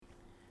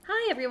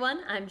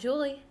everyone, I'm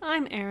Julie.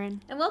 I'm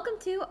Erin. And welcome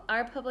to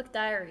Our Public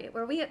Diary,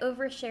 where we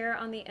overshare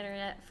on the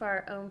internet for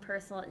our own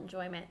personal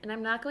enjoyment. And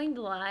I'm not going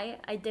to lie,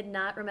 I did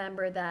not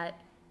remember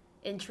that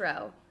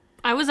intro.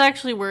 I was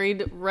actually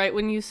worried right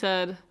when you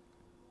said,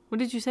 what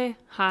did you say?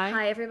 Hi?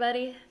 Hi,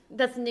 everybody.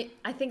 That's new.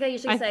 I think I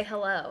usually say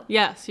hello.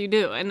 Yes, you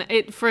do.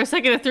 And for a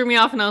second it threw me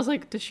off and I was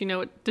like, does she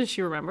know it? Does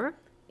she remember?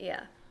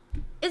 Yeah.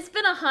 It's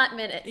been a hot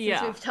minute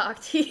since we've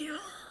talked to you.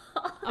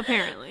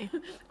 Apparently.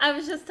 I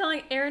was just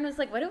telling Erin, was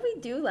like, what did we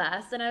do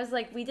last? And I was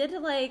like, we did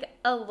like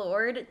a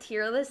Lord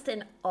tier list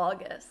in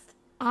August.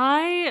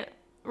 I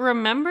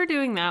remember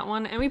doing that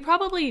one, and we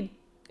probably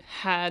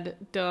had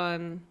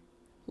done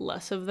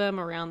less of them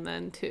around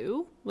then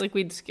too. Like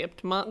we'd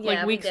skipped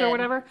weeks or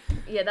whatever.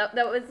 Yeah, that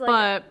was like...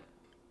 But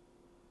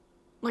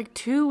like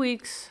 2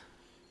 weeks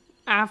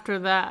after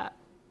that,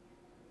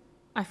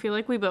 I feel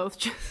like we both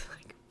just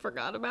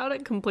forgot about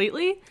it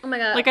completely. Oh my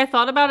god. Like I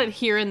thought about it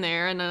here and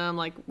there, and then I'm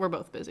like, we're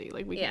both busy.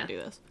 Like we can't do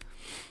this.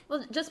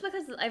 Well, just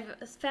because I've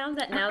found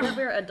that now that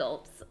we're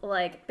adults,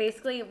 like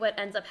basically what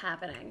ends up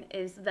happening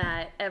is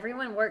that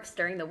everyone works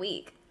during the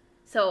week.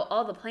 So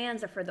all the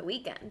plans are for the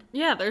weekend.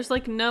 Yeah, there's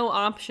like no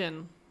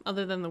option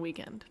other than the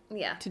weekend.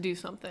 Yeah. To do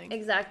something.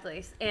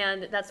 Exactly.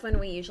 And that's when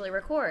we usually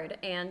record.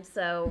 And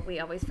so we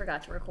always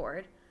forgot to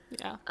record.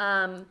 Yeah.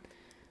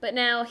 But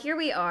now here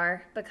we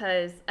are,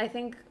 because I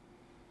think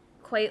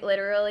quite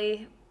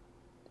literally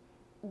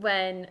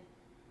when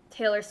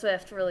Taylor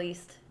Swift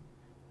released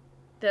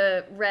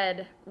the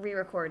Red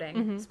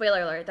re-recording,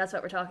 spoiler alert, that's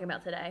what we're talking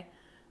about today.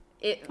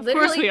 Of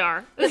course we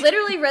are. It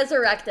literally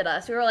resurrected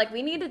us. We were like,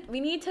 we need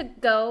to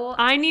go.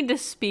 I need to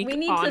speak on it.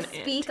 We need to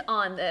speak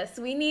on this.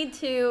 We need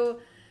to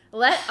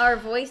let our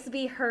voice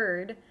be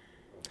heard.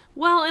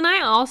 Well, and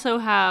I also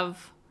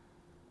have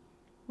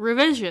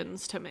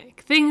revisions to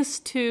make. Things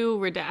to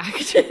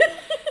redact.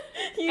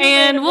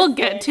 And we'll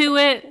get to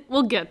it.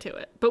 We'll get to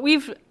it. But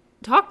we've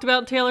talked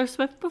about Taylor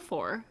Swift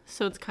before,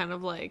 so it's kind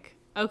of like,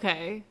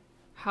 okay,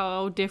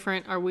 how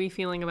different are we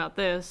feeling about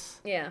this?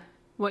 Yeah.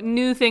 What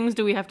new things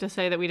do we have to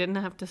say that we didn't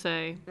have to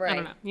say? Right. I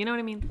don't know. You know what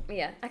I mean?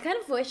 Yeah. I kind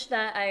of wish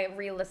that I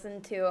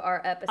re-listened to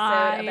our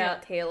episode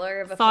about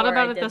Taylor before thought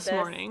about I it did this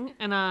morning,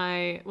 and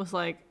I was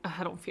like,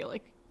 I don't feel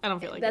like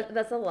it.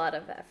 That's a lot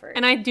of effort.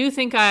 And I do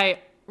think I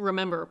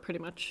remember pretty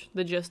much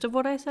the gist of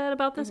what I said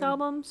about this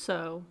album,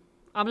 so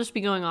I'll just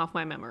be going off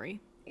my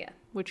memory. Yeah.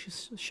 Which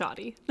is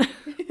shoddy.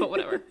 But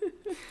whatever.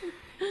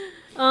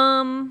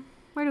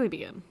 Where do we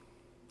begin?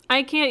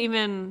 I can't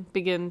even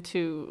begin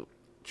to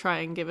try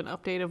and give an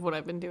update of what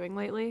I've been doing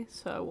lately,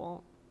 so I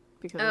won't,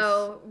 because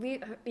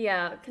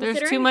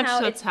there's too much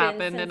that's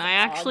happened, and I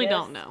actually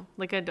don't know.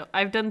 Like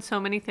I've done so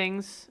many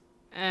things,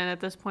 and at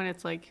this point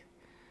it's like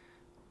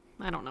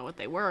I don't know what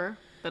they were,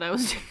 but I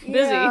was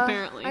busy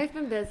apparently. I've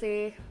been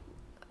busy.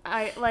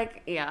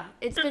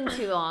 It's been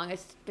too long.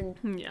 It's been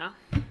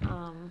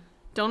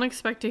don't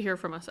expect to hear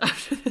from us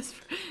after this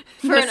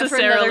for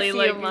necessarily. For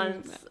another few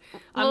months.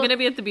 I'm gonna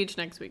be at the beach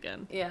next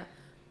weekend. Yeah.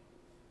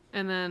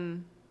 And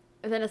then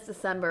it's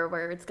December,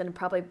 where it's going to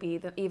probably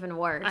be even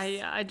worse.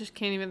 I just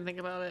can't even think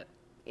about it.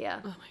 Yeah.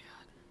 Oh my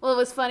god. Well, it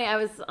was funny. I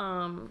was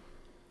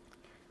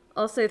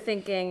also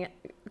thinking,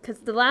 because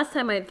the last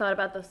time I thought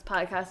about this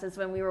podcast is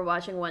when we were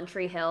watching One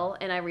Tree Hill,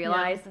 and I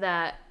realized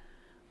that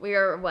we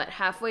are,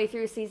 halfway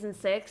through season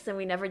 6, and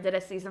we never did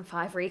a season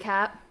 5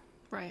 recap.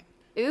 Right.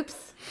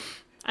 Oops.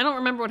 I don't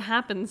remember what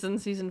happens in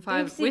season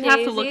 5. Oopsie We'd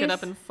have to look it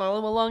up and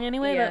follow along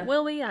anyway, but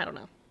will we? I don't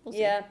know. We'll see.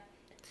 Yeah.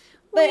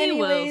 But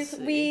anyways,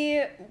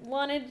 we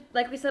wanted,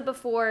 like we said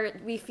before,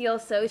 we feel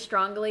so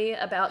strongly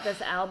about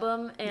this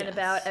album and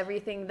about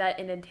everything that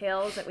it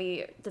entails that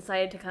we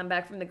decided to come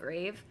back from the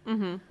grave.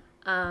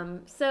 Mm-hmm.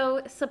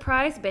 So,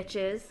 surprise,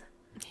 bitches.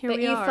 Here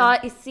we are. But you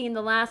thought you'd seen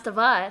The Last of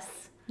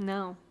Us.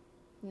 No.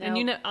 And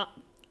you know,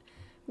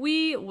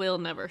 we will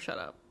never shut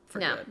up for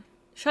good.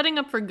 Shutting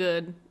up for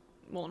good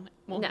won't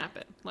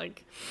happen.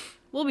 Like,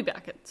 we'll be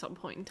back at some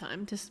point in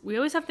time. We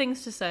always have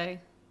things to say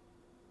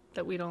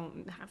that we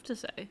don't have to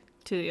say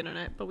to the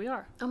internet, but we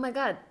are. Oh my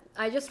god,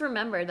 I just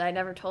remembered that I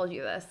never told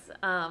you this,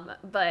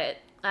 but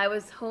I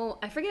was home,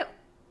 I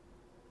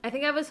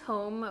think I was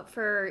home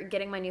for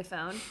getting my new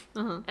phone,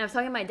 and I was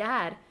talking to my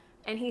dad,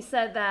 and he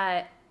said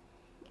that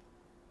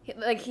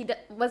he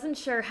wasn't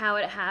sure how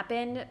it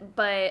happened,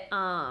 but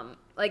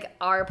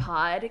our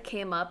pod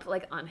came up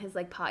on his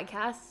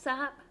podcasts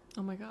app.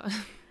 Oh my god.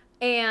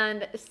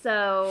 And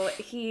so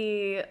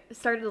he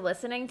started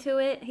listening to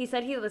it. He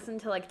said he listened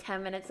to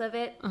 10 minutes of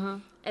it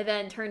and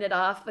then turned it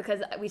off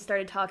because we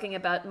started talking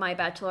about my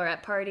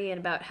bachelorette party and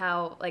about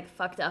how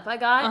fucked up I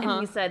got. And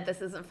he said,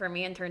 this isn't for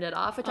me, and turned it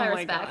off, which I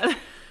respect.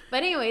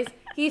 But anyways,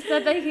 he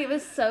said that he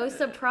was so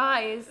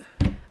surprised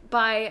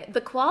by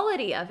the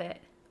quality of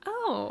it.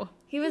 Oh.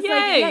 He was the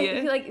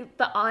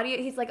audio.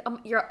 He's like,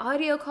 your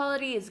audio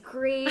quality is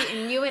great,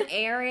 and you and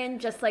Erin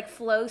just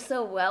flow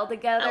so well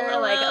together.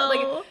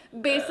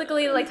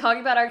 Basically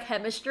talking about our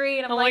chemistry.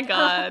 And I'm my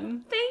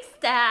god, thanks,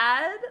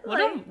 Dad.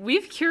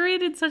 We've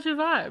curated such a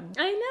vibe.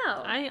 I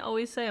know. I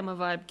always say I'm a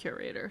vibe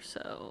curator,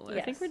 so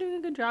I think we're doing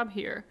a good job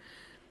here.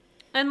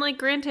 And, like,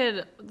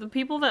 granted, the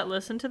people that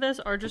listen to this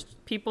are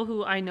just people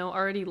who I know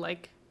already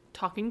like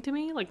talking to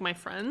me, like my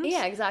friends.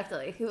 Yeah,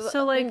 exactly. Who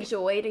So, like,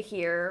 enjoy to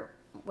hear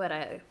what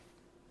I...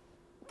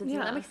 Does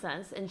that make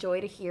sense?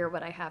 Enjoy to hear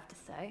what I have to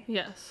say.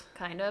 Yes.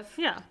 Kind of.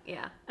 Yeah.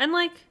 Yeah. And,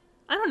 like,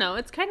 I don't know,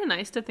 it's kind of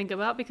nice to think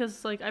about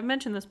because, like, I've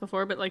mentioned this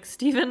before, but, like,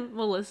 Steven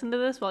will listen to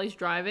this while he's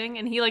driving,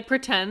 and he, like,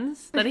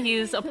 pretends that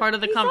he's a part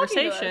of the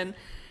conversation.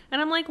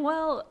 And I'm like,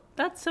 well,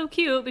 that's so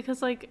cute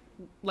because, like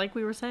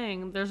we were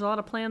saying, there's a lot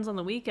of plans on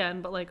the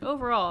weekend, but, like,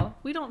 overall,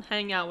 we don't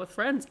hang out with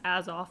friends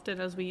as often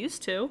as we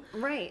used to.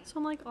 Right. So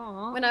I'm like,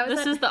 aw,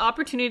 this is the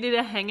opportunity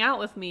to hang out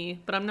with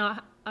me, but I'm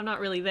not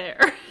really there.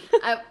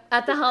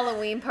 At the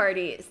Halloween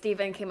party,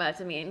 Steven came up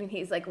to me and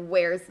he's like,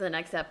 where's the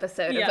next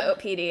episode of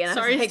OPD? And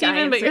sorry, I was like,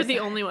 Steven, but you're the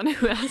only one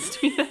who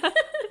asked me that.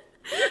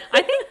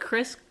 I think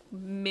Chris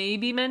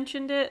maybe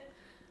mentioned it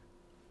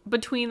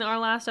between our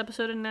last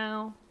episode and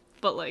now,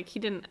 but, like, he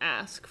didn't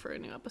ask for a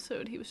new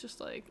episode. He was just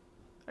like,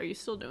 are you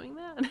still doing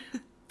that?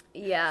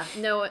 Yeah,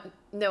 no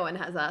one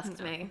has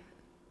asked me.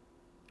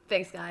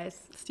 Thanks, guys.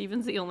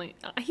 Steven's the only...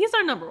 he's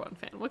our number one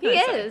fan. What can I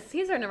say? He is.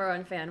 He's our number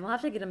one fan. We'll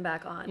have to get him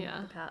back on.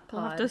 Yeah. The pod.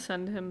 We'll have to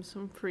send him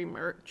some free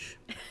merch.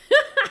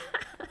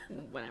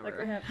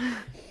 Whenever.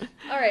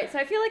 All right, so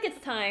I feel like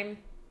it's time...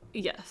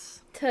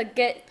 Yes. To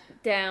get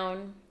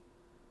down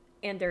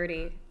and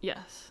dirty.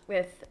 Yes.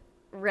 With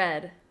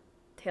Red,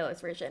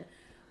 Taylor's version.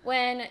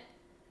 When...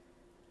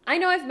 I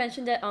know I've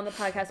mentioned it on the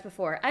podcast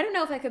before. I don't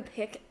know if I could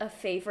pick a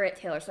favorite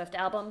Taylor Swift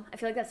album. I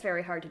feel like that's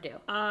very hard to do.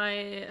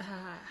 I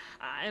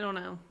don't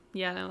know.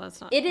 Yeah, no,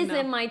 that's not. It is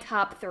in my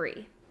top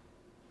 3.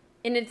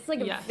 And it's like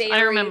very...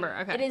 I remember.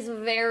 Okay. It is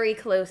very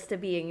close to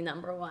being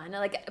number 1.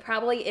 Like,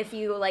 probably if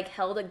you, like,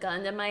 held a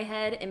gun to my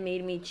head and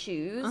made me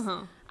choose,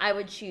 I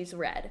would choose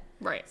Red.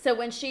 Right. So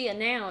when she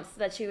announced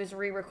that she was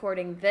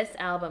re-recording this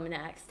album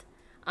next,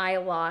 I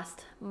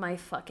lost my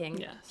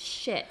fucking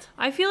shit.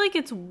 I feel like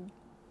it's...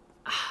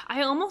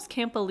 I almost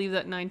can't believe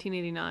that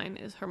 1989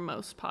 is her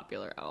most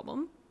popular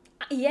album.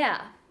 Yeah.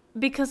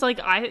 Because, like,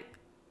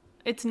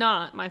 it's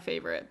not my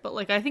favorite, but,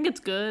 like, I think it's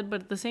good,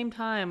 but at the same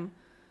time,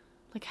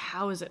 like,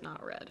 how is it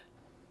not Red?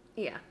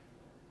 Yeah.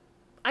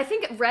 I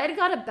think Red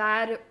got a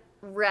bad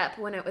rep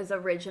when it was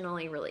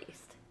originally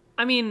released.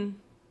 I mean,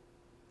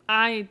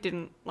 I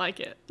didn't like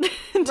it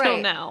until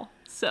now,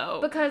 so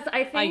because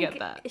I think I get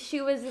that. She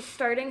was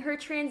starting her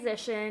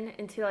transition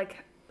into,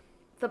 like,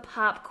 the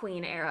pop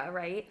queen era,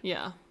 right?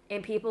 Yeah.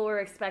 And people were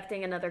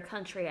expecting another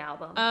country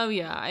album. Oh,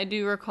 yeah. I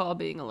do recall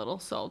being a little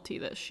salty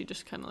that she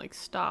just kind of, like,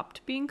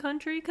 stopped being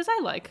country. Because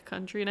I like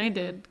country, and I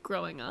did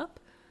growing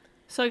up.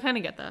 So I kind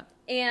of get that.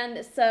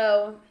 And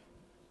so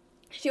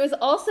she was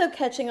also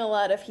catching a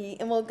lot of heat.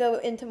 And we'll go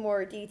into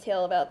more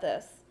detail about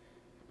this.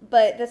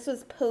 But this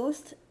was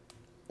post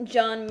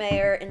John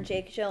Mayer and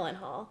Jake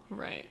Gyllenhaal.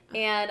 Right.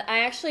 And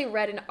I actually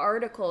read an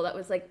article that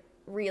was, like,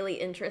 really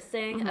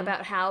interesting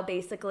about how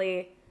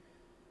basically...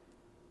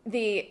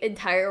 the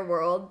entire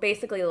world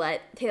basically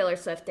let Taylor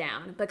Swift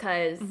down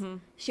because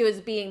she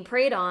was being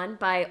preyed on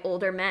by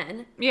older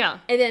men. Yeah.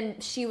 And then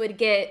she would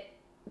get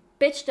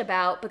bitched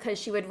about because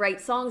she would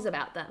write songs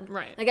about them.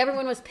 Right. Like,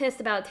 everyone was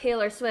pissed about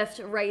Taylor Swift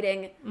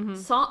writing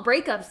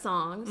breakup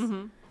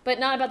songs, but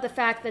not about the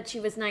fact that she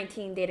was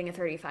 19 dating a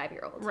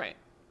 35-year-old. Right.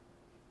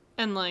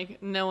 And,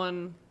 like, no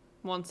one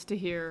wants to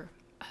hear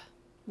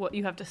what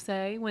you have to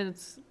say when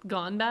it's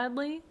gone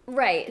badly.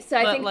 Right. So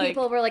I think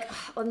people were like,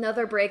 oh,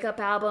 another breakup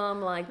album,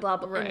 like, blah,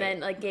 blah, and then,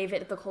 like, gave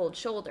it the cold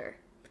shoulder.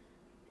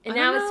 And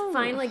now it's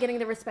finally getting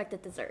the respect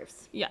it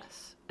deserves.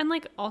 Yes. And,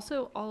 like,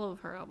 also all of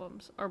her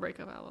albums are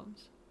breakup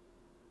albums.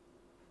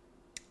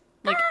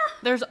 Like,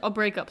 there's a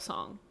breakup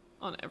song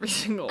on every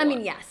single one. I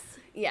mean, yes.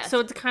 Yes. So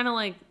it's kind of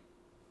like,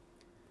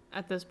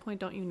 at this point,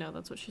 don't you know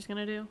that's what she's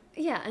going to do?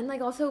 Yeah. And, like,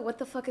 also, what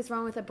the fuck is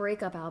wrong with a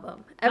breakup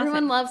album?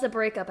 Everyone loves a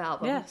breakup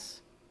album.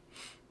 Yes.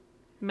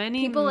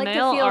 Many people like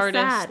male to feel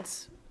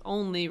artists sad.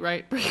 Only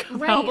write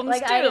breakup albums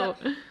like,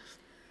 too.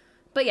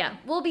 But yeah,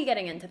 we'll be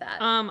getting into that.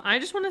 I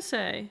just want to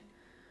say,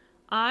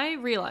 I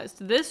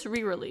realized this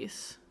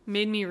re-release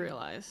made me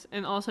realize,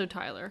 and also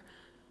Tyler,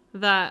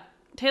 that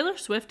Taylor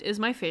Swift is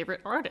my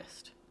favorite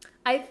artist.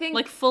 I think,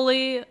 like,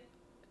 fully,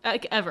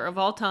 like, ever of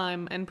all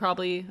time, and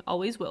probably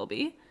always will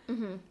be.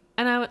 Mm-hmm.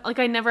 And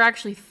I never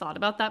actually thought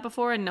about that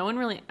before, and no one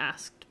really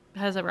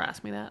has ever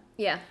asked me that.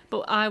 Yeah.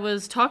 But I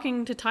was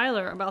talking to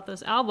Tyler about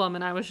this album,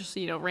 and I was just,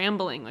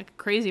 rambling like a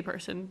crazy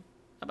person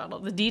about all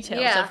the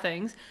details of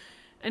things.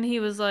 And he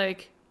was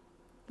like,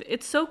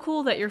 it's so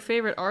cool that your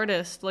favorite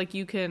artist, like,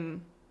 you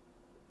can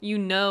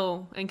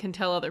and can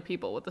tell other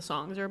people what the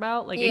songs are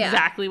about, like,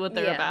 exactly what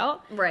they're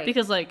about. Right.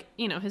 Because, like,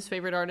 his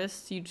favorite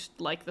artists, you just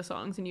like the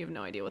songs, and you have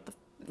no idea what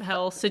the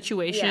hell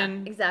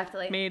situation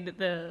made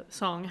the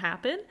song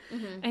happen.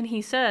 Mm-hmm. And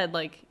he said,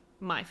 like,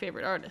 my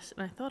favorite artist.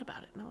 And I thought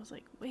about it, and I was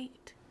like,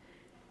 wait.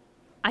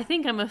 I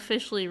think I'm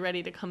officially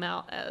ready to come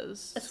out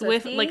as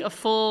Swift, like, a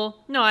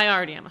full... No, I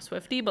already am a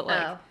Swiftie, but,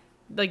 like,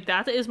 like,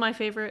 that is my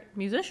favorite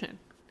musician.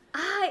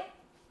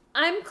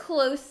 I'm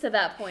close to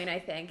that point, I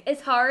think.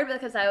 It's hard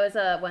because I was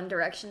a One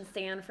Direction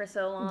stan for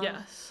so long.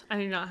 Yes, I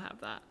do not have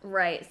that.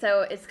 Right,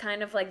 so it's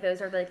kind of like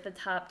those are like the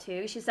top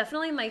two. She's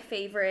definitely my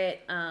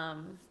favorite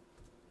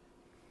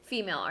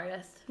female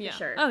artist, for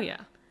sure. Oh, yeah.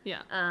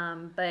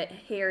 But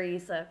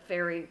Harry's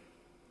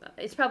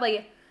it's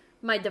probably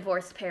my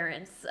divorced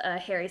parents,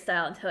 Harry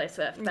Styles and Taylor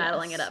Swift,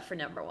 battling it up for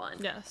number one.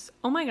 Yes.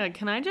 Oh my God,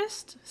 can I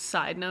just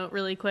side note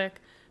really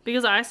quick?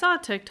 Because I saw a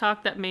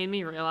TikTok that made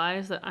me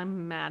realize that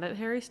I'm mad at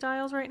Harry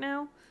Styles right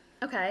now.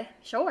 Okay,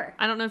 sure.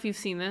 I don't know if you've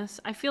seen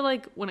this. I feel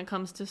like when it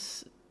comes to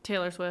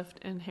Taylor Swift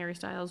and Harry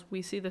Styles,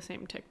 we see the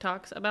same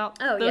TikToks about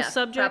those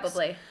subjects.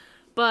 Probably.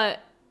 But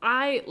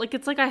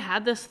it's like I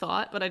had this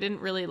thought, but I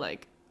didn't really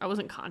I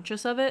wasn't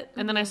conscious of it.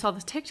 And then I saw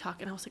this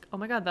TikTok and I was like, oh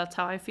my God, that's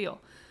how I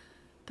feel.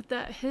 But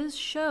that his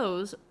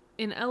shows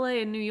in LA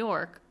and New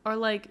York are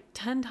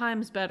 10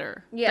 times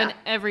better than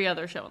every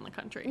other show in the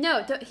country.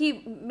 No,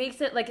 he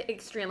makes it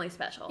extremely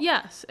special.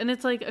 Yes, and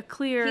it's a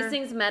clear... He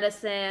sings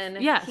Medicine.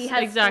 Yes, he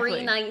has exactly.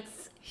 3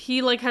 nights. He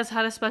has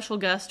had a special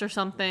guest or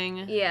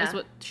something. Yeah, is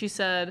what she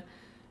said.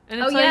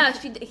 And it's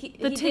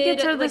the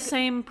tickets are the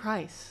same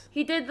price.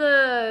 He did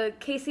the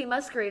Casey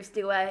Musgraves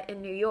duet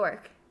in New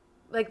York,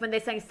 when they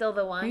sang "Still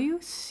the One." Are you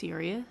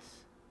serious?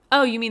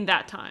 Oh, you mean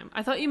that time?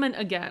 I thought you meant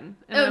again.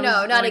 No,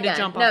 not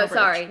again. No,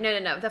 sorry.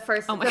 No. The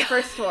first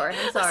tour.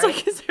 I'm sorry.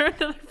 Is there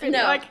another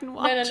video I can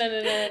watch?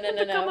 No.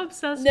 Become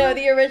obsessed with? with?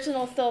 The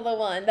original "Still the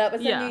One." That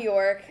was in New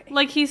York.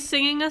 He's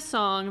singing a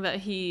song that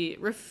he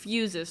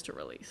refuses to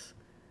release.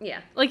 Yeah.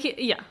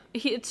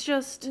 It's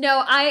just...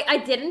 No,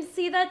 I didn't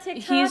see that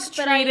TikTok, he's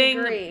but I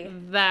agree.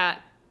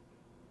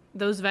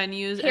 Those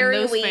venues Harry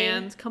and those Ween.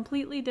 fans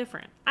completely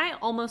different. I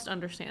almost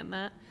understand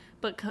that,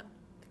 but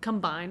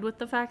combined with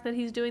the fact that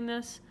he's doing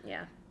this,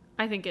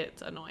 I think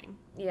it's annoying.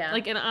 Yeah.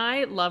 And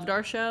I loved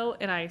our show,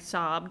 and I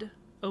sobbed,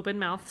 open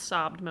mouth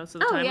sobbed most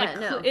of the time.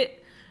 Yeah,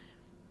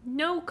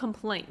 no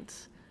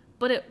complaints,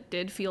 but it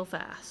did feel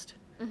fast.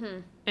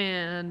 Mm-hmm.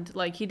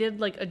 And he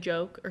did a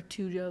joke or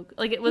 2 jokes.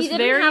 It was he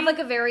didn't have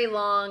a very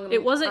long.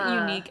 It wasn't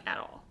unique at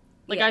all.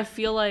 I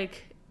feel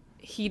like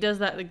he does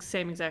that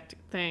same exact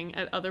thing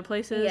at other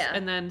places,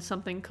 and then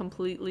something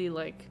completely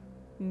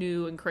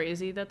new and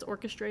crazy that's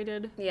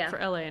orchestrated for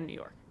LA and New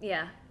York.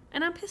 Yeah.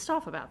 And I'm pissed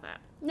off about that.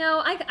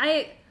 No,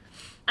 I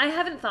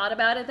haven't thought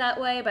about it that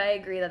way, but I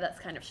agree that that's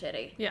kind of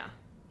shitty. Yeah.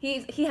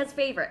 He has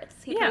favorites.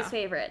 He plays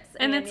favorites.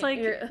 And it's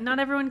not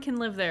everyone can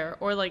live there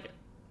or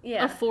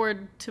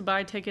afford to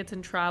buy tickets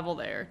and travel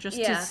there just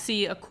to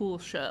see a cool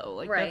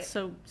show. That's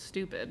so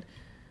stupid.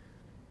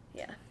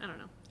 Yeah. I don't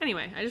know.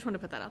 Anyway, I just wanted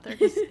to put that out there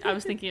because I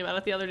was thinking about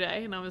it the other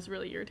day and I was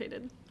really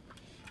irritated.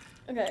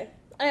 Okay.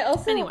 I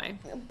also,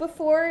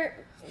 before,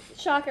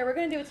 shocker, we're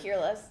going to do a tier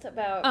list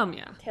about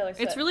Taylor Swift.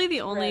 It's really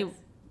the only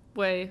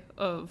way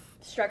of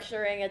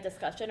structuring a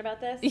discussion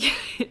about this.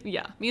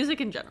 Yeah,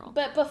 music in general.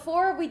 But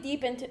before we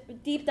deep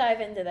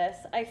dive into this,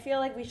 I feel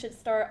like we should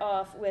start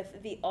off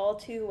with the All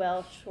Too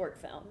Well short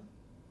film.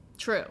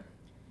 True.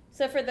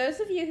 So for those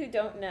of you who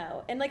don't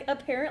know, and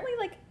apparently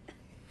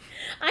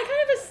I kind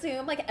of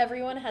assume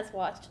everyone has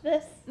watched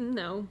this.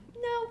 No.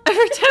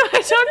 Every time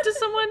I talk to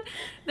someone,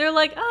 they're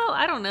like, "Oh,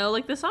 I don't know.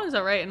 The song's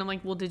all right." And I'm like,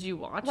 "Well, did you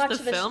watch the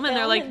film?" And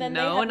they're like,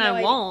 "No," and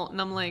I won't.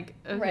 And I'm like,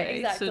 "Okay, right,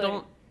 exactly. So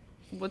don't.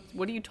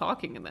 What are you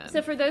talking about?"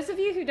 So for those of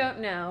you who don't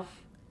know,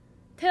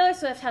 Taylor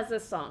Swift has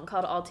this song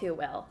called "All Too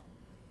Well."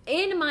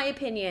 In my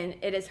opinion,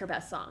 it is her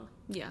best song.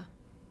 Yeah,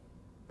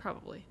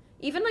 probably.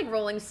 Even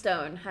Rolling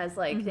Stone has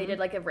they did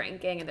a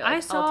ranking and they're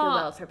 "All Too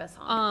Well" is her best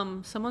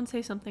song. Someone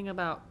say something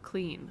about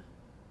 "Clean"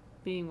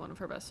 being one of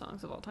her best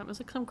songs of all time. It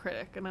was some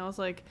critic, and I was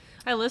like,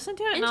 I listened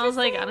to it, and I was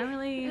like, I don't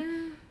really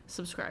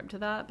subscribe to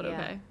that, but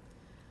okay.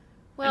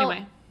 Well,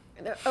 anyway,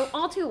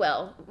 All Too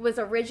Well was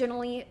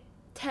originally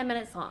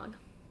 10-minute song.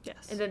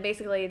 Yes. And then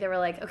basically they were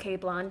like, okay,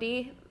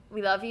 Blondie,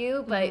 we love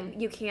you, but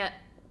you can't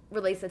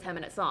release a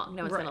 10-minute song.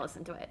 No one's going to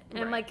listen to it.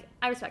 And I'm like,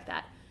 I respect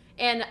that.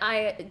 And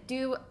I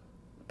do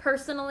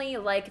personally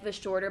like the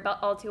shorter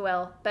All Too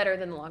Well better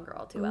than the longer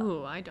All Too Well.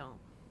 Ooh, I don't.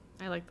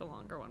 I like the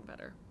longer one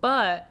better.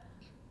 But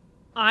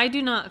I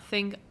do not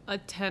think a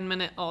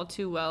 10-minute All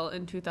Too Well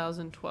in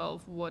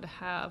 2012 would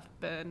have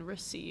been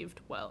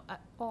received well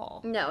at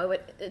all. No, it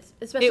would.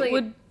 Especially it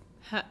would.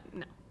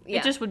 No,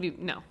 it just would be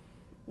no.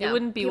 It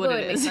wouldn't be what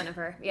it is. People would make fun of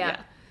her.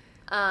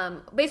 Yeah.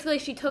 Basically,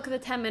 she took the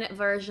 10-minute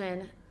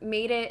version,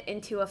 made it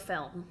into a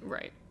film.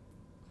 Right.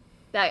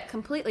 That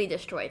completely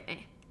destroyed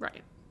me.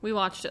 Right. We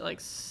watched it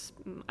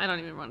I don't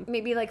even want.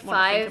 Maybe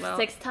 5,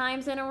 6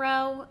 times in a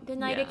row the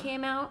night it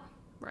came out.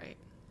 Right.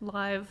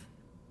 Live.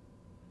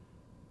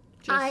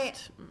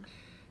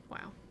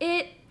 Wow.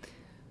 It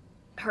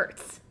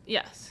hurts.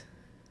 Yes.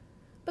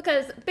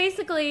 Because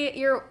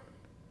basically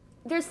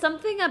there's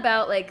something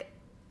about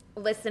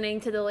listening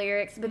to the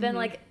lyrics, but then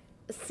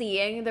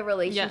seeing the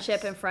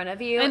relationship in front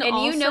of you and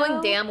also, you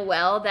knowing damn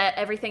well that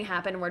everything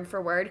happened word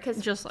for word because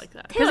just like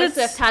that. Taylor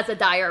Swift has a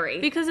diary.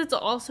 Because it's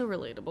also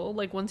relatable.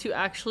 Once you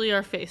actually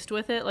are faced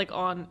with it,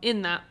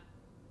 in that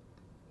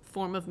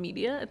form of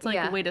media, it's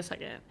wait a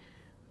second.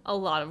 a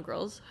lot of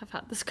girls have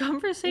had this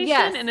conversation.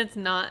 Yes. And it's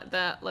not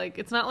that, like,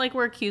 it's not like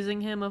we're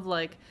accusing him of,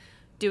 like,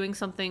 doing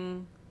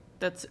something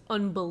that's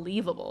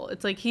unbelievable.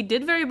 It's like he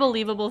did very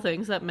believable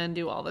things that men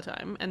do all the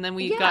time. And then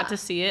we got to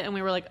see it and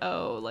we were like,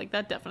 oh, like,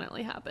 that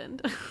definitely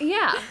happened.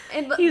 Yeah.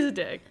 And, he's a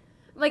dick.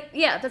 Like,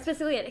 yeah, that's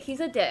basically it. He's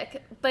a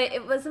dick. But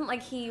it wasn't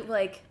like he,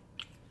 like,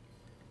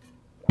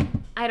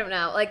 I don't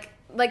know.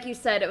 Like you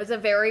said, it was a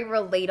very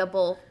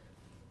relatable.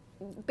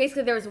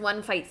 Basically, there was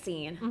one fight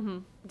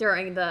scene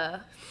during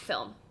the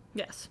film.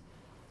 Yes.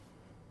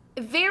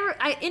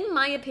 In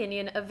my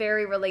opinion, a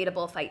very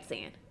relatable fight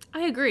scene.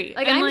 I agree.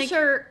 Like, I'm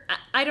sure,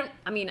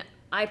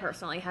 I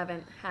personally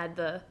haven't had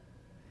the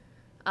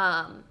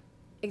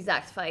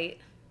exact fight.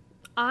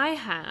 I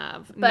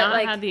have but not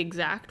like, had the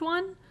exact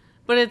one,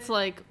 but it's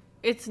like,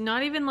 it's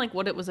not even like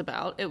what it was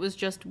about. It was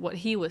just what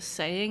he was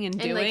saying and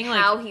doing. Like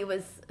how he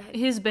was.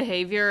 His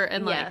behavior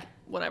and like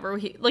whatever.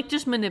 He like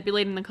just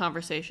manipulating the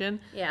conversation.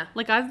 Yeah.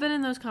 Like I've been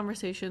in those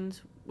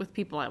conversations with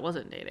people I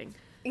wasn't dating.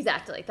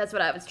 Exactly. That's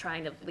what I was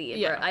trying to lead.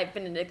 Yeah. Where I've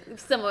been in a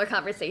similar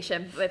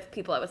conversation with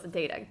people I wasn't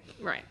dating.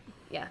 Right.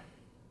 Yeah.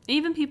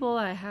 Even people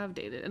I have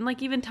dated. And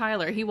like even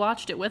Tyler, he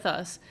watched it with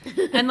us.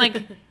 And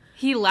like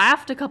he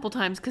laughed a couple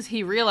times because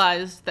he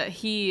realized that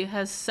he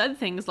has said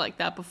things like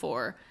that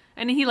before.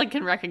 And he like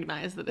can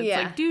recognize that it's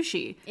like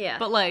douchey. Yeah.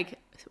 But like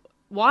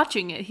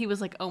watching it, he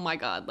was like, oh my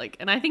God. Like,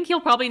 and I think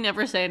he'll probably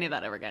never say any of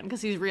that ever again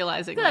because he's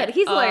realizing Good. Like,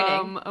 He's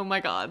learning. Oh my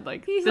God.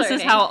 Like He's this learning.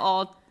 is how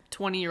all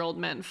 20-year-old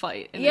men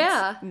fight. And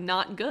it's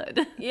not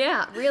good.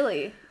 Yeah,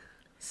 really.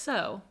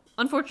 So,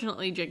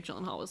 unfortunately, Jake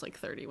Gyllenhaal was like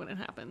 30 when it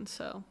happened.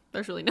 So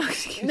there's really no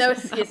excuse. No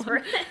excuse for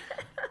it.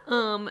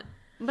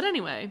 But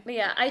anyway. But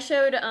yeah, I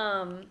showed,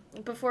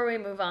 before we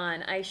move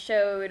on, I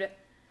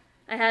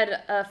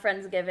had a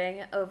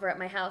Friendsgiving over at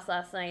my house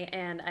last night,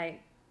 and I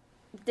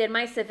did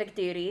my civic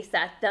duty,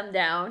 sat them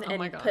down,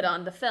 and put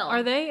on the film.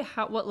 Are they,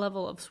 what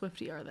level of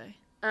Swiftie are they?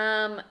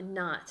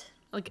 Not.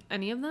 Like,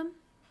 any of them?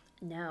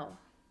 No.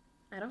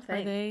 I don't think.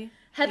 Are they,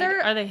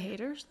 Heather, are they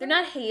haters? They're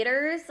not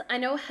haters. I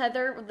know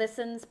Heather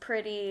listens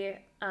pretty,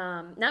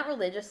 not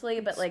religiously,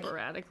 but like...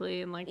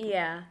 sporadically and like...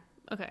 Yeah.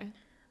 Okay.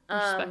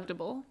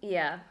 Respectable.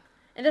 Yeah.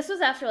 And this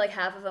was after like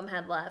half of them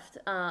had left.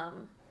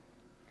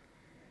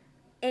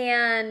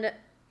 And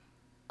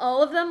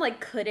all of them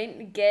like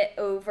couldn't get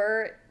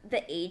over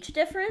the age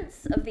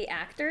difference of the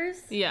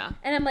actors. Yeah.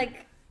 And I'm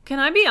like... Can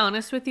I be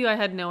honest with you? I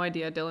had no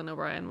idea Dylan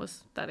O'Brien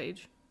was that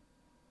age.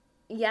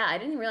 Yeah, I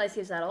didn't realize he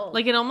was that old.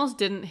 Like, it almost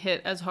didn't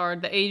hit as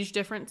hard, the age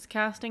difference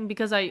casting,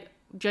 because I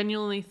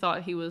genuinely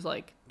thought he was,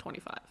 like,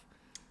 25.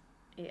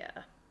 Yeah.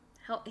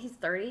 He's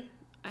 30?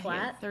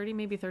 Flat? 30,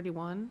 maybe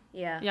 31.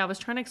 Yeah. Yeah, I was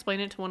trying to explain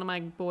it to one of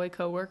my boy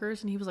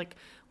coworkers, and he was like,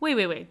 wait,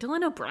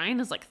 Dylan O'Brien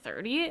is, like,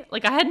 30?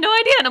 Like, I had no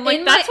idea, and I'm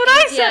like, that's what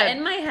I said! Yeah,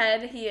 in my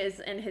head, he is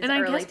in his early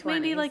 20s. And I guess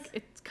maybe, like,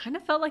 it kind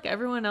of felt like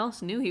everyone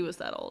else knew he was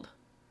that old,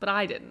 but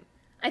I didn't.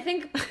 I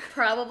think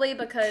probably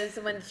because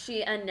when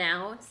she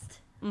announced...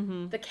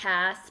 the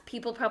cast,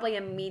 people probably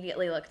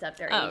immediately looked up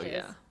their ages. Oh,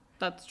 yeah.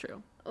 That's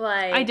true.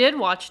 Like, I did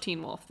watch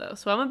Teen Wolf, though,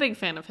 so I'm a big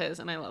fan of his,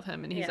 and I love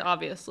him, and he's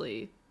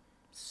obviously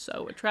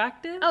so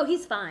attractive. Oh,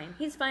 he's fine.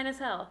 He's fine as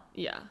hell.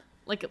 Yeah.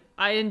 Like,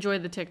 I enjoy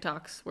the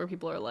TikToks where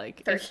people are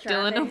like, if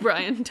Dylan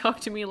O'Brien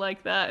talked to me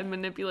like that and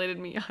manipulated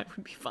me, I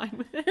would be fine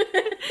with it. And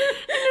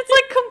it's,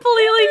 like,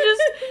 completely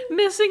just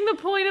missing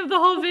the point of the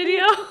whole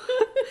video.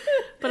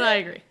 But I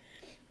agree.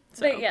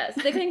 So. But yes,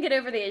 they couldn't get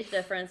over the age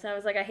difference. And I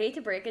was like, I hate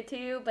to break it to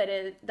you, but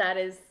that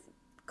is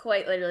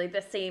quite literally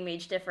the same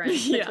age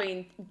difference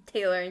between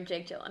Taylor and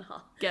Jake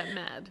Gyllenhaal. Get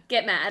mad.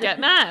 Get mad. Get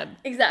mad.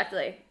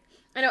 Exactly.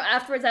 I know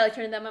afterwards I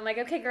turned to them, I'm like,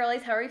 okay,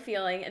 girlies, how are you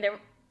feeling? And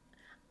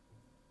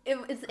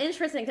it's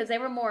interesting because they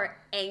were more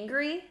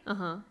angry.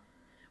 Uh-huh.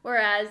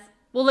 Whereas...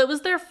 Well, it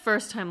was their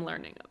first time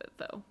learning of it,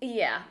 though.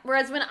 Yeah.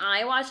 Whereas when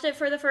I watched it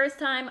for the first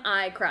time,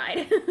 I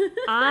cried.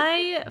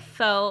 I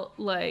felt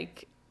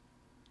like...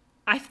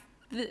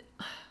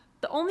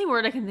 The only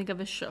word I can think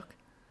of is shook.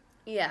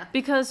 Yeah.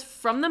 Because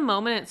from the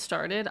moment it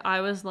started,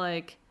 I was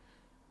like,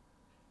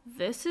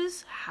 this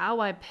is how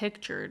I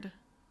pictured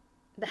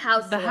the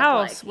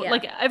house.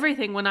 Like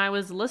everything when I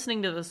was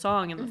listening to the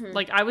song. And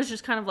like, I was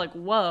just kind of like,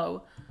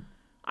 whoa.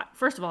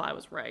 First of all, I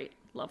was right.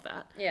 Love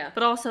that. Yeah.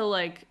 But also,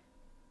 like,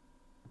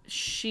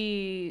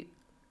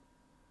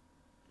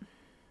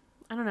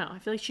 I don't know. I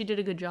feel like she did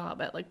a good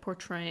job at, like,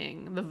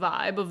 portraying the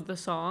vibe of the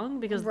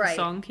song because the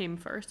song came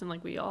first and,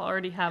 like, we all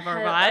already have our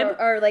vibe.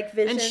 Or like,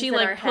 visions and she, in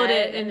like, our put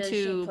head, it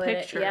into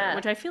picture, yeah.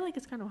 which I feel like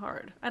is kind of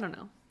hard. I don't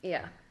know.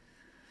 Yeah.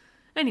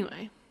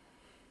 Anyway,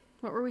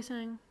 what were we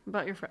saying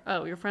about your friend?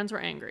 Oh, your friends were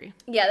angry.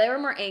 Yeah, they were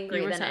more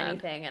angry than sad.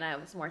 anything, and I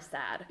was more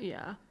sad.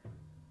 Yeah.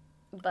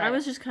 But I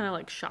was just kind of,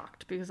 like,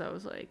 shocked because I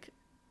was like,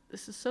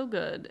 this is so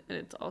good, and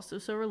it's also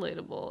so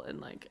relatable,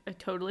 and, like, I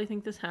totally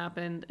think this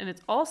happened, and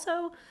it's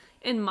also...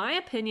 In my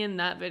opinion,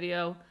 that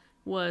video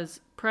was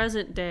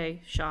present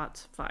day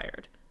shots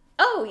fired.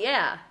 Oh,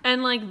 yeah.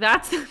 And, like,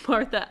 that's the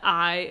part that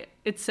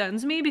it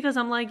sends me because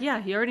I'm like,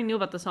 yeah, he already knew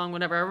about the song,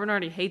 whatever. Everyone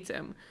already hates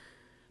him.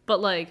 But,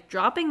 like,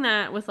 dropping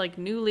that with, like,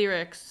 new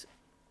lyrics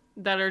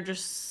that are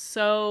just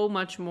so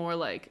much more,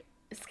 like...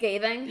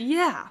 Scathing?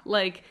 Yeah,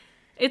 like,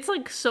 it's,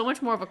 like, so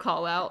much more of a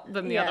call-out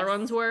than the other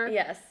ones were.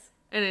 Yes.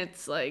 And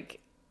it's, like...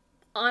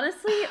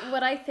 Honestly,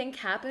 what I think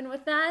happened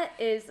with that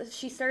is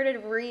she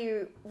started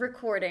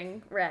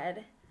re-recording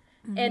Red.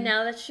 Mm-hmm. And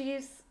now that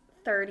she's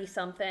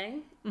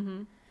 30-something,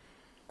 mm-hmm.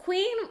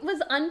 Queen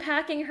was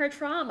unpacking her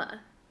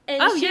trauma.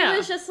 And she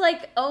was just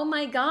like, oh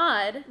my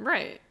god.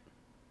 Right.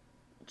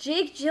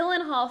 Jake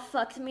Gyllenhaal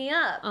fucked me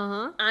up.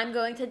 Uh-huh. I'm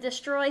going to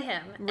destroy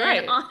him. Right.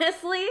 And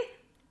honestly,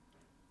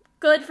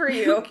 good for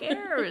you. Who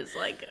cares?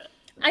 Like,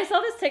 I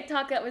saw this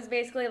TikTok that was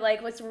basically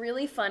like, what's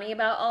really funny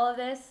about all of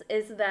this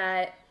is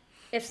that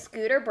if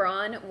Scooter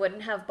Braun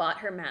wouldn't have bought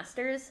her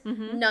masters,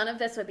 mm-hmm. none of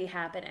this would be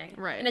happening.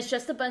 Right. And it's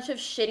just a bunch of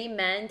shitty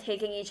men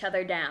taking each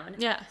other down.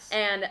 Yes.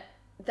 And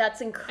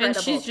that's incredible. And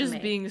she's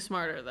just being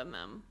smarter than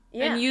them.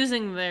 Yeah. And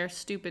using their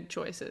stupid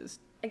choices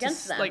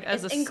against them. Like,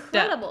 as it's a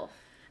incredible. Step.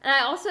 And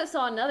I also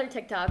saw another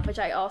TikTok, which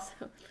I also...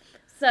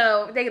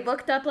 So, they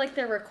looked up, like,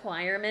 the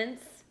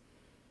requirements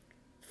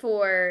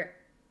for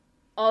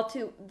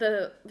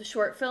the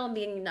short film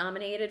being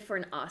nominated for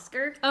an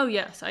Oscar. Oh,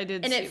 yes, I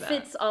did see that. And it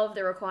fits all of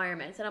the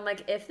requirements. And I'm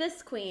like, if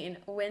this queen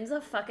wins a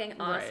fucking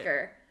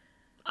Oscar...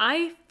 Right.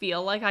 I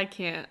feel like I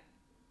can't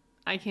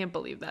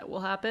believe that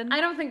will happen.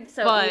 I don't think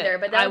so either,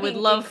 but that would be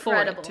love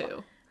incredible. For it,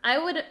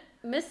 too.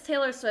 Miss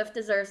Taylor Swift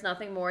deserves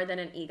nothing more than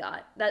an EGOT.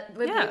 That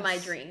would be my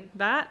dream.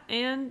 That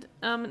and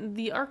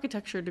the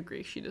architecture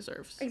degree she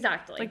deserves.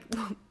 Exactly. Like,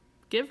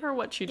 give her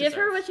what she deserves.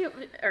 Give her what she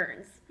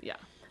earns. Yeah.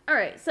 All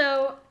right,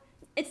 so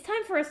it's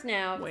time for us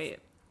now. Wait.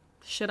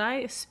 Should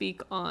I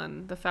speak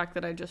on the fact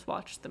that I just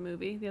watched the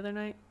movie the other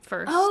night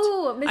first?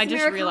 Oh, Miss Americana. I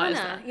just realized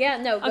that. Yeah,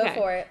 no, go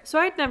for it. So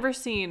I'd never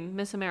seen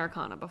Miss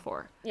Americana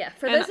before. Yeah,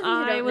 for those of you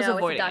who don't know, it's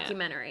a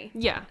documentary.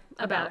 Yeah,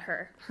 about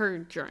her. Her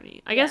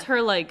journey. I guess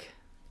her, like...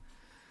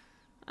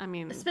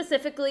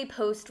 specifically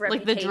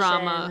post-Reputation. Like the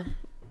drama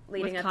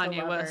leading with up Kanye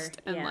to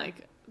West and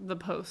like the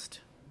post,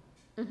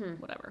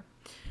 mm-hmm. whatever.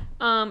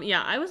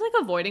 I was like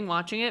avoiding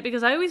watching it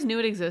because I always knew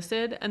it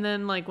existed. And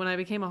then like when I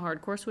became a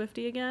hardcore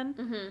Swiftie again,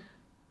 mm-hmm.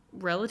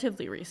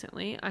 relatively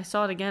recently, I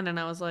saw it again and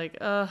I was like,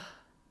 I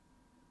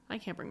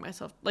can't bring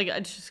myself, like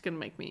it's just going to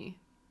make me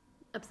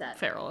upset,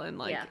 feral and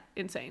like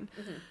insane.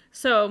 Mm-hmm.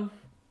 So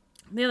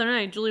the other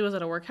night, Julie was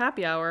at a work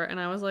happy hour and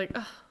I was like,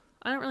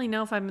 I don't really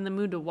know if I'm in the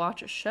mood to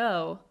watch a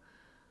show.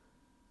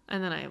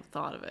 And then I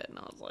thought of it, and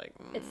I was like...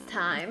 It's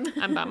time.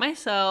 I'm by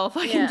myself.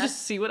 I can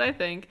just see what I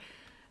think.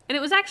 And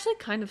it was actually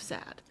kind of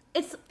sad.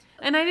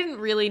 And I didn't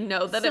really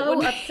know that it would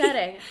be... so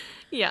upsetting.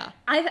 Yeah.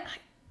 I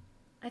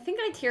think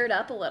I teared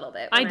up a little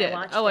bit when I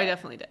watched it. I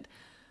definitely did.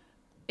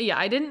 Yeah,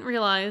 I didn't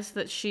realize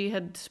that she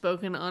had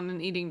spoken on an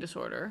eating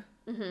disorder.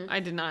 Mm-hmm. I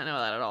did not know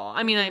that at all.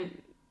 I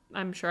mean,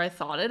 I'm sure I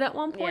thought it at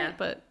one point,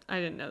 but I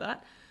didn't know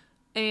that.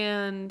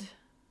 And...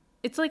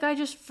 it's like I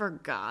just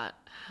forgot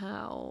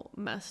how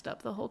messed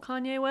up the whole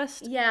Kanye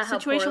West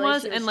situation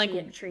was and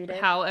like treated.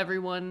 How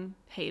everyone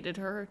hated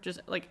her.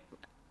 Just like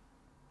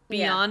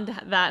beyond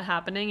that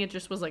happening, it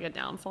just was like a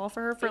downfall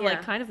for her for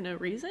like kind of no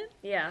reason.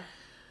 Yeah.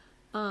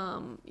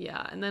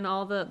 And then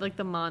all the like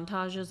the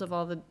montages of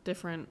all the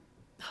different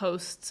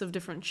hosts of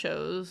different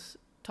shows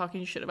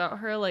talking shit about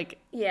her, like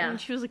when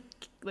she was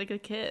like a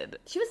kid.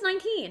 She was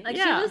 19. Like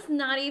she was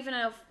not even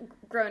a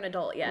grown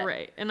adult yet.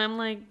 Right. And I'm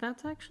like,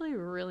 that's actually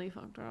really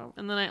fucked up.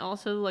 And then I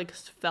also like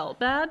felt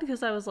bad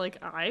because I was like,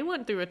 I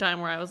went through a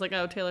time where I was like,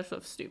 oh, Taylor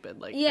Swift's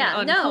stupid. Like,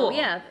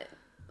 uncool.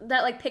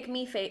 That like pick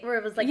me fate where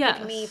it was like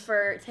pick me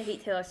to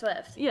hate Taylor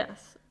Swift.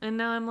 Yes. And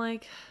now I'm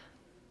like,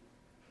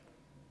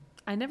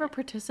 I never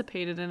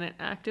participated in it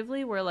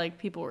actively where like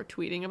people were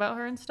tweeting about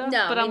her and stuff.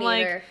 No, but I'm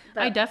neither,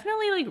 like, I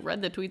definitely like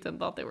read the tweets and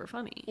thought they were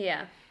funny.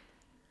 Yeah.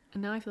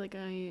 And now I feel like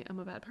I am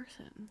a bad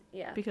person.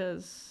 Yeah.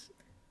 Because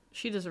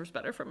she deserves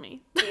better from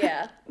me.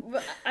 Yeah.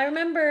 I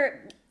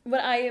remember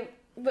what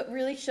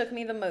really shook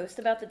me the most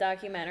about the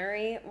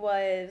documentary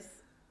was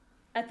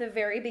at the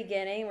very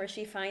beginning where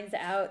she finds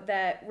out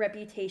that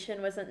Reputation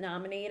wasn't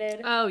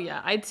nominated. Oh,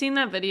 yeah. I'd seen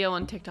that video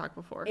on TikTok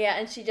before. Yeah,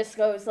 and she just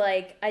goes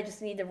like, I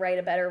just need to write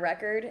a better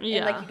record. Yeah.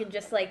 And like you can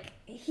just like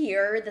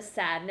hear the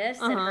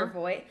sadness in her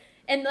voice.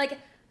 And like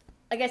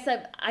I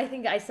said, I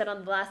think I said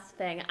on the last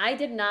thing, I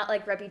did not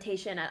like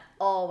Reputation at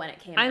all when it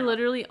came out. I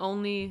literally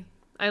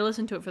I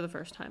listened to it for the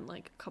first time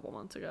like a couple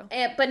months ago.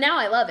 But now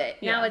I love it.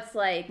 Yeah. Now it's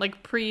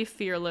like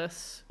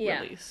pre-Fearless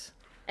release.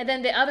 And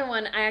then the other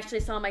one, I actually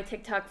saw on my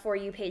TikTok For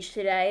You page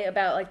today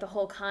about like the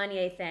whole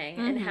Kanye thing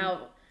and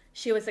how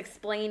she was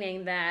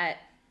explaining that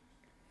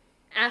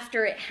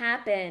after it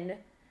happened,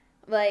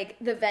 like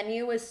the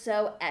venue was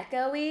so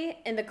echoey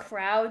and the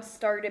crowd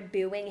started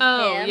booing him.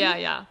 Oh,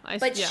 yeah.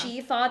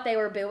 She thought they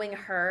were booing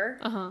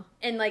her.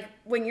 And like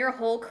when your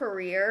whole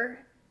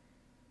career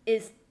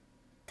is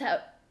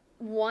to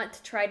want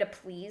to try to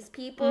please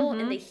people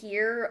and to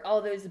hear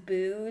all those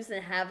boos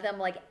and have them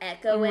like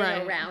echoing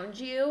around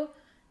you.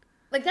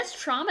 Like, that's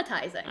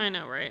traumatizing. I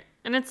know, right?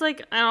 And it's, like,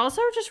 it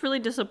also just really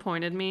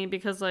disappointed me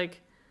because, like,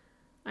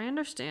 I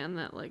understand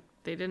that, like,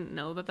 they didn't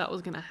know that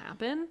was going to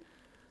happen.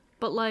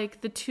 But,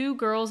 like, the two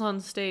girls on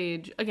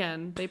stage,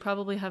 again, they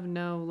probably have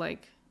no,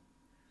 like,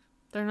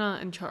 they're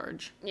not in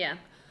charge. Yeah.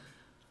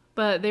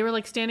 But they were,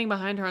 like, standing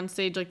behind her on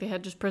stage, like, they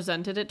had just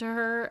presented it to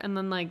her, and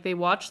then, like, they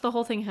watched the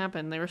whole thing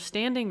happen. They were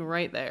standing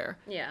right there.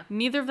 Yeah.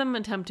 Neither of them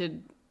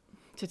attempted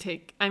to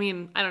take, I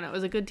mean, I don't know, it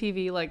was a good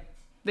TV, like,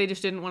 they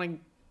just didn't want to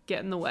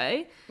get in the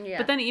way. Yeah.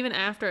 But then even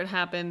after it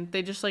happened,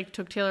 they just, like,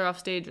 took Taylor off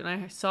stage, and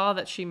I saw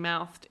that she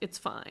mouthed, "It's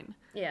fine."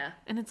 Yeah.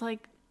 And it's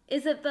like...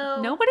 Is it, though?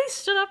 Nobody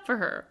stood up for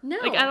her. No.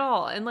 Like, at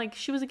all. And, like,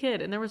 she was a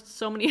kid, and there was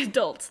so many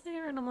adults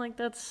there, and I'm like,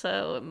 that's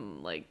so,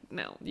 like,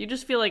 no. You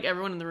just feel like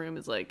everyone in the room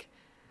is like,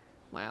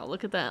 wow,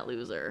 look at that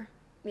loser.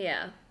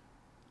 Yeah.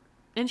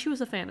 And she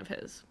was a fan of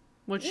his,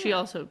 which she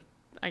also,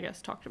 I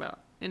guess, talked about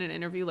in an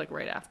interview, like,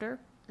 right after.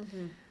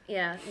 Mm-hmm.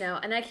 Yeah, no,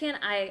 and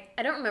I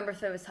don't remember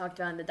if it was talked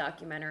about in the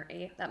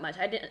documentary that much.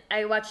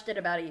 I watched it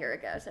about a year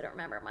ago, so I don't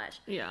remember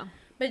much. Yeah.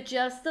 But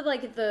just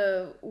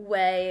the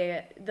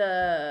way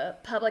the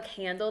public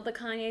handled the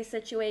Kanye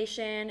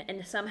situation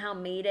and somehow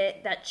made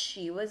it that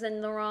she was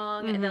in the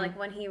wrong, and then, like,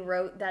 when he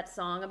wrote that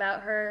song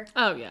about her.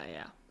 Oh, yeah,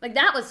 yeah. Like,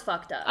 that was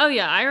fucked up. Oh,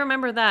 yeah, I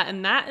remember that,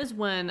 and that is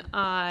when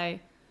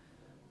I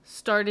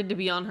started to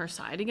be on her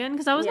side again,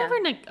 because I was never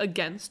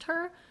against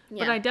her.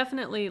 But I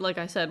definitely, like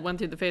I said, went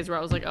through the phase where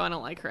I was like, oh, I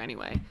don't like her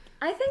anyway.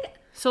 I think...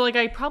 So, like,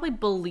 I probably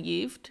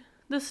believed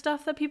the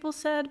stuff that people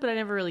said, but I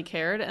never really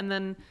cared. And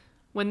then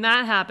when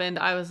that happened,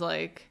 I was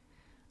like,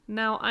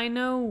 now, I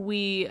know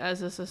we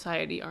as a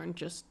society aren't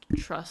just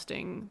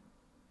trusting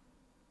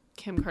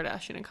Kim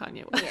Kardashian and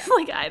Kanye West. Yeah.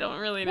 Like, I don't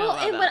really know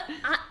about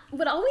that.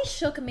 What always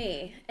shook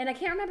me, and I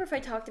can't remember if I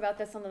talked about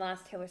this on the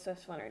last Taylor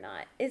Swift one or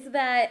not, is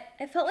that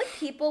I felt like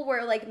people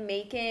were, like,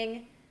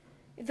 making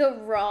the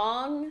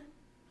wrong...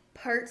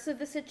 parts of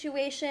the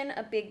situation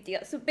a big deal.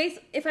 So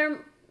if I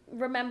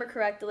remember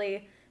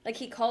correctly, like,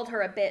 he called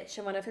her a bitch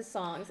in one of his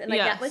songs, and,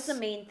 like, that was the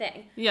main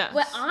thing. Yes.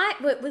 What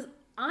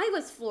I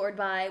was floored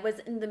by was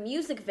in the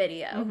music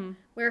video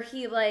where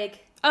he,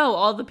 like,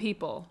 all the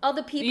people in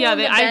the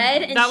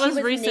bed, and she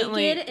was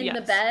recently, naked in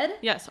the bed.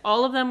 Yes,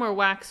 all of them were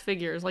wax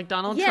figures. Like,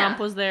 Donald Trump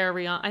was there.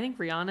 I think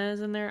Rihanna is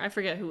in there. I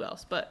forget who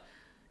else, but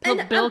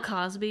Bill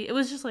Cosby. It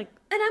was just like,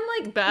 and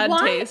I'm like, bad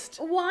taste.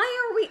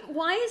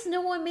 Why is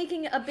no one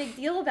making a big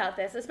deal about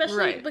this?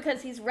 Especially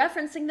because he's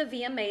referencing the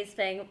VMAs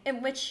thing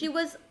in which she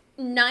was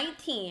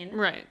 19.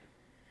 Right.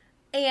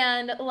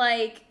 And,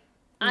 like,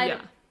 I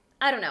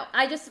don't know.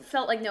 I just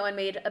felt like no one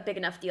made a big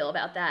enough deal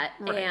about that.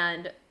 Right.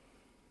 And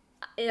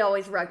it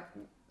always rubbed,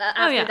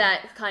 after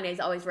that, Kanye's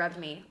always rubbed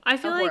me. I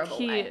feel like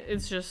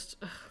it's just,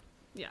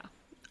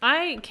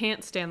 I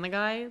can't stand the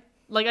guy.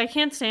 Like, I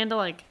can't stand to,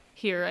 like,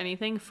 hear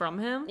anything from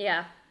him.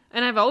 Yeah.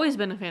 And I've always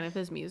been a fan of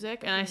his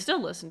music, and I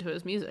still listen to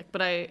his music,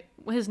 but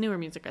his newer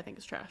music I think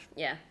is trash.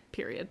 Yeah.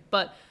 Period.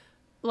 But,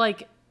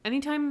 like,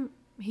 anytime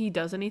he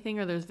does anything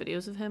or there's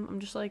videos of him, I'm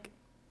just like,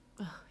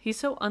 ugh, he's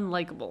so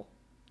unlikable.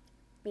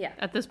 Yeah.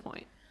 At this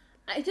point.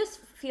 I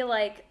just feel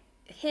like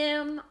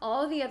him,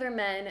 all the other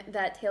men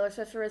that Taylor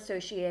Swift were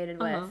associated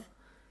with,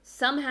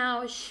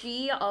 somehow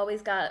she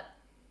always got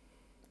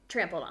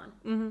trampled on.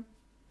 Mm-hmm.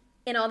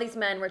 And all these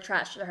men were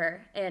trash to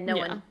her, and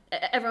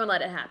everyone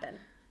let it happen.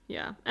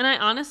 Yeah. And I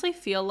honestly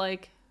feel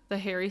like the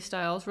Harry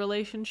Styles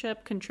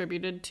relationship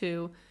contributed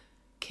to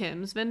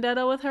Kim's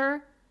vendetta with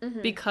her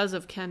because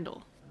of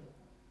Kendall.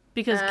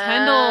 Because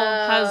Kendall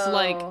has,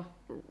 like,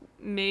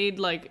 made,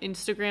 like,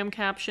 Instagram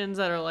captions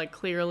that are, like,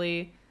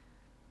 clearly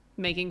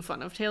making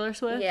fun of Taylor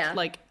Swift. Yeah.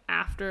 Like,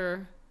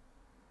 after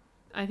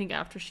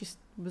she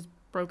was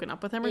broken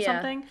up with him or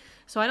something.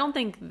 So I don't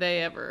think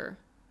they ever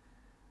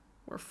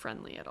were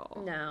friendly at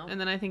all. No. And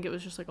then I think it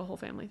was just, like, a whole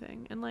family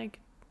thing. And, like,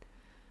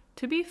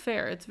 to be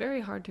fair, it's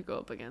very hard to go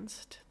up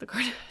against the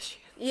Kardashians.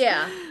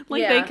 Yeah.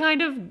 Like, they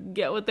kind of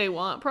get what they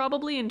want,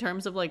 probably, in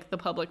terms of, like, the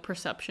public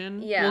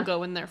perception will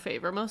go in their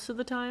favor most of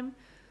the time.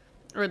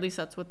 Or at least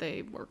that's what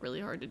they work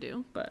really hard to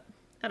do. But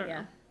I don't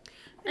know.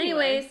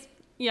 Anyways.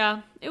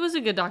 Yeah, it was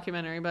a good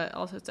documentary, but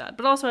also sad.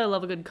 But also I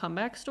love a good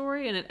comeback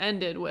story, and it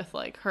ended with,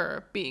 like,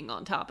 her being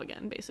on top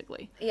again,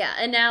 basically. Yeah,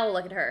 and now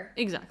look at her.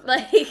 Exactly.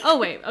 Like... Oh,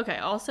 wait. Okay,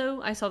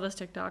 also, I saw this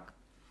TikTok,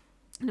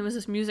 and it was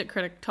this music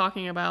critic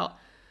talking about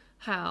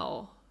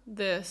how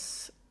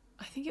this,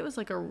 I think it was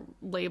like a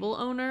label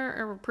owner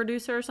or a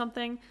producer or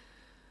something,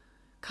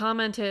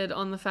 commented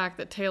on the fact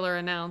that Taylor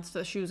announced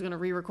that she was going to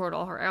re-record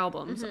all her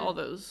albums, all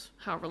those,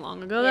 however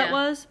long ago that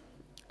was,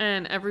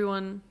 and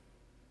everyone,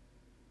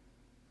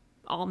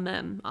 all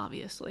men,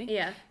 obviously,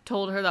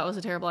 told her that was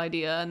a terrible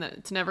idea and that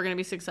it's never going to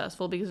be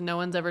successful because no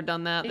one's ever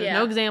done that. There's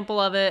no example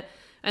of it,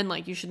 and,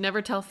 like, you should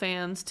never tell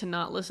fans to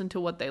not listen to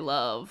what they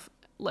love.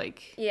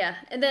 Like,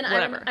 and then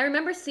whatever. I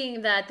remember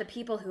seeing that the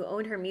people who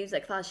owned her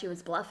music thought she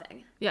was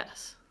bluffing.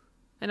 Yes.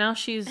 And now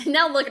she's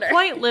now look at her.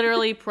 Quite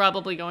literally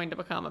probably going to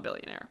become a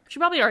billionaire. She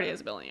probably already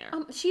is a billionaire.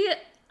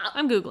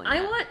 I'm Googling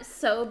I want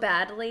so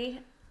badly.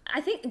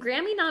 I think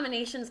Grammy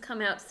nominations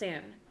come out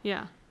soon.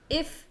 Yeah.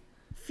 If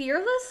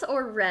Fearless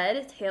or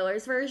Red,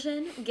 Taylor's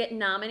version, get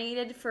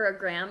nominated for a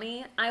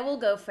Grammy, I will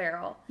go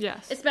feral.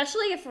 Yes.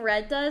 Especially if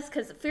Red does,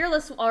 because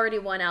Fearless already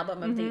won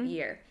Album of the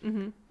Year.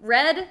 Mm-hmm.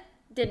 Red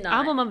Did not.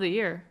 Album of the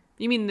year.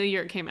 You mean the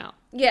year it came out?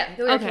 Yeah,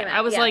 the year it came out.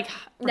 I was like,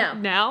 no.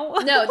 Now?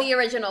 No, the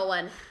original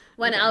one.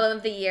 One album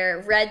of the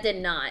year. Red did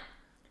not.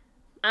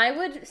 I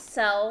would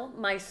sell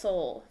my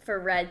soul for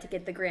Red to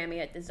get the Grammy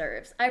it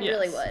deserves. I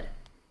really would.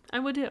 I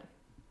would too.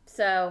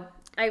 So,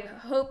 I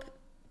hope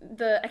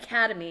the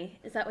Academy,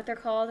 is that what they're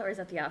called? Or is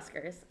that the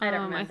Oscars? I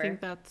don't remember. I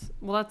think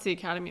that's the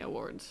Academy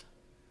Awards.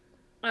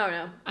 I don't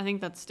know. I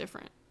think that's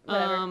different.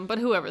 Whatever. But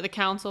whoever, the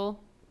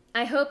council.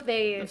 I hope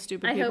they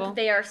hope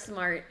they are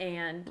smart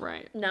and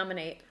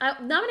nominate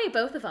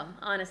both of them,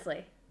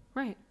 honestly.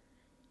 Right.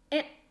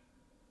 And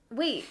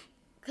wait,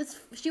 because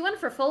she won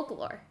for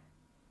Folklore.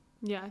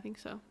 Yeah, I think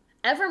so.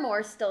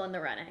 Evermore's still in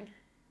the running.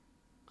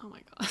 Oh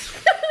my gosh.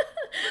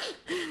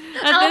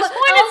 At this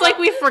point, it's like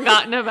we've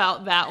forgotten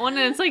about that one,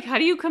 and it's like, how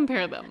do you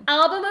compare them?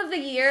 Album of the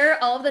year,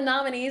 all of the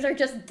nominees are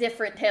just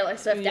different Taylor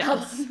Swift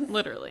albums.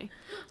 Literally.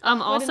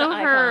 Also,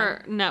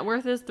 her net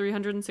worth is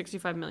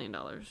 $365 million.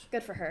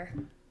 Good for her.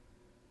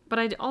 But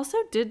I also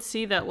did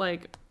see that,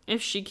 like,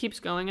 if she keeps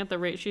going at the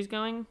rate she's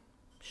going,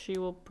 she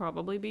will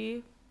probably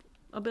be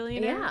a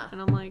billionaire. Yeah.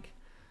 And I'm like,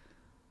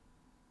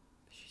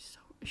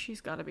 she's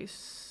got to be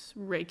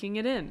raking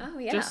it in. Oh,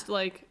 yeah. Just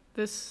like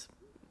this.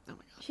 Oh, my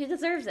God. She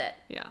deserves it.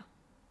 Yeah.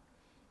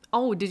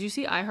 Oh, did you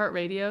see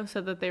iHeartRadio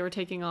said that they were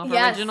taking off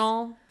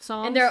original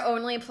songs? And they're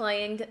only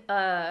playing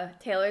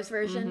Taylor's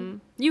version?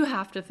 Mm-hmm. You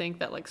have to think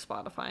that, like,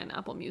 Spotify and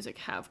Apple Music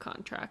have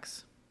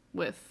contracts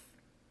with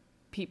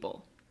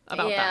people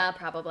about that. Yeah,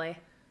 probably.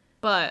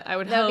 But I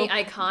would hope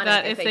iconic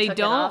that if they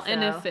don't off,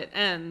 and if it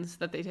ends,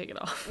 that they take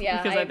it off.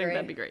 Yeah, because I agree. think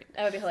that'd be great.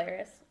 That would be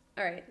hilarious.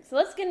 All right, so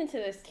let's get into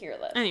this tier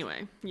list.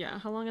 Anyway, yeah.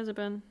 How long has it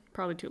been?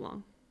 Probably too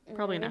long.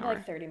 Probably an hour.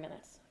 Like 30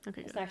 minutes.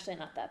 Okay, It's actually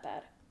not that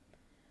bad.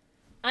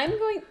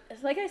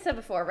 Like I said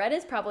before, Red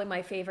is probably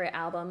my favorite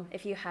album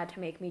if you had to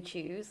make me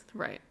choose.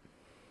 Right.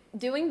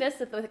 Doing this,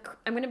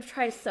 I'm going to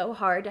try so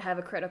hard to have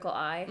a critical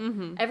eye.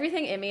 Mm-hmm.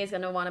 Everything in me is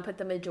going to want to put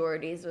the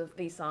majorities of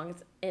these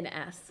songs in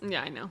S.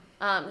 Yeah, I know.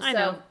 I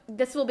know.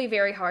 This will be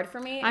very hard for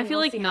me. I feel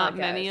like not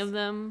many of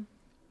them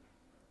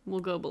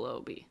will go below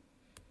B.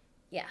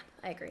 Yeah,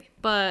 I agree.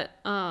 But,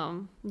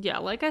 yeah,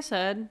 like I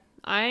said,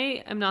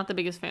 I am not the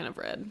biggest fan of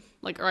Red.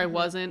 Like, or I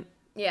wasn't.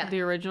 Yeah.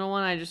 The original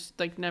one, I just,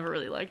 like, never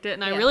really liked it.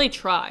 And I really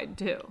tried,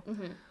 too.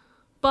 Mm-hmm.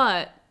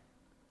 But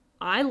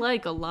I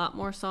like a lot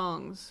lot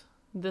songs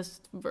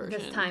this version.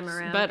 This time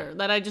around. Better.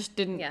 That I just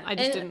didn't,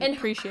 didn't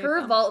appreciate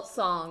her them. vault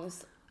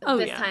songs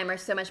time are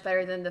so much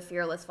better than the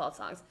Fearless vault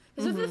songs.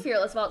 Because with the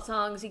Fearless vault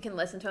songs, you can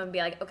listen to them and be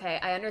like, okay,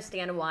 I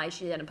understand why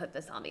she didn't put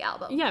this on the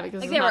album. Yeah, because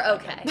like, they were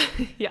okay.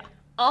 Yeah.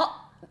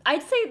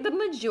 I'd say the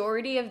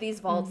majority of these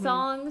vault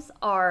songs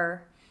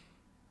are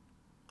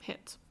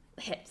hits.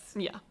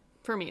 Yeah.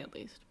 For me, at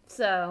least.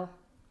 So,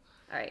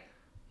 all right.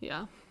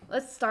 Yeah.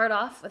 Let's start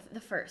off with the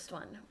first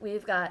one.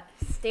 We've got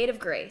State of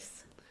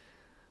Grace.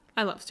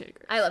 I love State of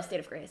Grace. I love State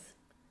of Grace.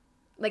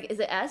 Like, is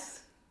it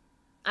S?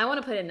 I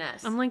want to put it in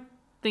S. I'm, like,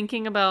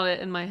 thinking about it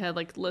in my head.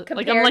 Like I'm,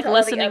 Compared like, to all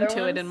listening the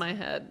to other it in ones? my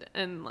head.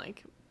 And,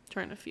 like,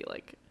 trying to feel,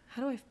 like,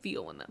 how do I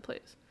feel when that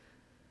plays?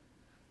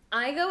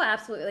 I go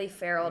absolutely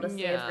feral to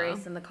State of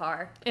Grace in the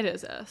car. It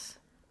is S.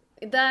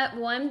 That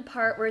one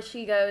part where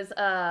she goes,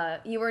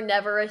 you were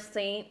never a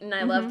saint, and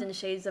I loved in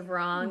shades of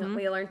wrong.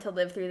 We learned to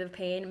live through the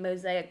pain,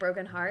 mosaic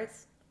broken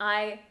hearts.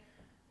 I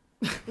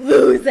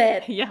lose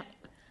it. Yeah.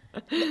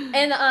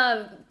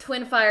 And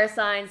twin fire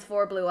signs,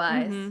 four blue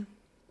eyes.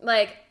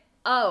 Like,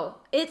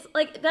 it's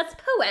like, that's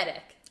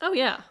poetic. Oh,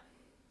 yeah.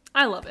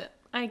 I love it.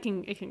 It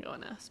can go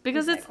in S.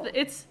 Because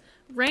it's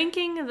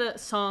ranking the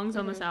songs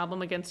on this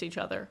album against each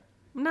other.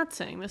 I'm not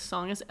saying this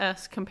song is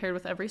S compared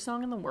with every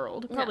song in the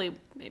world. Probably,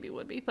 maybe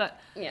would be, but...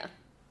 Yeah.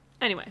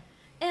 Anyway.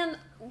 And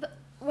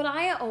what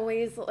I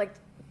always, like...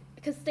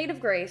 Because State of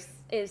Grace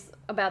is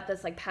about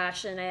this, like,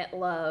 passionate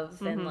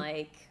love and,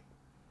 like,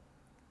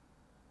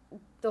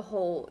 the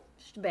whole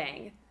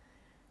shebang.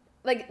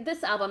 Like,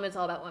 this album is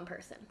all about one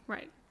person.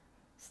 Right.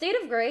 State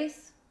of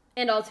Grace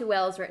and All Too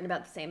Well is written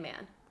about the same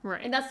man.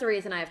 Right. And that's the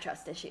reason I have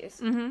trust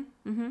issues.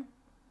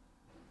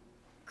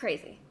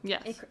 Crazy.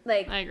 Yes.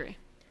 Like, I agree.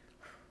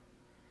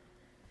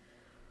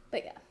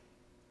 But yeah.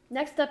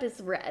 Next up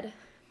is Red.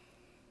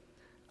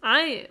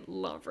 I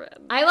love Red.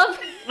 I love...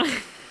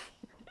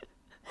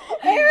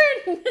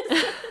 Erin!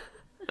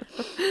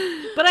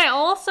 But I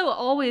also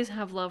always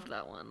have loved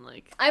that one.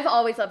 Like, I've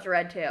always loved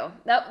Red, too.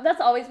 That's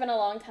always been a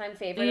long-time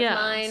favorite of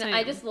mine. Same.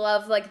 I just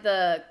love, like,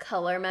 the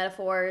color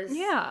metaphors.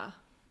 Yeah.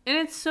 And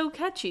it's so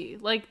catchy.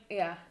 Like,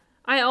 yeah.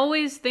 I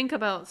always think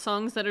about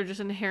songs that are just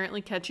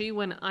inherently catchy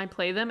when I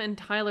play them, and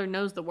Tyler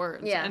knows the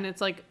words. Yeah. And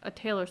it's like a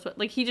Taylor Swift.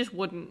 Like, he just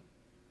wouldn't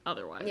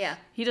otherwise. Yeah.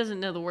 He doesn't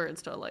know the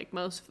words to, like,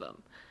 most of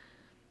them.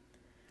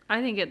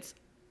 I think it's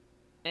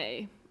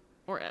A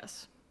or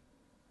S.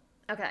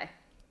 Okay.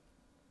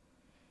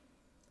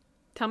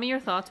 Tell me your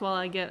thoughts while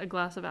I get a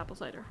glass of apple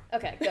cider.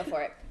 Okay, go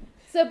for it.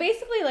 So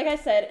basically, like I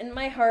said, in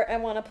my heart, I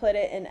want to put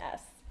it in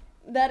S.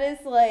 That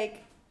is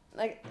like,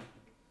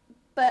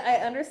 but I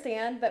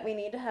understand that we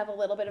need to have a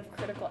little bit of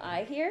critical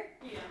eye here.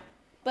 Yeah.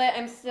 But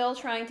I'm still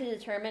trying to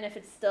determine if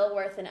it's still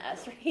worth an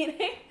S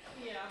rating.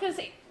 Because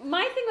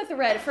my thing with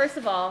Red, first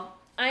of all,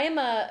 I am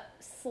a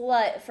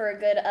slut for a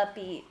good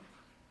upbeat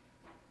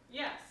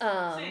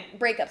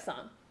breakup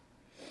song.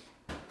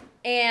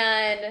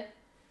 And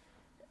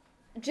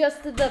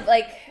just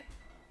the,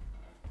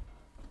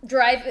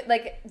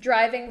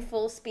 driving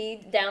full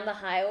speed down the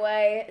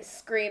highway,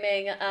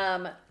 screaming,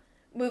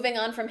 moving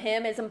on from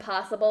him is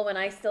impossible when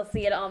I still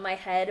see it on my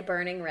head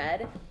burning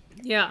red.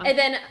 Yeah. And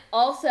then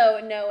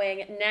also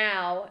knowing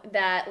now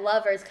that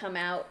Lovers come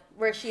out,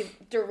 where she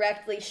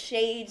directly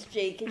shades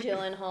Jake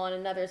Gyllenhaal in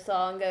another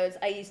song, goes,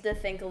 I used to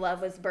think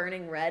love was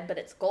burning red, but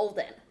it's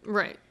golden.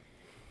 Right.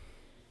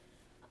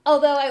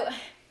 Although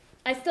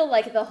I still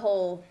like the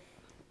whole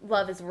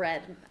love is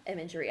red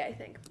imagery, I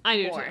think. I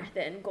do more too.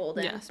 than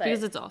golden. Yes, but,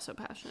 because it's also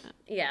passionate.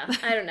 Yeah,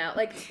 I don't know.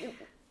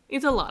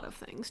 It's a lot of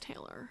things,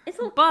 Taylor.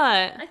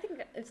 But I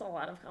think it's a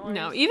lot of colors.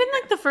 No, even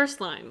the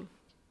first line.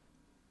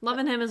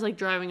 Loving him is like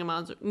driving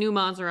a new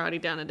Maserati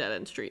down a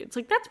dead-end street. It's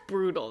that's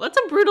brutal. That's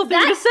a brutal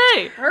thing to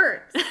say.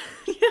 Hurts.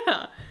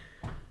 Yeah.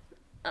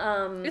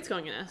 It's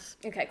going in S.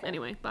 Okay, cool.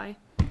 Anyway, bye.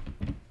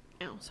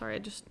 Oh, sorry, I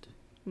just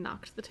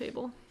knocked the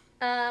table.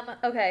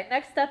 Okay,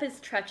 next up is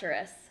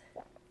Treacherous.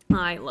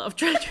 I love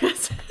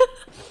Treacherous.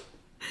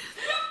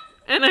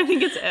 And I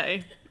think it's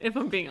A, if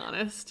I'm being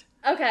honest.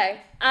 Okay,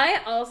 I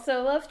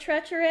also love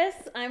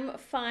Treacherous. I'm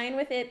fine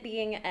with it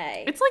being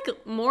A. It's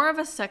more of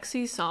a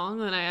sexy song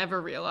than I ever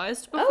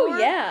realized before. Oh,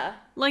 yeah.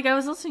 I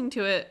was listening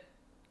to it.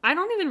 I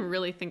don't even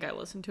really think I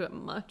listened to it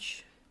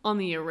much on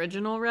the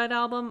original Red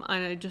album.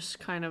 And I just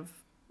kind of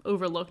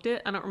overlooked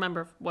it. I don't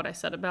remember what I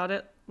said about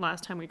it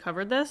last time we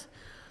covered this.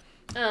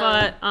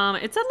 But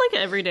it's an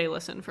everyday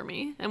listen for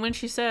me. And when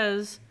she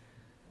says,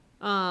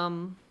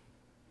 I'll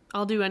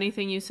do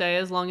anything you say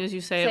as long as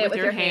you say it with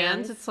your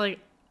hands, it's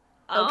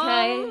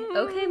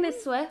Okay,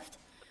 Miss Swift.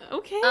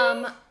 Okay.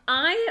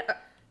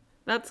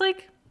 That's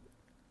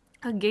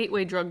a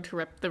gateway drug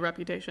to the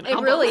Reputation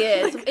album. It really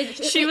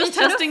is. She was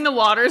testing the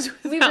waters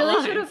with we that really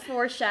line. should have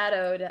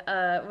foreshadowed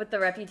what the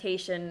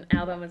Reputation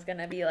album was going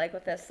to be like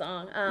with this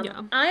song.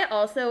 Yeah. I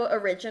also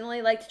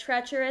originally liked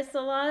Treacherous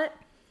a lot.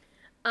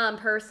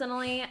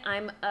 Personally,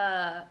 I'm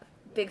a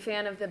big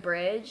fan of the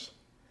bridge.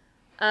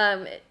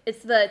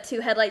 It's the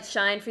two headlights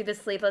shine through the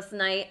sleepless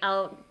night.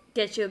 I'll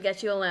get you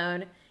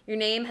alone. Your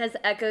name has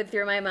echoed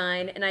through my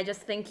mind, and I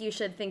just think you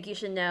should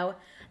know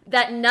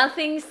that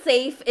nothing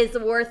safe is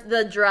worth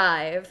the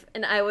drive,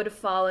 and I would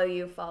follow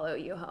you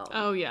home.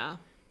 Oh, yeah.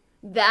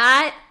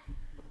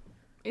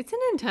 It's an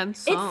intense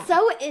song. It's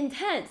so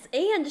intense,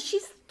 and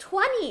she's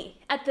 20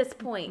 at this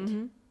point.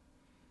 Mm-hmm.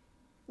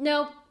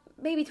 No,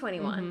 maybe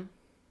 21. Mm-hmm.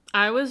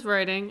 I was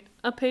writing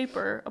a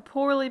paper, a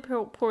poorly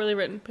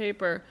written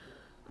paper,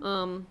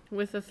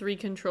 with a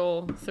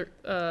 3-control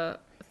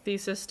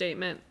thesis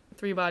statement,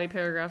 3 body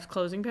paragraphs,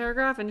 closing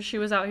paragraph, and she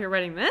was out here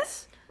writing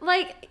this?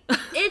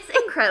 It's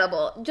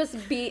incredible. Just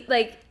the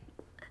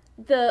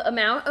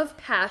amount of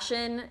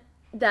passion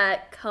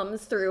that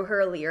comes through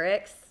her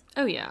lyrics.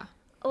 Oh, yeah.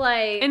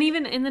 And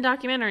even in the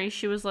documentary,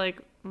 she was like,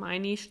 my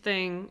niche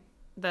thing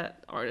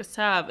that artists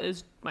have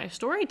is my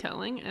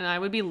storytelling, and I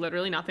would be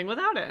literally nothing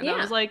without it. And I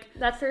was like...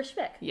 That's her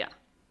shtick. Yeah.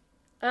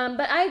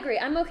 But I agree.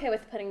 I'm okay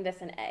with putting this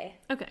in A.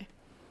 Okay.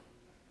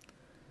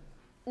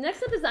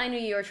 Next up is I Knew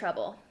You Were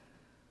Trouble.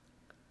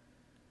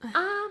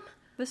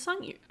 This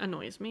song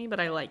annoys me, but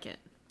I like it.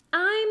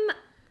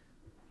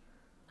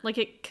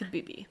 It could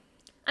be B.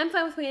 I'm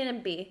fine with putting it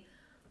in B.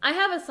 I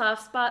have a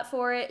soft spot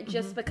for it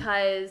just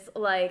because,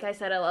 like I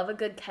said, I love a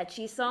good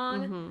catchy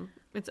song. Mm-hmm.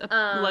 It's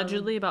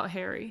allegedly about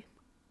Harry.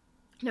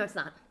 No, it's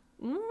not.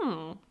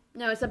 Mm.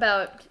 No, it's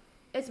about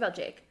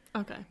Jake.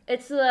 Okay.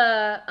 It's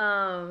the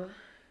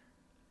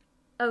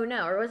oh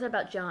no, or was it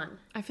about John?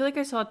 I feel like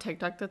I saw a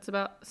TikTok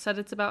said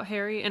it's about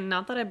Harry, and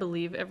not that I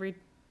believe every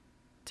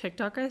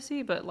TikTok I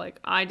see, but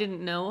I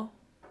didn't know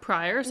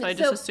prior, so I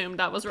just assumed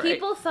that was right.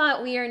 People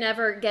thought We Are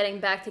Never Getting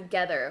Back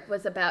Together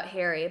was about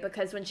Harry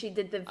because when she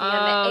did the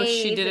VMAs,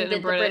 she did it in a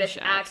the British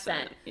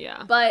accent.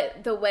 Yeah.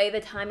 But the way the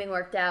timing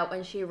worked out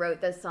when she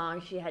wrote this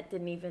song, she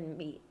didn't even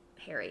meet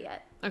Harry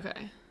yet.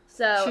 Okay.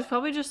 So she's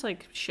probably just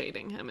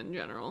shading him in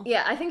general.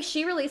 Yeah, I think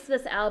she released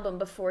this album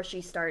before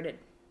she started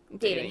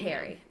dating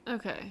Harry.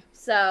 Okay.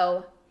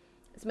 So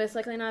it's most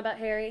likely not about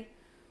Harry.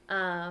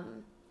 But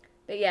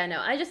yeah,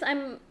 no, I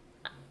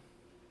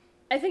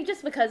think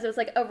just because it was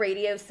a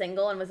radio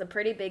single and was a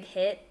pretty big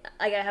hit,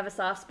 I have a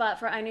soft spot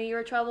for I Knew You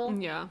Were Trouble.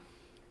 Yeah.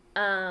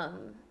 But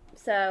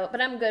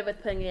I'm good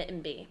with putting it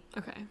in B.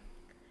 Okay.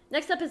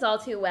 Next up is All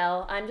Too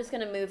Well. I'm just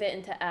going to move it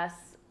into S.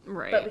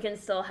 Right. But we can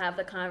still have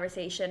the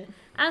conversation.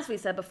 As we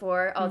said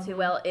before, All Too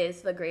Well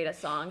is the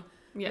greatest song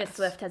Miss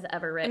Swift has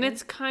ever written. And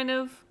it's kind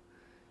of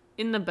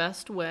in the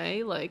best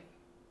way.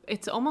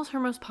 It's almost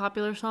her most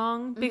popular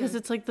song because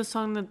it's the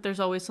song that there's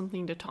always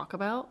something to talk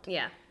about.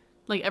 Yeah.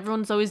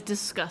 Everyone's always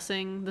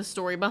discussing the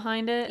story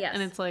behind it. Yes.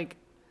 And it's I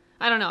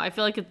don't know. I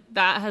feel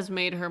that has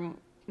made her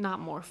not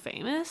more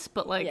famous,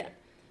 but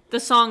the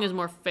song is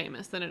more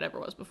famous than it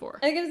ever was before.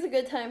 I think it was a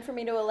good time for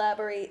me to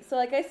elaborate. So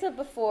like I said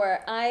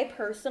before, I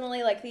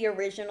personally like the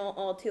original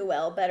All Too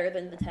Well better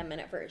than the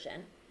 10-minute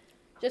version.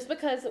 Just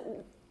because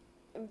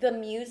the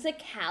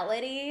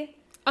musicality...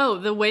 Oh,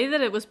 the way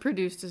that it was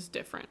produced is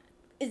different.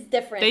 Is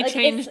different. They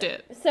changed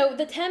it. So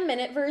the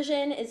 10-minute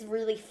version is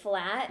really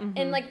flat. Mm-hmm.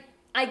 And, like,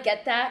 I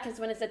get that because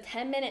when it's a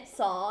 10-minute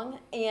song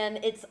and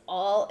it's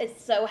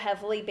so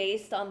heavily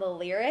based on the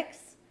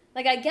lyrics,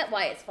 like, I get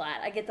why it's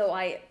flat. I get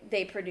why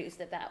they produced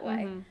it that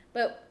way. Mm-hmm.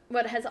 But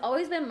what has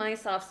always been my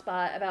soft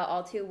spot about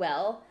All Too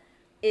Well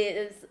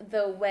is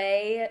the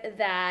way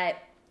that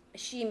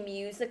she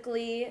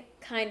musically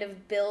kind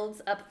of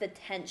builds up the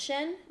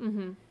tension.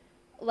 Mm-hmm.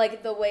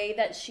 Like, the way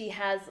that she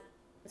has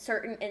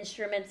certain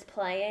instruments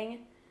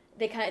playing,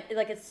 they kind of,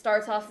 like, it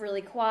starts off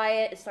really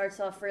quiet. It starts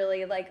off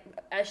really, like,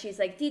 as she's,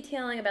 like,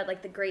 detailing about,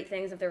 like, the great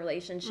things of the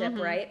relationship,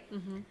 mm-hmm. right?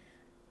 Mm-hmm.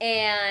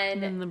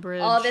 And the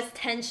bridge. All this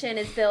tension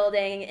is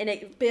building, and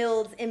it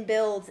builds and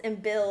builds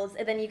and builds,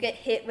 and then you get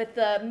hit with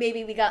the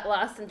maybe we got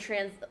lost in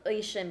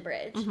translation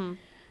bridge. Mm-hmm.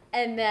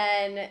 And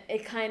then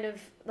it kind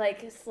of,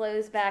 like,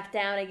 slows back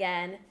down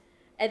again,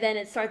 and then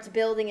it starts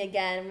building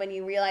again when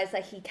you realize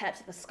that he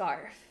kept the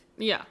scarf.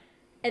 Yeah.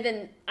 And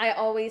then I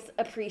always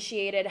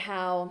appreciated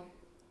how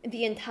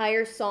the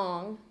entire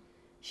song,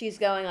 she's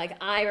going like,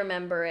 I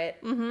remember it,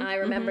 mm-hmm, I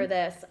remember mm-hmm.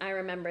 this, I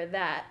remember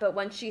that. But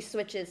when she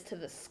switches to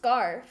the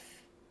scarf...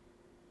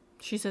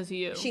 She says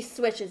you. She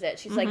switches it.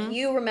 She's mm-hmm. like,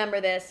 you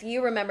remember this,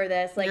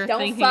 like, You're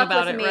don't fuck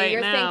with me, right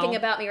you're now. Thinking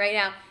about me right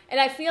now. And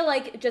I feel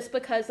like just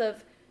because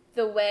of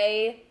the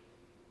way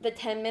the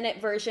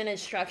 10-minute version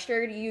is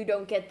structured, you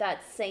don't get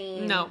that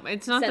same No,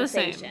 it's not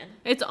sensation. The same.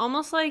 It's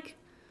almost like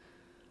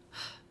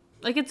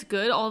it's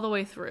good all the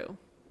way through.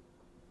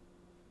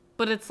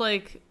 But it's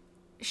like,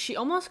 she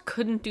almost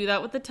couldn't do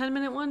that with the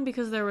 10-minute one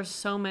because there were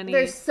so many...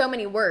 There's so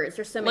many words.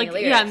 There's so many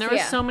lyrics. Yeah, and there were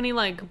so many,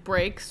 like,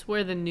 breaks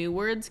where the new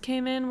words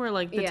came in where,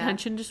 like, the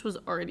tension just was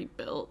already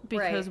built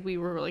because we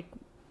were, like,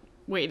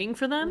 waiting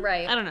for them.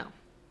 Right. I don't know.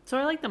 So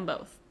I like them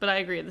both. But I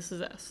agree, this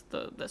is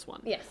this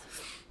one. Yes.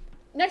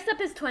 Next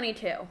up is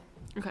 22.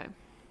 Okay.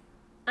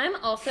 I'm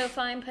also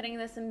fine putting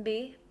this in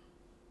B.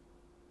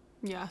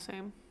 Yeah,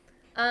 same.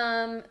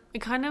 It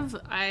kind of,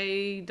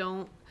 I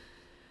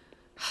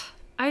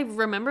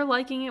remember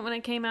liking it when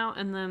it came out,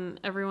 and then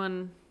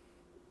everyone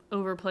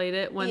overplayed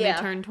it when they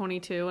turned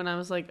 22, and I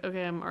was like,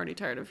 okay, I'm already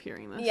tired of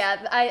hearing this.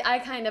 Yeah, I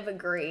kind of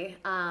agree.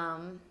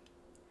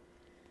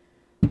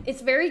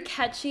 It's very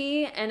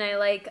catchy, and I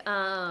like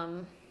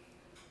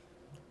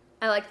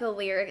the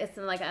lyrics,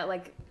 and I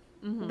like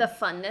mm-hmm. the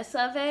funness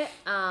of it.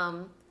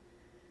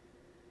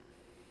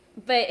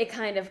 But it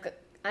kind of...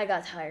 I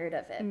got tired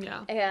of it.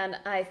 Yeah. And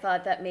I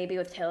thought that maybe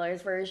with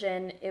Taylor's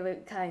version, it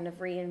would kind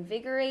of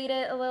reinvigorate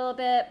it a little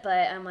bit,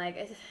 but I'm like...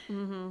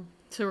 Mm-hmm.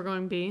 So we're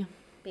going B?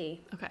 B.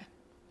 Okay.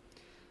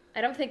 I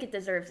don't think it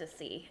deserves a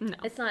C. No.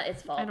 It's not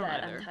its fault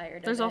that I'm tired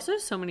of it. There's also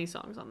so many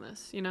songs on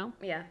this, you know?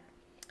 Yeah.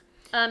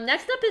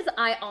 Next up is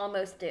I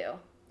Almost Do.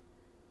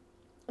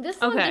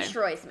 This one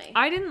destroys me.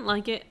 I didn't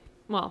like it.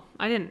 Well,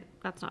 I didn't.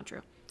 That's not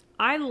true.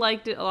 I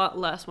liked it a lot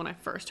less when I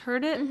first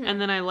heard it, mm-hmm. and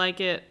then I like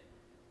it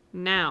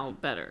now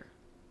better.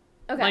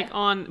 Okay. Like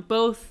on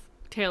both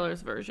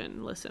Taylor's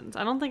version listens.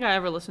 I don't think I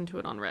ever listened to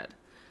it on Red.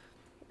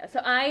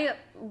 So I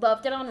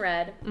loved it on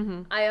Red.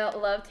 Mm-hmm. I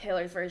loved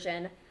Taylor's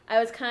version. I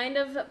was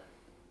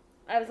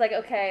like,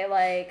 okay,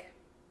 like,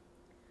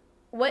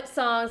 what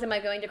songs am I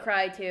going to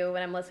cry to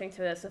when I'm listening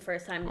to this the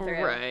first time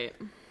through? Right.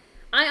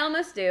 I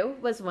Almost Do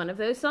was one of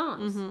those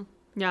songs. Mm-hmm.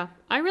 Yeah.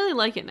 I really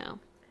like it now.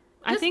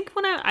 I think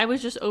when I was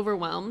just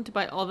overwhelmed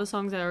by all the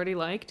songs I already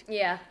liked.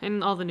 Yeah.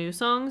 And all the new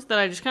songs that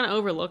I just kind of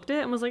overlooked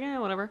it and was like,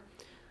 whatever.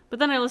 But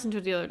then I listened to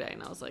it the other day,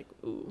 and I was like,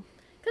 ooh.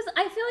 Because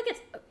I feel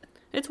like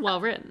it's well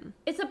written.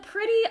 It's a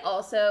pretty,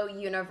 also,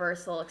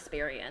 universal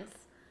experience.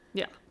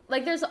 Yeah.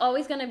 Like, there's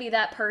always going to be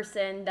that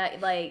person that,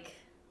 like,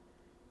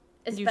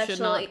 especially... You should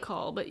not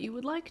call, but you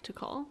would like to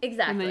call.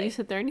 Exactly. And then you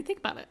sit there and you think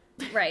about it.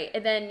 Right.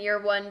 And then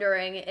you're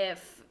wondering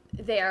if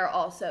they are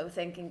also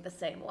thinking the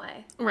same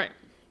way. Right.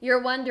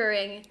 You're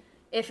wondering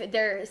if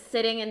they're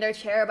sitting in their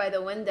chair by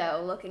the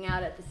window looking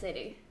out at the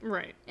city.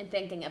 Right. And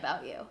thinking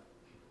about you.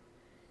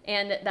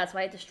 And that's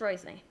why it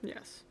destroys me.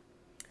 Yes.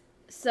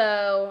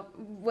 So,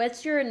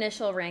 what's your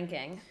initial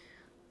ranking?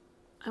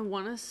 I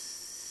want to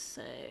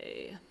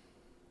say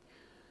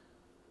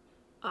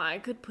I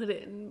could put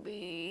it in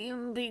B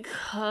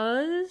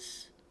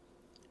because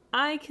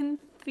I can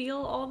feel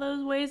all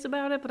those ways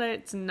about it, but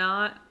it's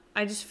not,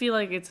 I just feel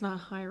like it's not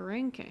high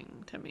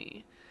ranking to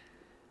me.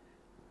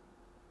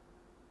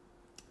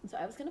 So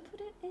I was going to put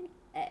it in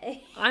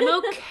A. I'm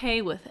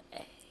okay with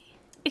A.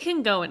 It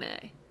can go in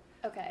A.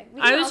 Okay.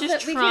 I was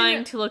just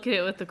trying to look at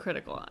it with the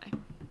critical eye.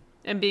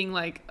 And being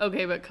like,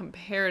 okay, but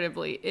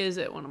comparatively, is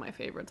it one of my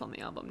favorites on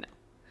the album? No.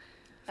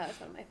 That was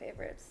one of my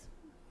favorites.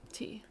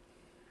 T.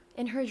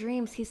 In her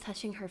dreams, he's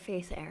touching her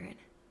face, Erin.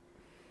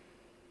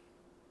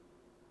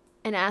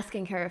 And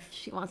asking her if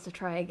she wants to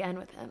try again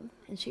with him.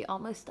 And she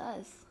almost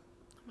does.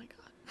 Oh my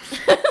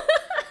god.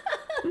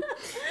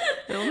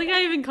 I don't think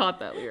I even caught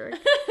that lyric.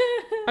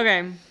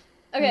 Okay.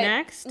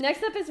 Next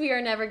up is We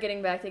Are Never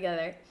Getting Back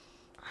Together.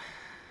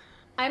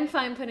 I'm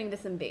fine putting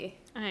this in B.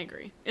 I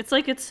agree. It's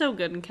like, it's so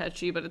good and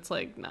catchy, but it's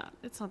like,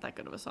 it's not that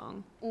good of a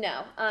song.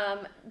 No.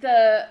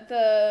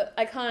 The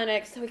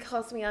iconic, so he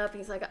calls me up,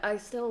 he's like, I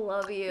still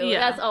love you. Yeah.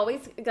 That's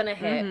always gonna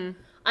hit. Mm-hmm.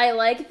 I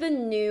like the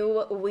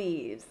new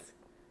weaves.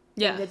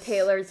 Yeah. The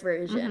Taylor's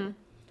version.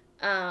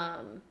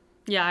 Mm-hmm.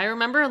 Yeah, I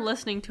remember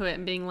listening to it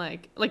and being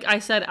like I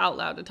said out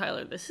loud to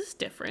Tyler, this is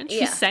different.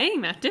 She's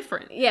saying that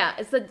different.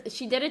 Yeah,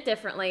 she did it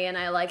differently, and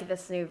I like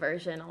this new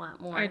version a lot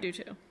more. I do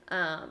too.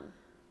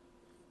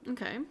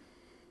 Okay.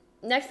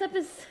 Next up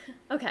is,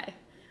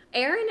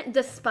 Erin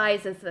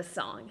despises this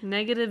song.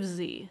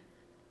 -Z.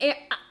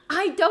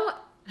 I don't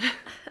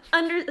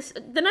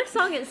the next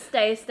song is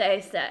Stay,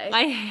 Stay, Stay.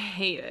 I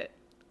hate it.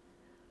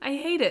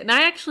 And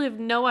I actually have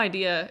no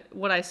idea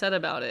what I said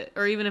about it,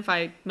 or even if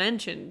I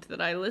mentioned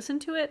that I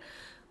listened to it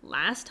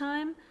last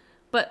time,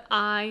 but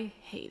I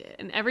hate it.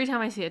 And every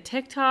time I see a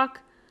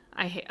TikTok,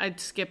 I'd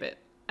skip it.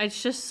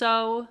 It's just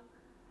so,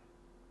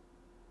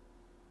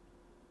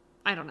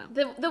 I don't know.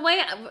 The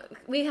way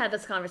we had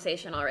this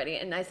conversation already,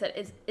 and I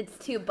said it's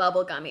too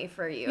bubblegummy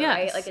for you,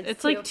 right? Like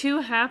it's like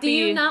too happy. Do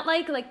you not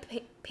like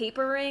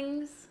paper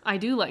rings? I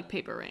do like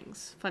paper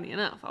rings, funny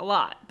enough, a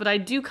lot. But I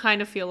do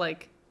kind of feel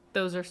like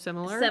those are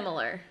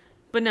similar.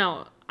 But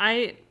no,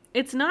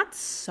 it's not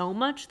so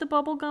much the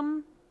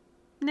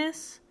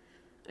bubblegumness.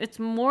 It's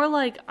more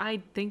like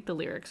I think the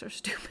lyrics are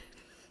stupid.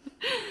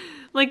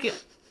 like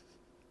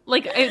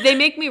they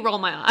make me roll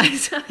my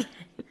eyes.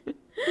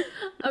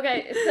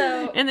 Okay,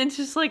 so... And it's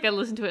just like, I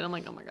listen to it and I'm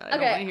like, oh my god, I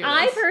don't want to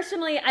hear this.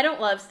 Personally, I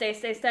don't love Stay,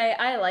 Stay, Stay.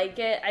 I like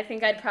it. I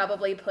think I'd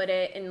probably put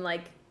it in,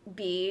 like,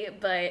 B,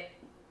 but...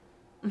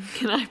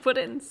 Can I put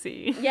it in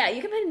C? Yeah, you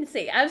can put it in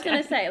C. I was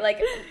going to say,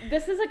 like,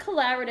 this is a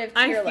collaborative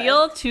tier list. I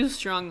feel too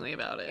strongly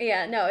about it.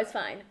 Yeah, no, it's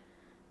fine.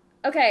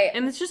 Okay.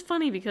 And it's just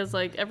funny because,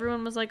 like,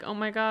 everyone was like, oh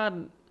my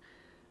god,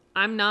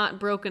 I'm not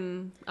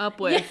broken up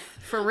with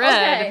for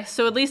Red,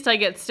 so at least I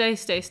get Stay,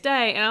 Stay,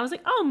 Stay. And I was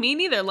like, oh, me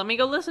neither. Let me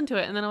go listen to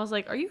it. And then I was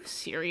like, are you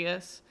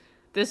serious?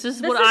 This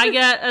is what I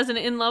get as an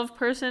in-love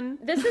person?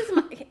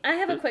 I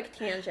have a quick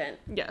tangent.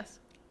 Yes.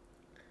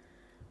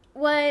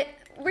 What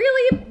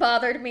really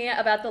bothered me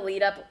about the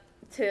lead up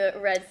to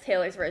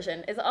Taylor's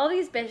version is all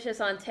these bitches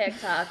on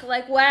TikTok,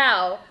 like,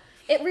 wow,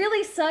 it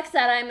really sucks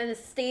that I'm in a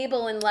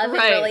stable and loving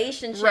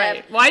relationship.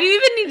 Right. Why do you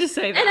even need to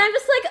say that? And I'm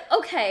just like,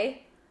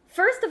 okay,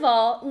 first of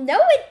all, no,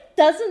 it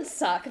doesn't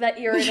suck that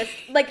you're in a,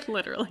 like,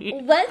 literally.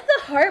 Let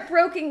the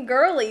heartbroken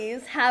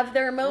girlies have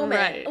their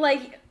moment. Right.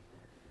 Like,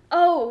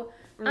 oh,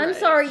 I'm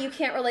sorry you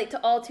can't relate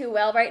to All Too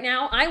Well right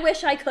now. I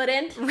wish I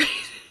couldn't. Right.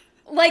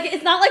 Like,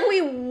 it's not like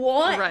we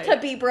want to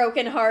be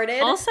brokenhearted.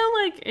 Also,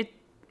 like,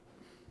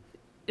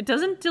 it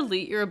doesn't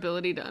delete your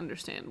ability to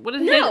understand. Would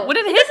it hit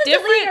different?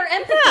 Delete your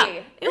empathy.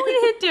 Yeah, it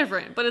would hit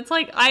different. But it's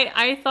like,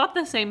 I thought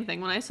the same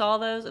thing when I saw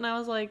those, and I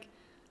was like,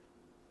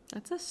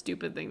 that's a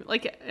stupid thing.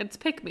 Like, it's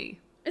pick me.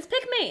 It's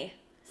pick me.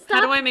 Stop.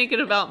 How do I make it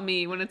about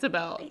me when it's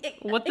about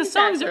what the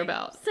songs are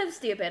about? So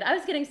stupid. I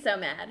was getting so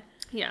mad.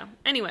 Yeah.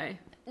 Anyway,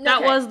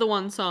 that was the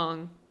one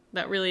song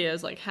that really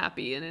is, like,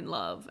 happy and in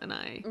love, and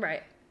I...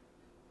 Right.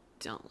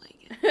 Don't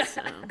like it,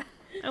 so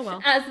oh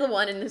well. As the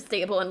one in a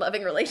stable and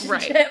loving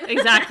relationship. Right,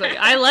 exactly.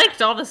 I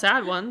liked all the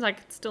sad ones. I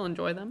could still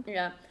enjoy them.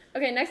 Yeah.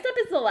 Okay, next up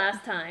is The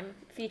Last Time,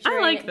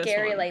 featuring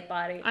Gary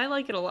Lightbody. I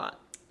like it a lot.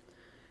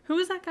 Who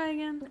is that guy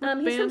again?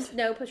 He's from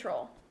Snow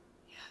Patrol.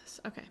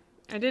 Yes, okay.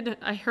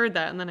 I heard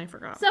that and then I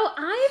forgot. So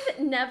I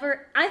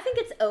think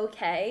it's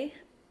okay.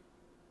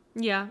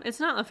 Yeah, it's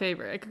not a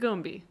favorite. It could go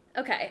in B.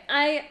 Okay,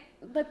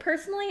 but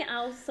personally,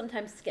 I'll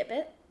sometimes skip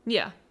it.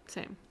 Yeah,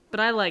 same. But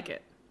I like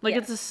it. Like,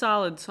 it's a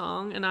solid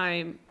song, and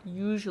I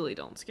usually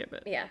don't skip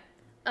it. Yeah.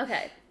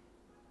 Okay.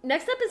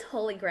 Next up is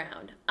Holy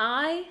Ground.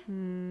 I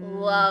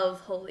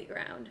love Holy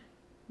Ground.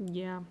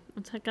 Yeah.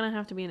 It's gonna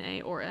have to be an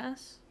A or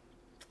S.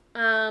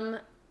 I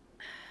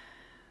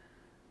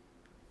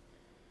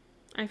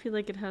feel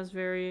like it has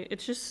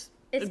it's just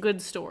a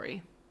good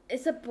story.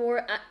 It's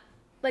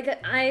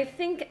I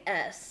think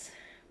S,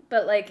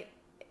 but, like,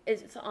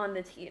 it's on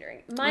the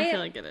teetering. I feel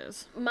like it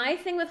is. My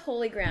thing with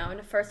Holy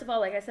Ground, first of all,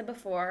 like I said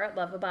before,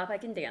 love a bop I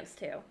can dance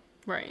to.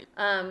 Right.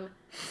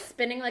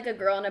 Spinning like a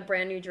girl in a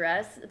brand new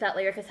dress, that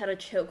lyric has had a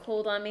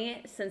chokehold on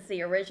me since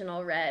the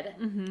original Red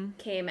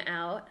came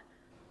out.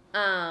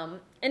 And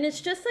it's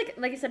just,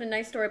 like I said, a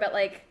nice story about,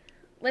 like,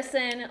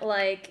 listen,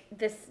 like,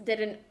 this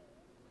didn't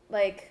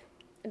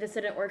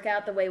work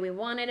out the way we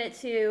wanted it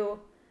to,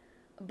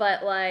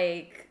 but,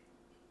 like,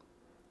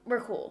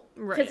 we're cool.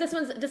 Right. Because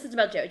this is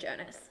about Joe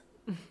Jonas.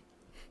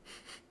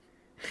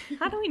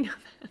 How do we know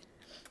that?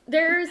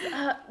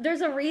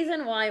 There's a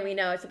reason why we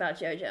know it's about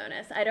Joe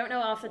Jonas. I don't know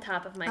off the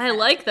top of my head. I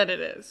like that it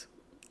is.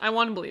 I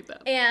want to believe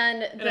that.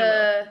 And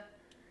the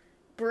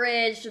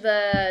bridge,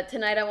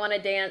 tonight I want to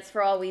dance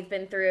for all we've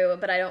been through,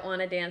 but I don't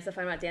want to dance if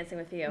I'm not dancing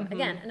with you. Mm-hmm.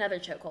 Again, another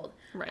chokehold.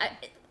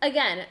 Right.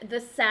 Again,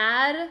 the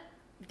sad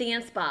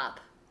dance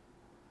bop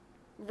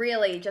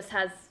really just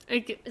has...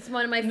 It's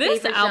one of my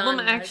favorite This album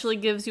genres. actually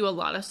gives you a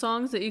lot of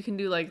songs that you can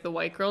do, like, the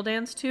white girl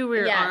dance to,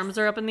 where your arms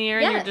are up in the air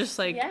and you're just,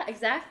 like... Yeah,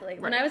 exactly.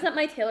 Right. When I was at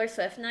my Taylor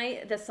Swift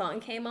night, the song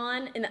came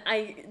on, and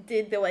I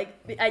did do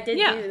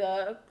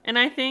the... And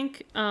I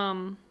think,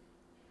 the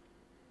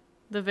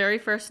very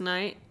first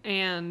night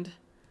and...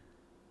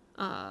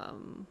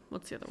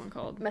 what's the other one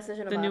called? Message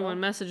in a The Bottle. new one,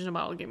 Message in a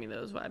Bottle, gave me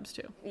those vibes,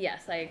 too.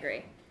 Yes, I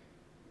agree.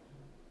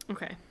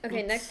 Okay.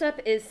 Next up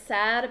is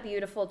Sad,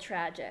 Beautiful,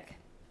 Tragic.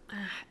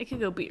 It could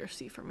go B or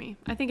C for me.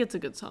 I think it's a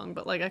good song,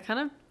 but, like, I kind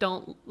of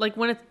don't... Like,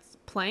 when it's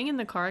playing in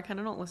the car, I kind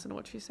of don't listen to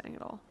what she's saying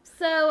at all.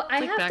 So, I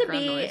like have to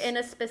be noise. in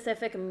a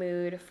specific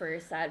mood for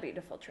Sad,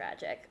 Beautiful,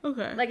 Tragic.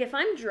 Okay. Like, if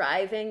I'm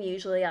driving,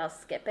 usually I'll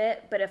skip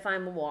it, but if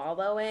I'm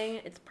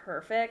wallowing, it's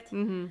perfect.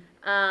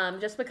 Mm-hmm.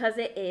 Just because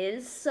it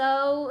is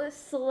so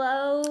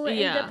slow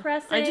and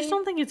depressing. I just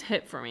don't think it's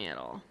hit for me at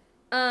all.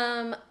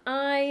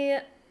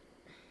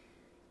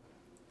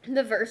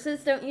 The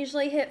verses don't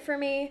usually hit for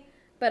me,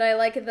 but I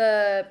like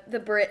the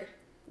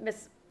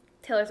Miss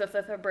Taylor Swift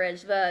with her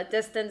bridge, the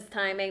distance,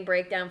 timing,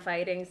 breakdown,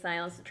 fighting,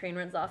 silence, the train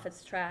runs off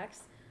its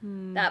tracks.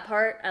 That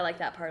part, I like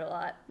that part a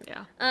lot.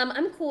 Yeah.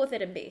 I'm cool with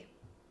it in B.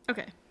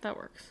 Okay, that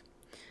works.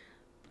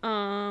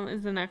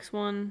 Is the next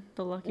one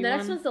the lucky one? The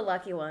next one's the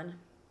lucky one.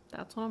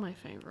 That's one of my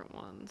favorite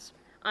ones.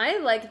 I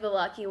like the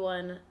lucky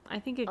one. I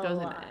think it goes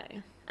in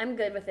A. I'm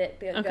good with it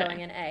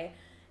going in A.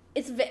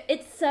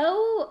 It's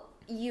so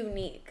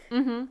unique.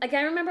 Mm-hmm. Like,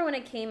 I remember when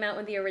it came out,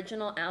 when the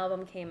original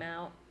album came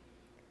out,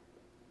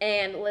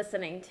 and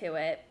listening to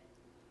it,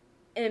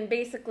 and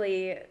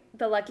basically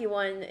the lucky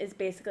one is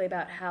basically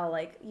about how,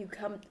 like, you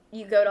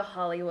go to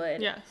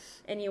Hollywood,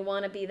 Yes, and you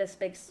want to be this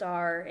big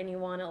star, and you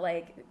want to,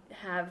 like,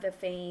 have the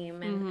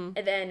fame, and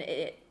then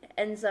it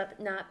ends up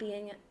not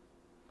being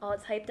all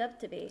it's hyped up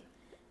to be.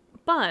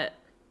 but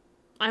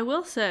I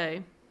will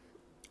say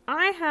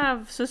I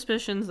have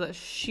suspicions that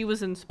she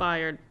was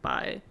inspired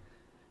by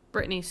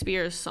Britney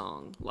Spears'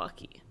 song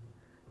Lucky,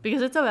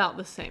 because it's about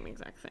the same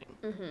exact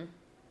thing.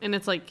 And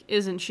it's like,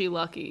 isn't she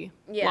lucky?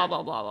 Yeah. Blah,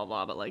 blah, blah, blah,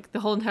 blah. But, like, the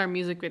whole entire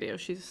music video,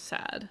 she's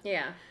sad.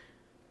 Yeah.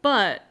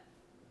 But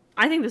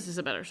I think this is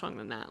a better song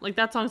than that. Like,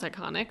 that song's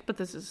iconic, but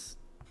this is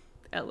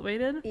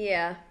elevated.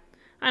 Yeah.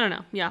 I don't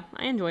know. Yeah,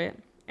 I enjoy it.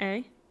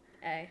 A.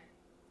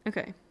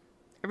 Okay.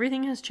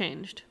 Everything Has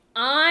Changed.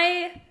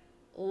 I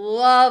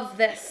love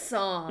this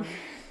song.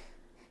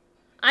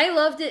 I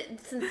loved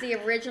it since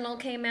the original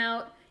came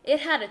out.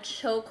 It had a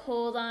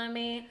chokehold on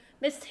me.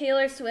 Miss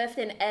Taylor Swift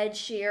and Ed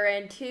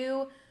Sheeran,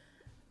 two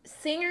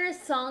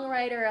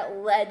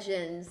singer-songwriter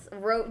legends,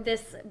 wrote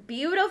this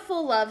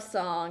beautiful love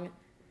song,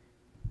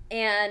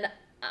 and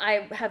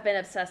I have been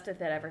obsessed with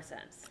it ever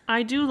since.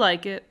 I do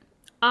like it.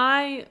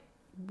 I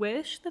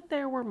wish that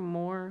there were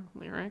more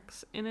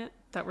lyrics in it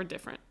that were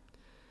different.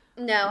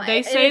 No,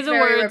 They say it's the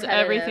very words,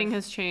 repetitive. everything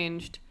has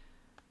changed,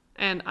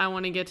 and I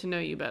want to get to know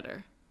you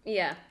better.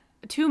 Yeah.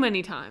 Too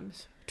many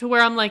times. To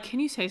where I'm like,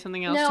 can you say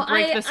something else to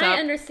break this up? I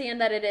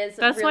understand that it is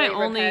That's really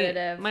my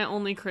repetitive.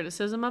 only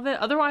criticism of it.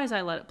 Otherwise,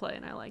 I let it play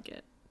and I like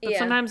it. But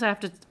sometimes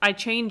I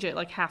change it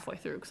like halfway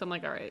through because I'm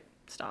like, all right,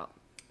 stop.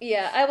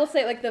 Yeah, I will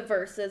say, like, the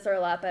verses are a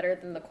lot better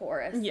than the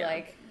chorus. Yeah.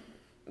 Like,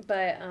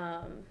 but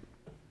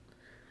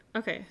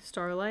Okay,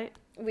 Starlight.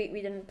 we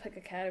didn't pick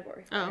a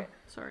category for Oh, it.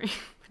 sorry.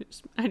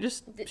 I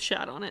just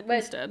shat on it but-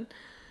 instead.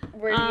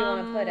 Where do you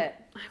want to put it?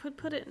 I would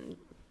put it in.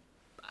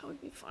 I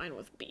would be fine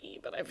with B,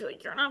 but I feel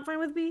like you're not fine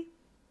with B.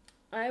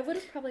 I would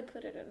have probably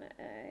put it in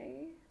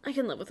A. I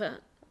can live with that.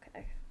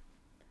 Okay.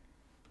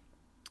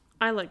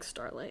 I like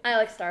Starlight. I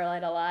like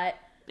Starlight a lot.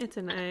 It's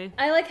an A.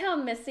 I like how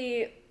Miss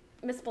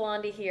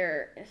Blondie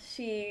here,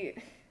 she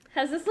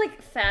has this,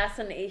 like,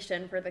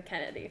 fascination for the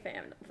Kennedy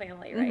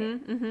family,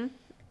 right? Mm-hmm.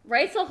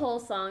 Writes a whole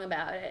song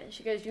about it.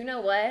 She goes, you know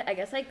what? I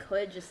guess I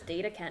could just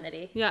date a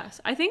Kennedy. Yes,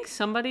 I think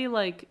somebody,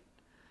 like,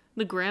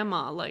 the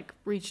grandma, like,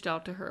 reached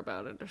out to her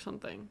about it or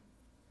something.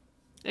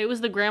 It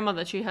was the grandma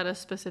that she had a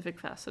specific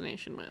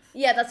fascination with.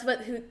 Yeah, that's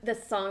who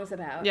this song's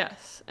about.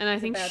 Yes, and I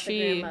think about she,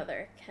 the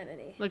grandmother,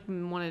 Kennedy. like,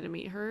 wanted to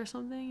meet her or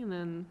something,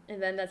 and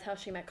then that's how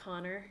she met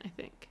Connor. I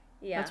think.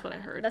 Yeah. That's what I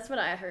heard. That's what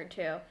I heard,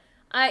 too.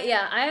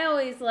 I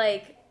always,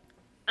 like,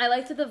 I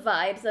liked the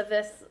vibes of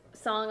this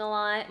song a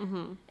lot.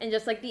 Mm-hmm. And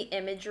just, like, the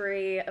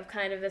imagery of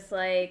kind of this,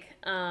 like,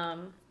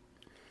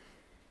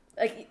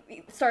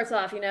 it starts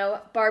off, you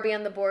know, Barbie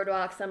on the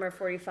boardwalk, summer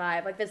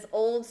 45. Like, this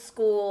old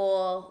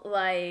school,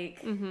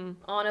 like,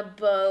 on a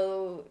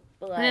boat.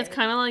 Like, And it's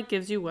kind of like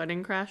gives you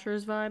Wedding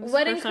Crashers vibes.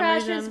 Wedding for some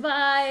Crashers reason.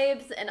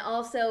 vibes, and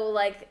also,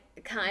 like,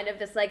 kind of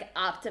this, like,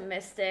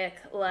 optimistic,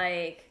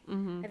 like,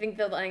 I think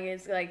the line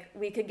is, like,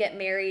 we could get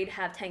married,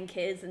 have 10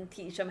 kids, and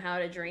teach them how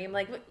to dream.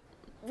 Like,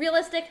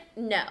 realistic?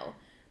 No.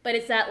 But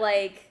it's that,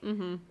 like,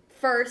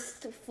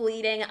 first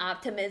fleeting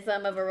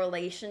optimism of a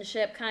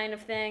relationship kind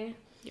of thing.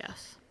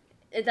 Yes.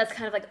 That's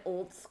kind of, like,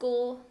 old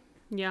school.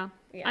 Yeah.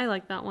 Yeah. I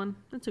like that one.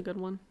 It's a good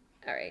one.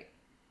 All right.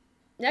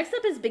 Next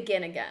up is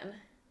Begin Again.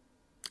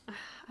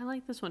 I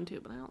like this one too,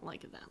 but I don't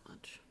like it that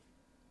much.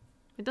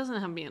 It doesn't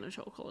have me in a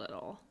chokehold at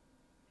all.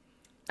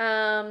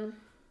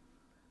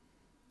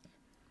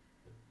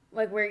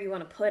 like where you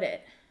want to put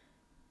it.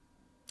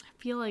 I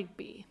feel like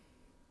B.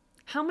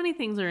 How many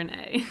things are in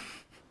A?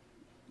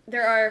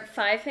 There are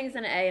 5 things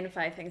in A and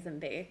 5 things in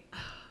B.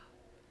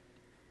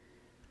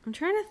 I'm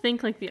trying to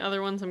think, like, the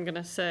other ones I'm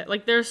gonna say.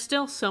 Like, there's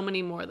still so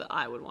many more that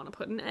I would want to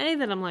put in A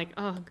that I'm like,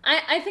 oh.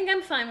 I think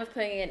I'm fine with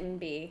putting it in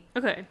B.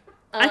 Okay.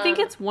 I think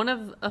it's one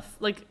of,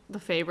 like, the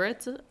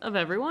favorites of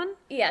everyone.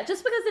 Yeah,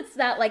 just because it's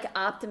that, like,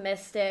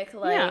 optimistic,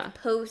 like,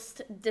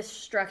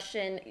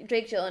 post-destruction,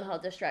 Jake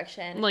Gyllenhaal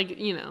destruction. Like,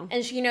 you know.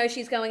 And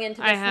she's going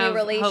into this new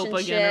relationship. Hope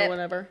again or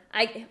whatever.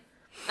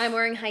 I'm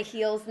wearing high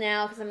heels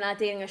now because I'm not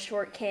dating a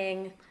short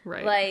king.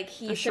 Right. Like,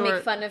 he used to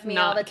make fun of me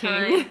all the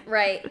time.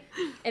 Right.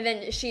 And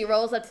then she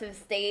rolls up to the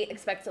state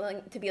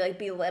expecting to be, like,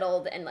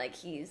 belittled, and, like,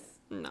 he's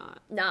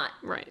not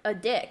right. a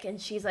dick. And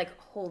she's like,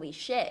 holy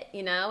shit,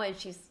 And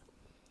she's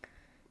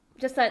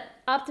just that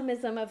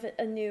optimism of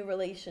a new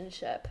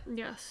relationship.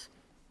 Yes.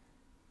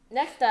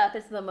 Next up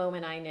is The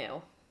Moment I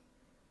Knew.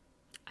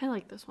 I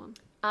like this one.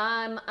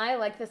 I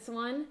like this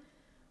one.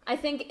 I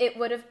think it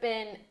would have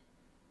been...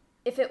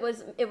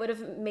 it would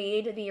have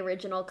made the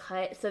original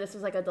cut, so this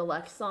was like a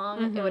deluxe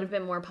song, it would have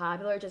been more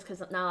popular just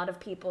because not a lot of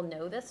people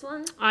know this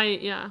one.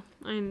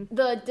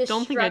 The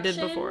don't think I did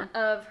before.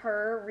 Of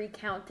her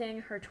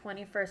recounting her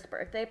 21st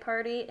birthday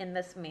party in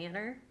this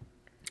manner.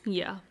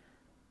 Yeah.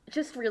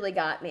 Just really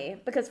got me.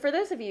 Because for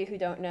those of you who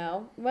don't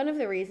know, one of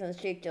the reasons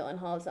Jake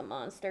Gyllenhaal is a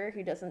monster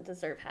who doesn't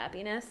deserve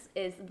happiness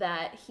is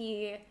that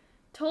he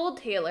told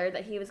Taylor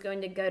that he was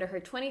going to go to her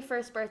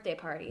 21st birthday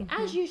party,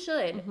 as you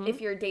should if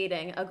you're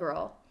dating a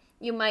girl.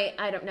 You might,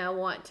 I don't know,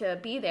 want to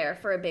be there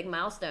for a big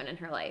milestone in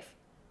her life.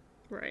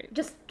 Right.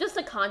 Just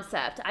a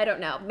concept. I don't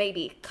know.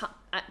 Maybe.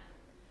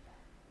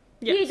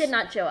 Yes. He did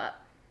not show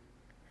up.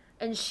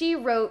 And she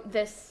wrote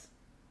this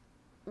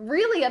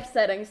really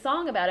upsetting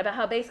song about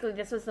how basically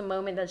this was the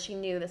moment that she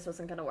knew this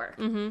wasn't going to work.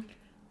 Mm-hmm.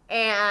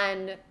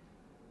 And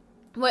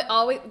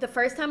the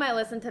first time I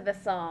listened to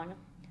this song,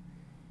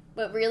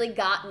 what really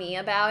got me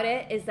about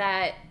it is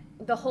that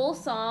the whole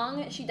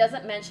song, she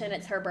doesn't mention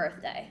it's her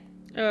birthday.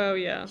 Oh,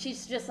 yeah.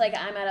 She's just like,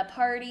 I'm at a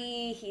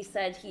party, he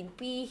said he'd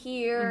be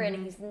here, and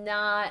he's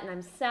not, and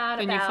I'm sad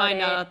about it. And you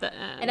find out at the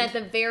end. And at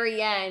the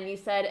very end, you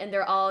said, and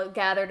they're all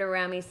gathered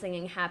around me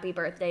singing happy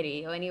birthday to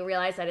you, and you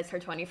realize that it's her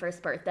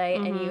 21st birthday,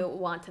 and you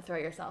want to throw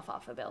yourself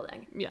off a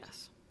building.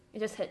 Yes. It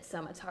just hits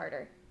so much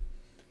harder.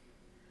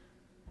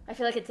 I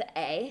feel like it's an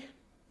A.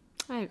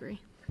 I agree.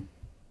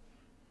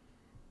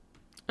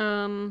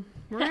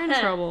 We're in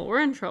trouble. We're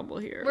in trouble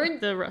here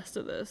with the rest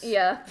of this.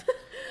 Yeah.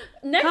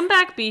 Next, Come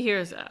Back B here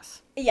is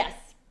S. Yes.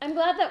 I'm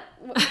glad that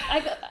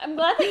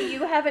you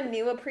have a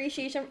new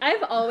appreciation.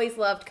 I've always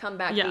loved Come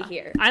Back Be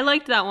Here. I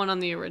liked that one on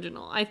the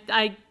original.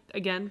 I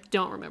again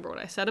don't remember what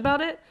I said about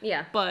it.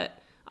 Yeah.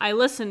 But I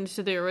listened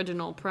to the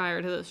original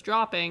prior to this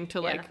dropping to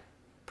like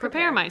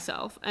prepare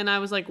myself, and I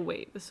was like,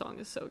 wait, this song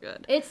is so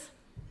good. It's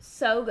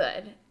so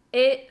good.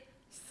 It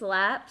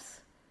slaps.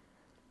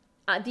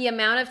 The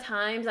amount of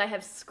times I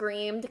have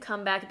screamed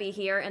Come Back Be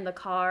Here in the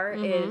car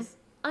is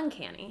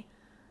uncanny.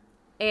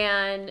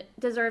 And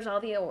deserves all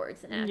the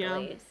awards and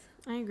accolades.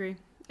 Yeah, I agree.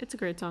 It's a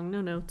great song.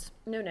 No notes.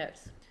 No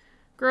notes.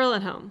 Girl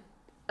at Home.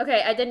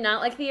 Okay, I did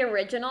not like the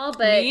original,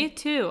 but... Me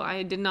too.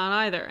 I did not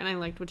either. And I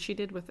liked what she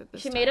did with it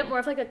this time. She made it more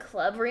of like a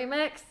club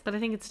remix. But I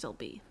think it's still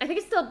B. I think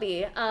it's still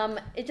B.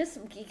 It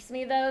just geeks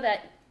me, though,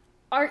 that...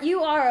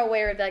 You are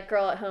aware that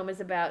Girl at Home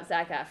is about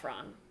Zac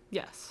Efron.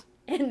 Yes.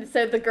 And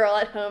so the girl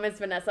at home is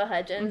Vanessa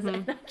Hudgens.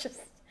 And it just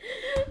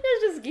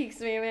geeks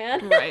me,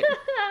 man. Right.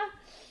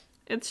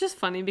 It's just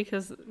funny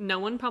because no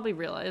one probably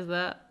realized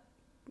that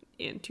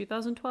in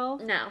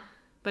 2012. No.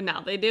 But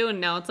now they do,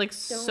 and now it's like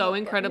so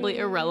incredibly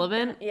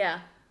irrelevant. Yeah.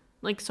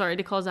 Like, sorry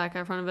to call Zac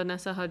Efron and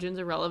Vanessa Hudgens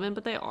irrelevant,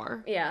 but they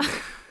are. Yeah.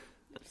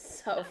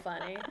 So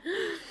funny.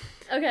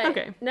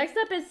 Okay. Next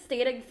up is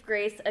State of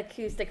Grace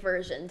acoustic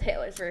version,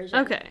 Taylor's version.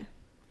 Okay.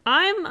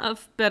 I'm a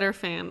better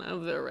fan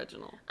of the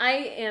original. I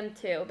am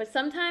too, but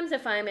sometimes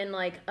if I'm in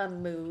like a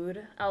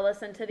mood, I'll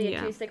listen to the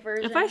acoustic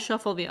version. If I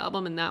shuffle the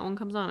album and that one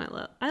comes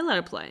on, I let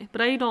it play, but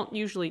I don't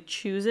usually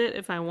choose it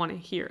if I want to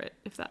hear it.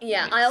 If that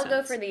makes I'll sense.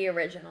 go for the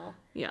original.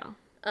 Yeah.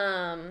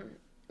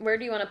 Where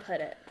do you want to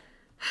put it?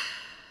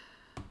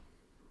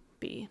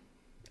 B.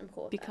 I'm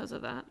cool with because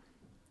of that.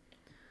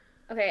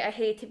 Okay, I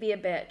hate to be a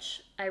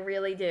bitch. I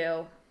really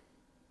do.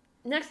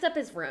 Next up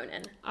is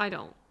Ronan. I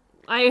don't.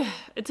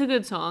 It's a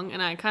good song,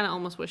 and I kind of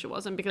almost wish it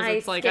wasn't because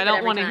it's like I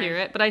don't want to hear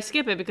it, but I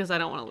skip it because I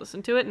don't want to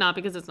listen to it, not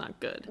because it's not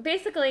good.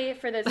 Basically,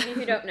 for those of you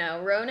who don't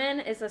know, Ronan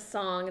is a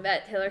song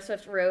that Taylor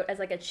Swift wrote as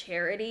like a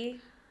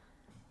charity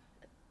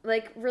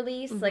like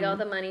release. Like all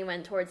the money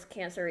went towards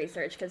cancer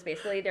research because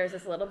basically there's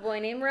this little boy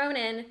named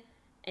Ronan,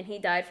 and he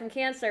died from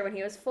cancer when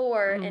he was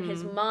 4, and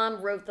his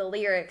mom wrote the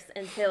lyrics,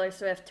 and Taylor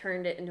Swift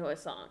turned it into a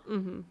song.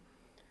 Mm-hmm.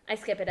 I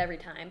skip it every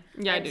time.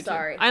 Yeah, I'm I do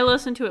sorry. Too. I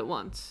listened to it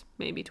once,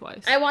 maybe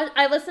twice.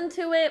 I listened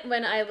to it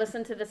when I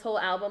listened to this whole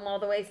album all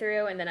the way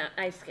through, and then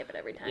I skip it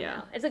every time. Yeah.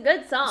 Now. It's a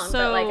good song,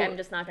 so, but like I'm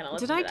just not gonna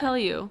listen. Did to I that. tell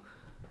you?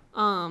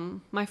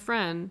 My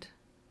friend,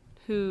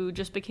 who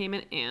just became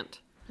an aunt,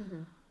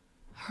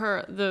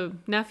 the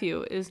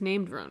nephew is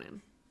named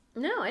Ronan.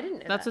 No, I didn't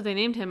know That's that. what they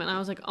named him, and I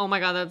was like, oh my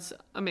god, that's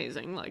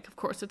amazing. Like, of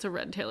course, it's a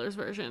Red Taylor's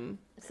version.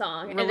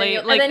 Song. Relate,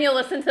 and then you'll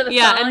listen to the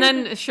yeah, song. and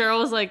then Cheryl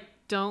was like,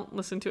 don't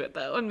listen to it,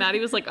 though. And Maddie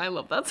was like, I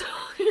love that song.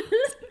 I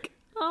was like,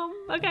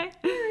 okay.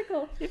 Very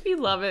cool. If you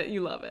love it,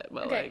 you love it.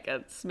 But, Okay. like,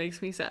 it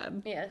makes me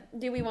sad. Yeah.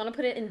 Do we want to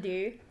put it in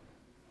D?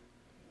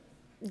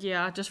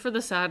 Yeah, just for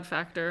the sad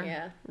factor.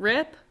 Yeah.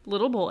 Rip,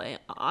 little boy,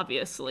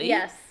 obviously.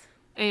 Yes.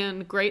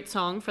 And great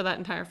song for that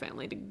entire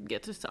family to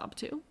get to sob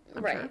to.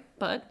 I'm Right. sure.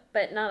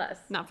 But not us.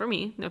 not for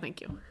me. No,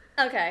 thank you.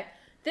 Okay.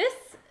 This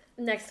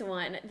next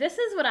one, this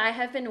is what I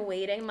have been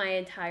waiting my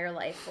entire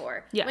life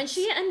for. Yes. When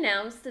she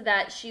announced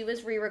that she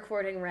was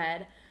re-recording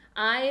Red,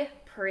 I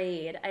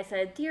prayed. I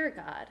said, "Dear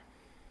God,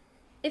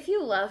 if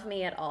you love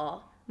me at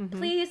all,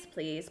 please,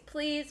 please,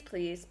 please,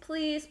 please,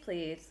 please,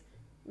 please,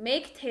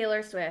 make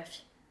Taylor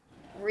Swift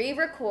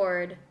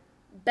re-record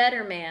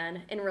Better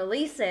Man and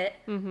release it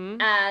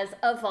as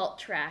a vault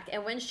track."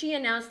 And when she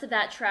announced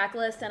that track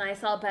list and I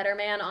saw Better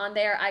Man on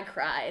there, I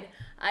cried.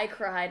 I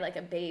cried like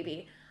a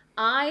baby.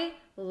 I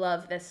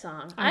love this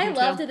song. I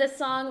loved this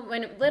song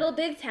when Little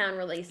Big Town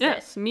released it.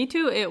 Yes, me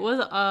too. It was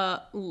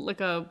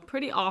a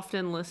pretty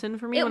often listen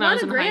for me It when I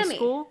was won in a high Grammy.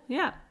 school.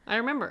 Yeah, I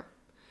remember.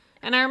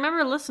 And I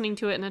remember listening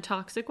to it in a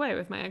toxic way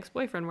with my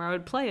ex-boyfriend where I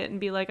would play it and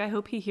be like, I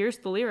hope he hears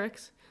the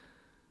lyrics.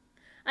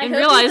 And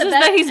realizes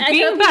that he's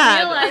being bad.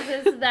 He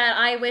realizes that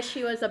I wish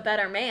he was a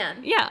better man.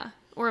 Yeah,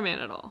 or a man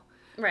at all.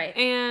 Right.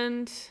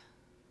 And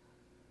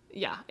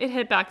yeah, it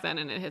hit back then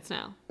and it hits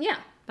now. Yeah.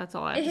 That's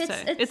all I have to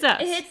say.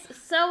 It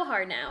hits so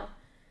hard now.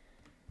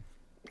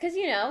 Because,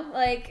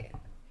 like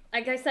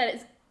I said,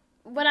 it's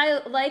one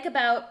of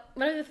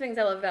the things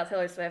I love about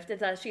Taylor Swift is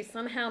that she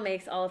somehow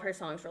makes all of her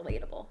songs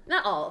relatable.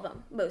 Not all of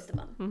them, most of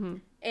them. Mm-hmm.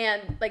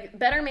 And, like,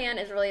 Better Man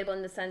is relatable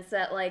in the sense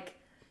that, like,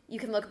 you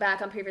can look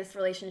back on previous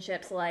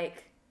relationships,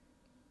 like,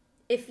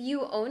 if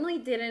you only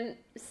didn't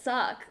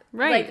suck,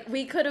 right? Like,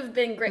 we could have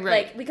been great.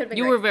 Right. Like, we could have been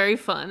You great. were very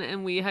fun,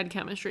 and we had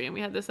chemistry, and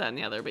we had this, that, and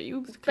the other, but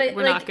you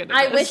were not good at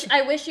I this.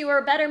 I wish you were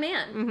a better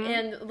man.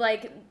 And,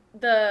 like,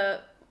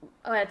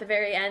 at the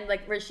very end,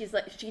 like, where she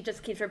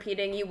just keeps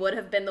repeating, you would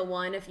have been the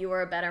one if you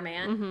were a better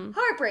man.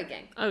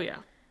 Heartbreaking. Oh, yeah.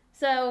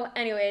 So,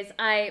 anyways,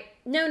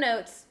 no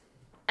notes,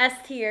 S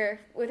tier,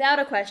 without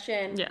a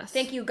question. Yes.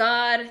 Thank you,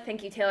 God.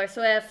 Thank you, Taylor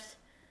Swift.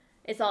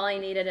 It's all I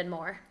needed and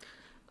more.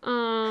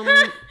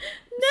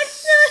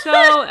 Next. So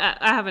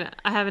I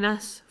have an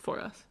S for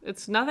us.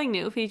 It's Nothing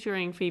New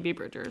featuring Phoebe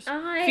Bridgers.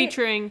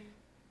 Featuring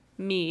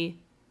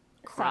me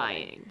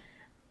crying.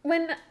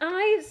 When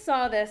I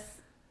saw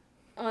this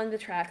on the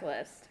track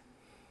list,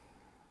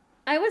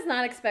 I was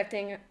not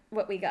expecting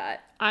what we got.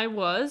 I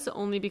was,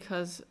 only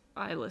because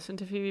I listened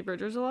to Phoebe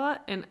Bridgers a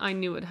lot, and I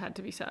knew it had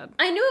to be sad.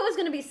 I knew it was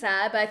going to be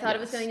sad, but I thought it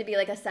was going to be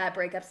like a sad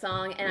breakup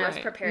song, and I was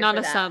prepared for that. Not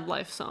a sad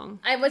life song.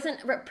 I wasn't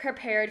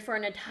prepared for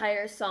an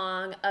entire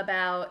song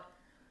about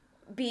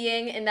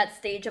being in that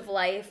stage of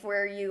life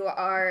where you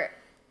are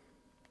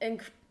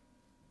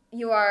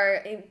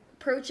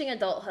approaching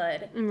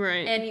adulthood,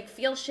 right? And you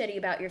feel shitty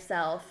about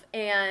yourself,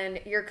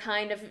 and you're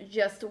kind of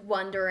just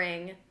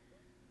wondering,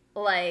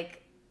 like,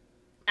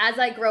 as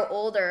I grow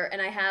older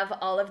and I have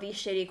all of these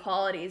shitty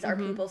qualities, are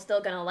people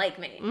still gonna like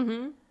me?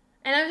 Mm-hmm.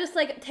 And I'm just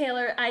like,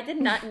 Taylor, I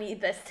did not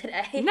need this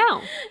today.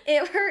 No.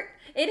 It hurt.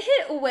 It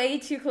hit way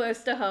too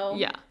close to home.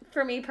 Yeah.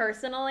 For me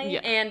personally. Yeah.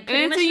 And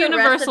pretty it's much a the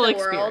universal rest of the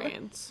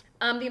experience.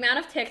 World. The amount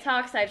of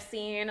TikToks I've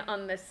seen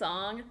on this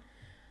song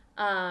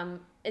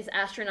is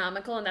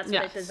astronomical, and that's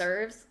what it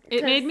deserves.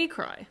 It made me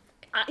cry.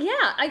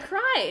 Yeah, I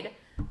cried.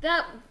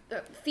 That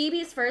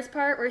Phoebe's first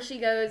part where she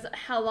goes,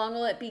 "How long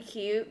will it be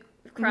cute?"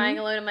 Crying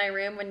alone in my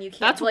room when you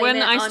can't. That's blame when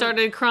it I on,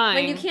 started crying.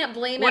 When you can't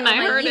blame when it on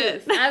I my heard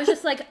youth. it. I was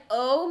just like,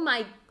 oh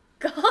my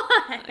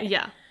God.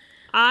 Yeah.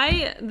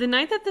 The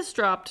night that this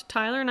dropped,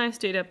 Tyler and I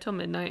stayed up till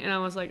midnight, and I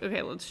was like,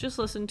 okay, let's just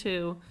listen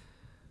to,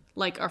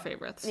 like, our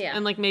favorites. Yeah.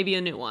 And, like, maybe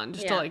a new one,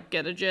 just to, like,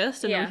 get a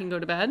gist, and then Yeah. we can go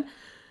to bed.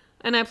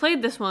 And I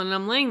played this one, and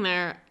I'm laying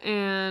there,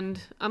 and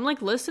I'm,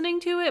 like,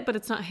 listening to it, but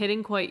it's not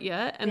hitting quite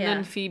yet. And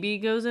then Phoebe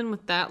goes in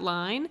with that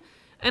line,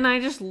 and I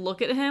just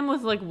look at him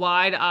with, like,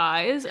 wide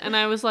eyes, and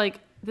I was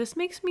like, this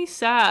makes me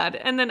sad.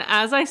 And then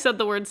as I said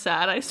the word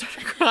sad, I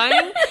started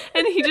crying,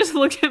 and he just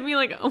looked at me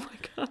like, oh my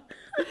God.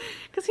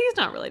 Because he's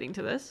not relating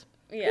to this.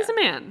 Yeah. He's a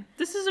man.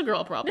 This is a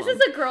girl problem. This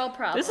is a girl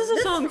problem. This is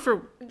a song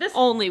for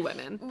only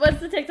women. What's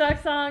the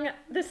TikTok song?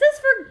 This is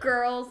for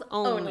girls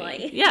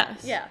only.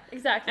 Yes. Yeah,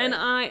 exactly. And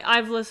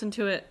I've listened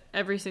to it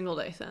every single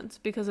day since,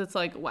 because it's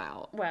like,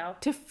 wow.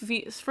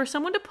 For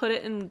someone to put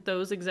it in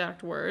those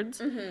exact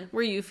words,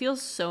 where you feel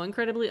so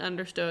incredibly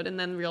understood and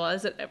then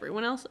realize that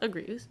everyone else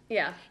agrees.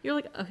 Yeah. You're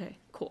like, okay,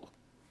 cool.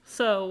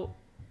 So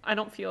I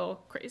don't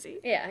feel crazy.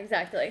 Yeah,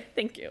 exactly.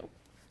 Thank you.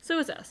 So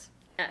is S.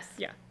 S.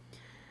 Yeah.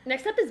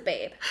 Next up is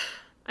Babe.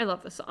 I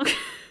love this song.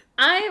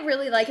 I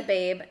really like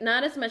Babe,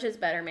 not as much as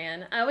Better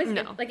Man. I always,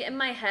 like, in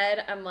my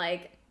head, I'm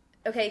like,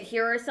 okay,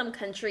 here are some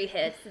country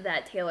hits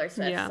that Taylor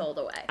Swift sold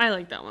away. I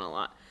like that one a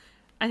lot.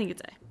 I think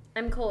it's A.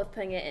 I'm cool with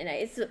putting it in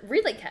A. It's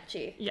really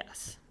catchy.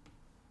 Yes.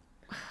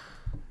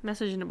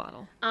 Message in a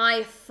Bottle.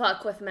 I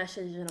fuck with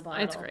Message in a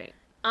Bottle. It's great.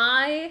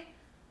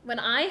 When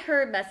I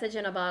heard Message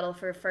in a Bottle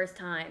for the first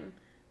time,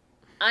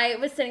 I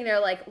was sitting there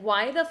like,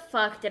 why the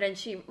fuck didn't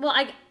she... Well,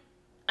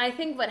 I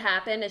think what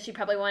happened is she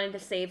probably wanted to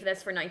save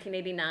this for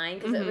 1989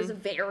 because it was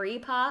very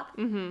pop.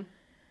 Mm-hmm.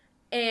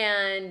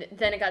 And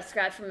then it got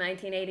scratched from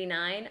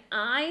 1989.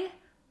 I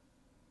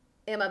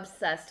am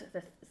obsessed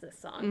with this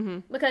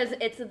song because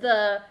it's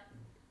the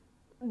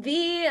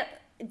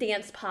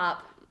dance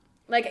pop.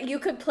 Like, you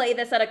could play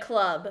this at a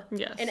club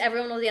and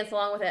everyone will dance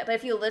along with it. But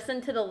if you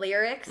listen to the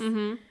lyrics,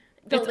 the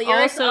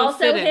lyrics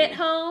also hit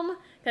home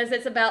because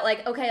it's about,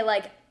 like, okay,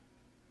 like,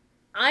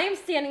 I am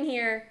standing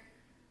here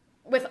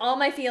with all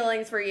my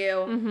feelings for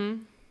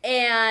you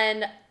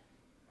and,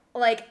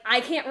 like,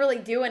 I can't really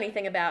do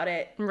anything about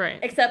it. Right.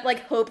 Except,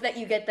 like, hope that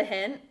you get the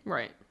hint.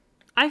 Right.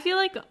 I feel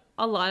like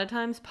a lot of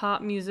times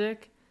pop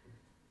music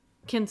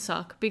can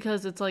suck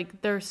because it's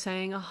like they're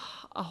saying a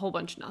whole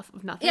bunch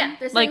of nothing. Yeah,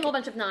 they're saying a whole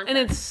bunch of nonsense. And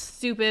it's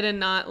stupid and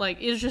not, like,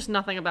 there's just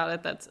nothing about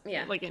it that's,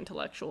 like,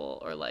 intellectual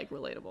or, like,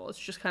 relatable. It's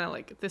just kind of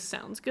like, this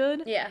sounds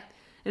good. Yeah.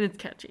 And it's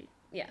catchy.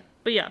 Yeah.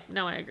 But yeah,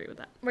 no, I agree with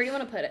that. Where do you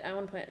want to put it? I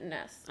want to put it in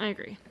S. I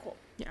agree. Cool.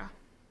 Yeah.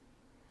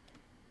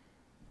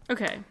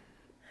 Okay.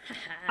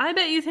 I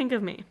Bet You Think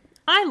of Me.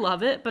 I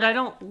love it, but I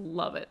don't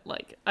love it.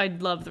 Like, I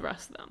love the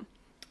rest of them.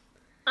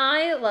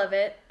 I love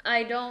it.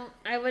 I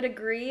would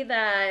agree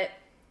that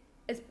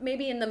it's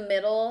maybe in the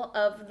middle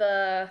of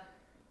the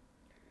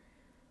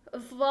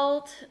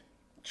vault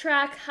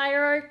track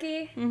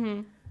hierarchy.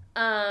 Mm-hmm.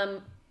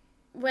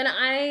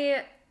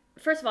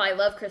 First of all, I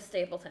love Chris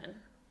Stapleton.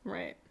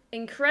 Right.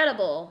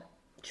 Incredible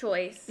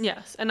choice.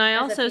 Yes, and I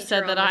also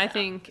said that I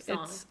think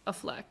it's a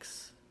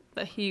flex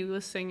that he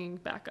was singing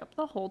backup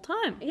the whole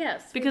time.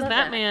 Yes, because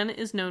that man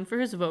is known for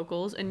his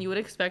vocals, and you would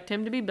expect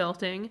him to be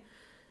belting,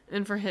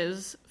 and for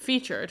his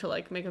feature to,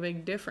 like, make a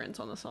big difference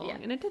on the song,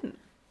 and it didn't.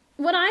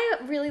 What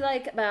I really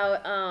like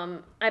about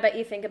I Bet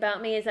You Think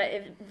About Me is that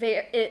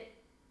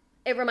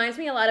it reminds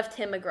me a lot of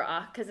Tim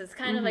McGraw, because it's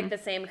kind of like the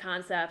same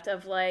concept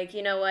of, like,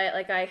 you know what,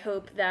 like, I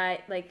hope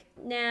that, like,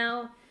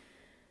 now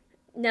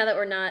that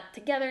we're not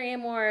together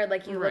anymore,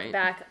 like, you look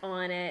back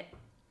on it.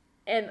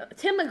 And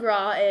Tim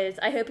McGraw is,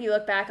 I hope you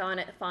look back on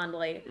it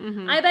fondly.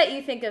 Mm-hmm. I Bet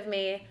You Think of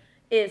Me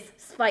is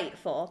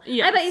spiteful.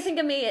 Yes. I Bet You Think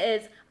of Me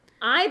is,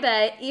 I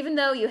bet, even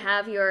though you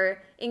have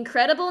your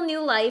incredible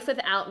new life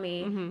without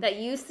me, that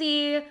you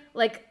see,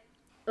 like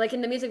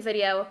in the music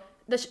video,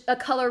 a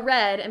color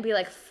red and be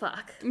like,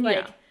 fuck.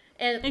 Like,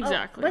 and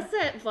exactly. What's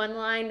that one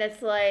line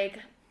that's like,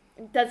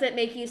 does it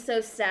make you so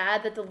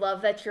sad that the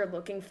love that you're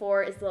looking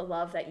for is the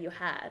love that you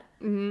had?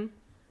 Mm-hmm.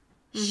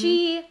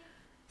 She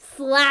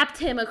slapped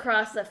him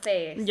across the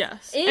face.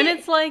 Yes. And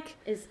it's like...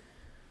 is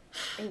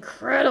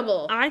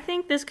incredible. I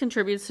think this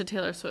contributes to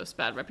Taylor Swift's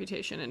bad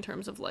reputation in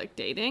terms of, like,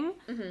 dating.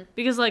 Mm-hmm.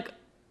 Because, like,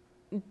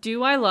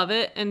 do I love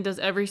it? And does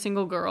every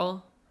single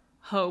girl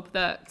hope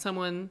that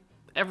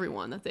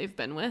everyone that they've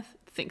been with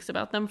thinks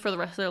about them for the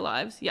rest of their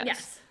lives?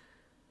 Yes.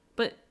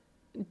 But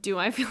do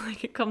I feel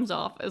like it comes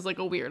off as, like,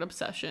 a weird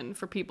obsession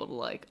for people to,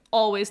 like,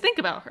 always think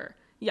about her?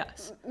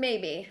 Yes.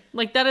 Maybe.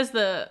 Like, that is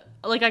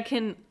like, I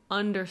can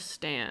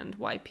understand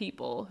why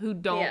people who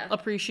don't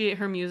appreciate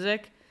her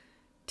music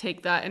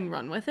take that and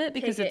run with it,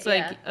 because it's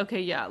like,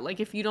 okay,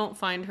 like, if you don't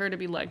find her to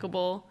be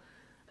likable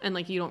and,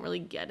 like, you don't really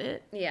get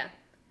it,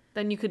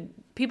 then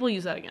people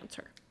use that against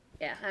her.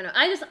 Yeah, I know.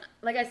 I just,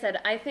 like I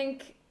said, I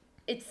think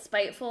it's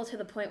spiteful to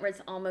the point where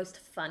it's almost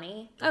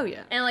funny. Oh,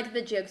 yeah. And, like,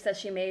 the jokes that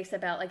she makes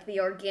about, like,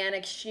 the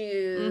organic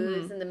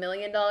shoes and the $1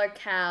 million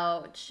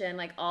couch and,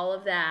 like, all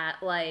of that,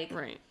 like...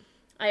 Right.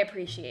 I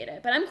appreciate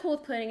it. But I'm cool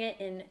with putting it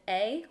in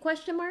A,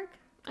 question mark?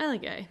 I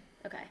like A.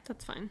 Okay.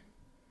 That's fine.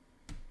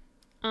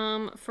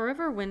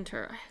 Forever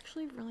Winter. I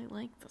actually really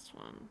like this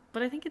one.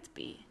 But I think it's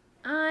B.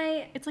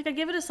 It's like I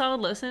give it a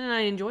solid listen and I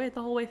enjoy it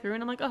the whole way through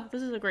and I'm like, oh,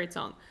 this is a great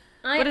song.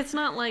 But it's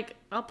not like,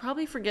 I'll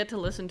probably forget to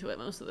listen to it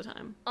most of the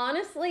time.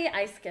 Honestly,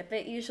 I skip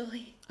it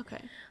usually.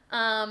 Okay.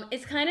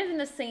 It's kind of in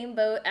the same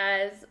boat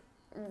as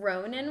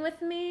Ronin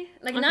with me.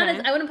 Like, not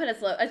as, I wouldn't put it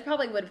as low. I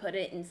probably would put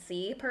it in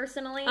C,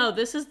 personally. Oh,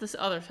 this is this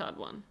other sad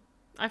one.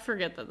 I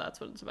forget that that's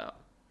what it's about.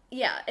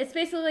 Yeah, it's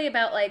basically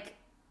about, like,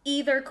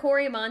 either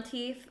Corey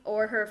Monteith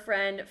or her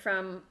friend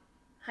from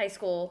high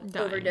school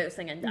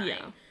overdosing and dying.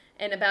 Yeah.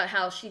 And about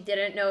how she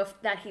didn't know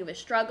that he was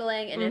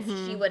struggling, and if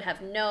she would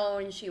have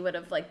known, she would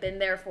have, like, been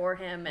there for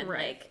him, and,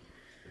 like,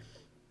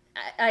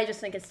 I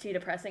just think it's too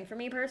depressing for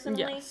me,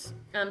 personally. Yes.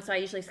 So I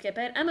usually skip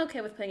it. I'm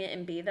okay with putting it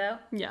in B, though.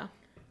 Yeah.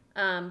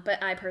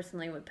 But I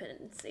personally would put it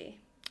in C.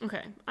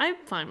 Okay. I'm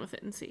fine with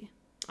it in C,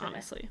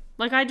 honestly. Okay.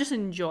 Like, I just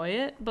enjoy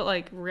it, but,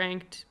 like,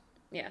 ranked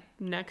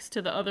next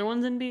to the other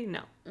ones in B?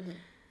 No. Mm-hmm.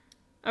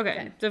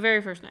 Okay. The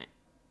very first night.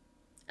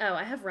 Oh,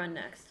 I have Run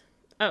next.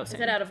 Oh, same.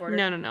 Is it out of order?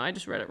 No. I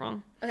just read it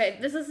wrong. Okay,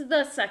 this is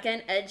the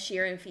second Ed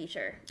Sheeran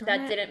feature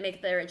that didn't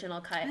make the original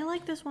cut. I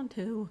like this one,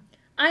 too.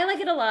 I like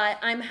it a lot.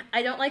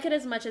 I don't like it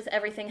as much as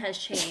Everything Has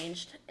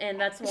Changed, and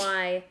that's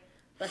why...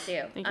 Bless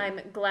you. I'm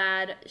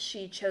glad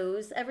she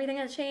chose Everything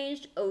Has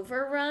Changed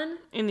over Run.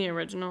 In the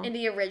original? In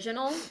the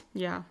original.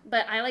 Yeah.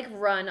 But I like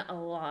Run a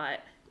lot.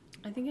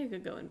 I think I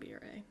could go in B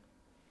or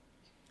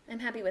A. I'm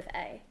happy with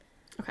A.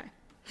 Okay.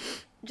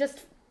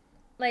 Just,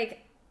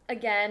 like,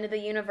 again, the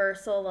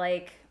universal,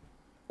 like,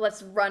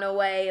 let's run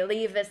away,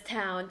 leave this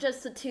town,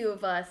 just the two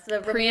of us.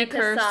 The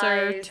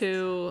precursor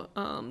to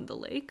the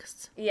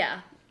lakes.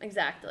 Yeah,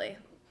 exactly.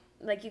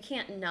 Like, you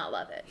can't not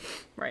love it.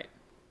 Right.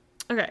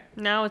 Okay,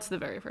 now it's the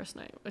very first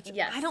night, which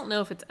yes. I don't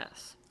know if it's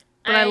S.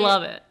 But I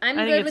love it. I'm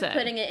good with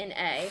putting it in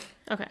A.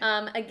 Okay.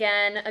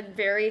 Again, a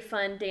very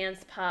fun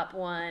dance pop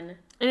one.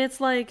 And it's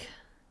like,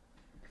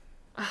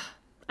 I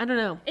don't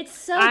know. It's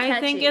so catchy. I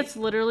think it's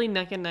literally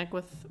neck and neck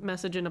with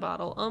Message in a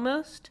Bottle,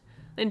 almost.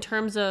 In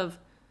terms of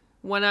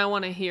when I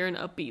want to hear an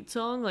upbeat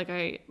song, like,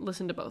 I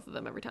listen to both of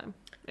them every time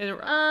in a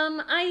row.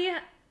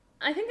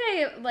 I think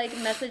I like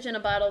Message in a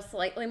Bottle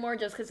slightly more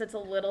just because it's a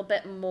little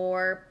bit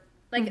more,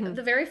 like,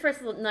 the very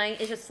first night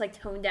is just, like,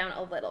 toned down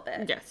a little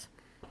bit. Yes.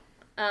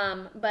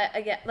 But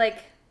again, like,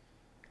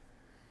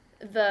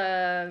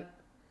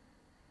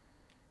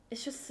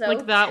 it's just so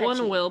like, that catchy.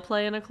 one will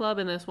play in a club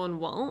and this one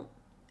won't,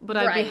 but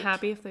I'd be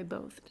happy if they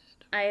both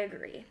did. I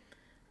agree.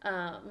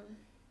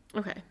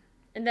 Okay.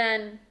 And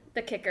then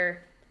the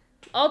kicker,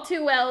 All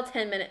Too Well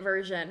 10-minute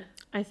version.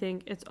 I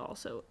think it's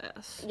also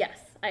S. Yes,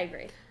 I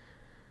agree.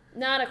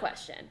 Not a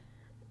question.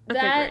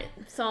 Okay, that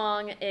great.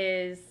 song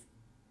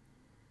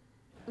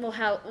will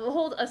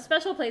hold a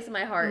special place in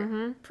my heart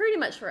pretty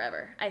much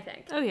forever, I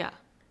think. Oh, yeah.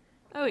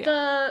 Oh,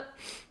 yeah.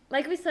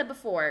 Like we said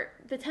before,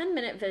 the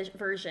 10-minute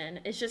version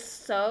is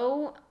just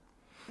so...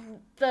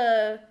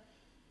 The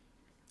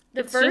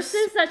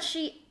verses that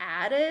she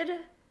added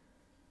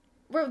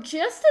were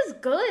just as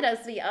good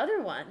as the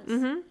other ones.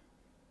 Mm-hmm.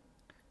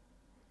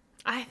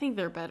 I think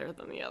they're better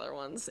than the other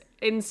ones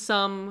in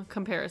some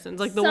comparisons.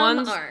 Like, the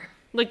ones... are.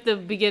 Like, the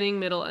beginning,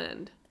 middle,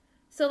 end.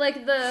 So,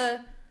 like, the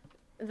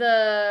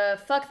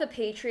fuck the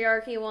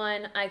patriarchy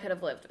one, I could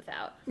have lived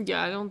without.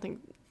 Yeah,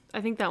 I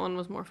think that one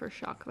was more for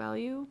shock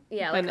value.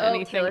 Yeah,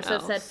 like, Taylor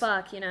Swift said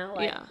fuck, you know?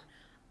 Like,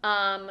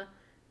 yeah.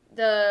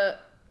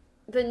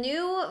 The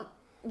new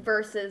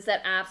verses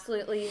that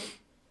absolutely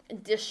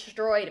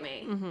destroyed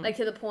me, like,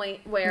 to the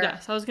point where...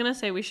 Yes, I was gonna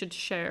say we should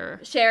share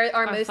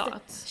our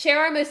thoughts. Share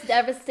our most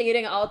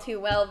devastating All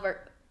Too Well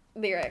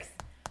lyrics.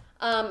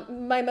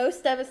 My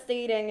most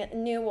devastating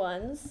new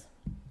ones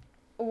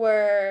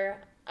were...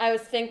 I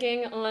was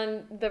thinking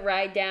on the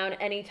ride down,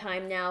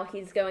 anytime now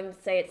he's going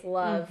to say it's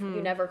love.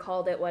 You never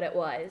called it what it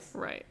was.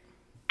 Right.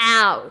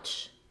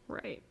 Ouch.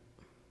 Right.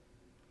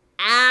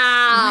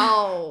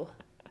 Ow.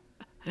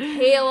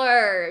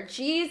 Taylor.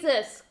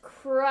 Jesus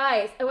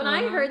Christ. And when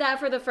I heard that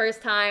for the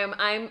first time,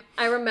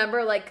 I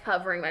remember, like,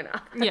 covering my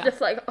mouth. I'm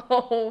just like,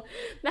 oh,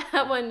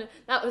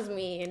 that was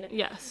mean.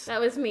 Yes.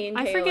 That was mean,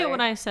 Taylor. I forget what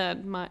I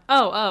said.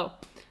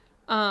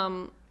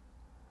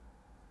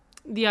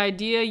 The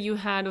idea you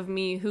had of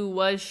me, who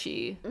was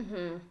she?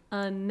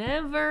 A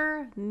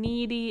never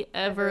needy,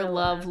 ever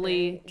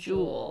lovely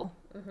jewel.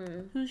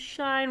 Whose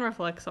shine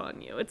reflects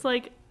on you. It's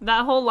like,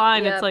 that whole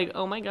line, it's like,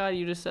 oh my god,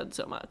 you just said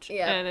so much.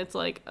 And it's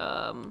like,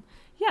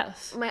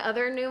 yes. My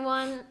other new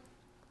one,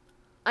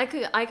 I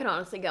could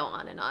honestly go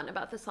on and on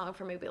about this song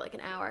for maybe like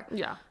an hour.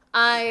 Yeah.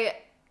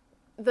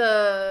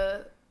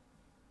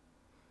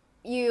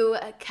 You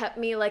kept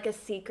me like a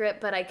secret,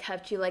 but I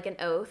kept you like an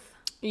oath.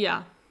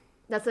 Yeah.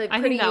 That's a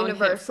pretty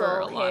universal hit for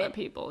a lot of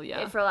people,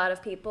 yeah. For a lot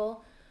of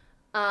people.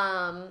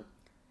 And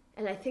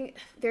I think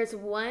there's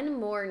one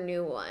more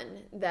new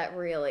one that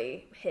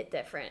really hit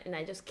different, and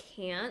I just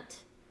can't.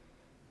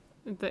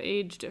 The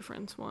age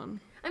difference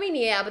one. I mean,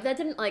 yeah, but that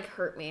didn't, like,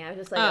 hurt me. I was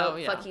just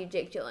like, fuck you,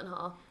 Jake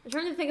Gyllenhaal. I'm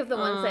trying to think of the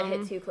ones that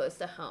hit too close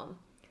to home.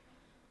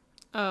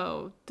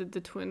 Oh, did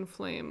the twin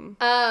flame...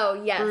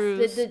 Oh, yes.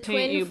 Bruise, the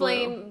twin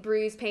flame blue.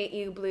 bruise, paint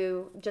you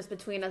blue. Just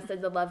between us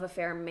did the love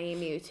affair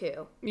maim you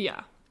too.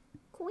 Yeah.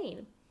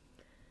 Queen.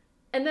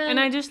 And then... And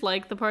I just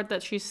like the part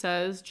that she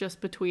says, just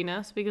between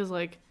us, because,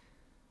 like,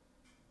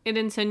 it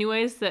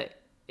insinuates that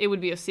it would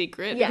be a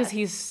secret. Yes. Because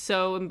he's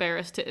so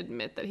embarrassed to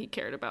admit that he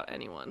cared about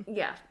anyone.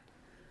 Yeah.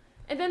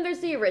 And then there's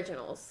the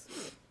originals.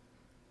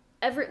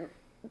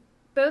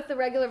 Both the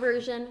regular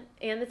version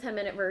and the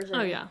 10-minute version.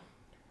 Oh, yeah.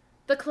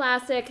 The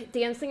classic,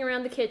 dancing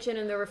around the kitchen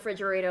in the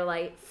refrigerator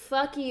light.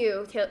 Fuck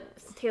you,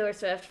 Taylor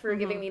Swift, for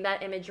giving me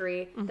that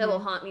imagery that will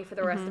haunt me for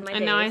the rest of my days.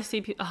 And now I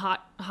see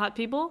hot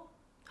people,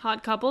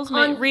 hot couples,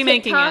 on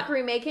remaking TikTok, it.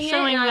 remaking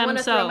Showing it, and I want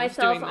to throw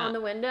themselves myself on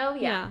the window.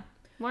 Yeah.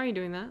 Why are you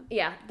doing that?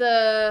 Yeah.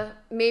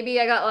 Maybe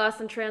I got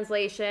lost in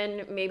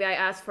translation. Maybe I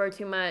asked for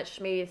too much.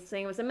 Maybe this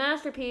thing was a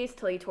masterpiece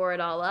till you tore it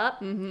all up.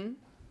 Mm-hmm.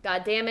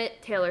 God damn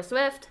it, Taylor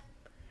Swift.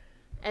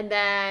 And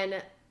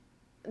then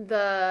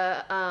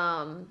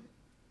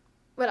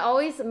what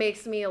always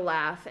makes me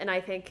laugh, and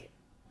I think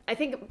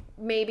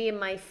maybe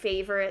my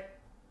favorite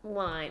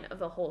line of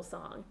the whole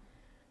song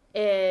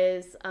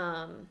is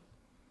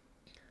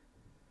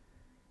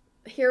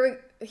here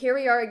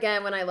we are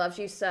again when I loved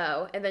you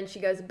so, and then she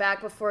goes,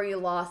 back before you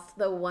lost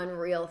the one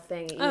real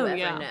thing you ever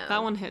know.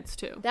 That one hits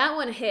too. That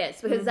one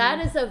hits because that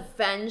is a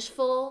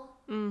vengeful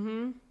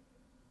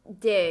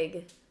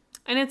dig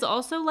And it's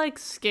also, like,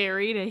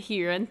 scary to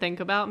hear and think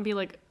about and be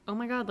like, oh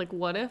my God, like,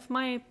 what if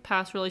my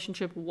past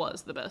relationship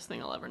was the best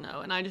thing I'll ever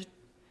know? And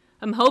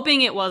I'm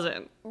hoping it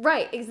wasn't.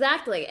 Right,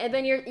 exactly. And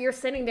then you're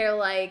sitting there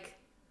like,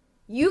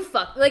 you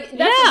fucked, like,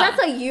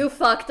 that's a you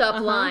fucked up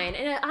line.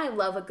 And I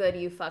love a good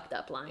you fucked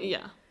up line.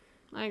 Yeah,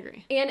 I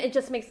agree. And it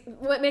just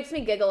what makes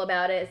me giggle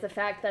about it is the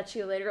fact that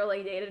she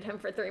literally dated him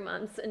for 3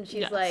 months and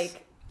she's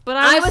like, but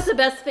I was the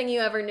best thing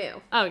you ever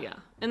knew. Oh, yeah.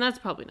 And that's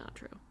probably not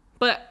true.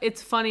 But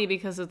it's funny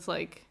because it's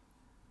like,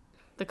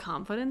 the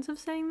confidence of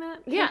saying that.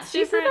 Yeah,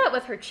 she said that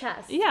with her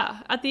chest.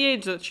 Yeah, at the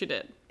age that she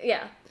did.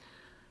 Yeah.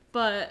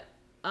 But,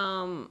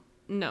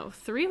 no,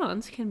 3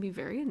 months can be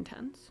very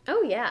intense.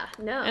 Oh, yeah.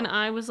 No. And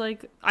I was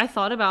like, I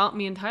thought about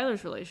me and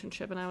Tyler's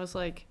relationship, and I was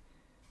like,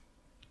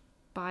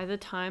 by the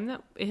time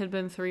that it had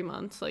been 3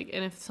 months, like,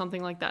 and if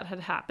something like that had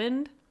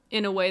happened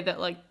in a way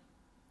that, like,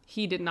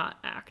 he did not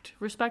act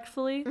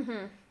respectfully,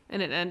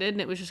 and it ended,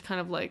 and it was just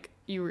kind of like,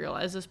 you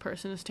realize this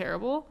person is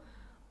terrible,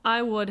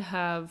 I would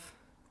have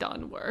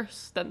done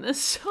worse than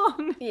this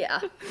song. Yeah.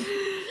 So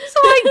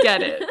I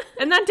get it.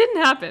 And that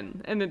didn't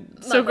happen. And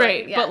it's so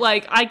great. Yes. But,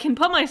 like, I can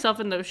put myself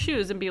in those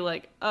shoes and be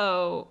like,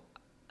 oh,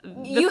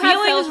 the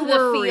feelings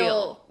were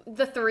real.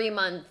 The 3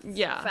 months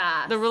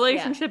fast. The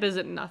relationship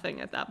isn't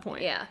nothing at that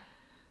point. Yeah.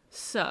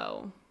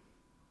 So,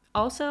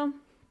 also,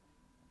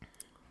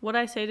 what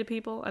I say to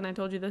people, and I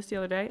told you this the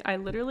other day, I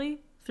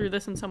literally threw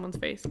this in someone's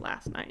face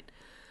last night.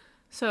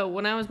 So,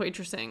 when I was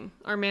waitressing,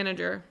 our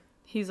manager,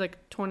 he's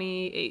like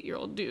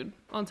 28-year-old dude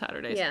on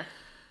Saturdays. Yeah.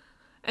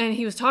 And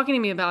he was talking to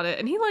me about it,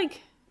 and he,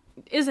 like,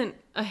 isn't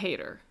a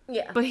hater.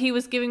 Yeah. But he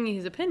was giving me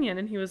his opinion,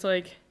 and he was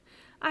like,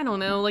 I don't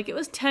know, like, it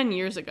was 10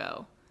 years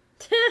ago.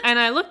 And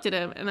I looked at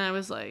him, and I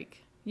was like,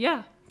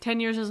 yeah, 10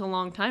 years is a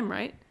long time,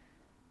 right?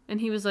 And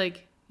he was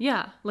like,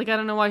 yeah, like, I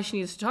don't know why she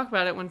needs to talk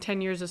about it when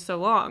 10 years is so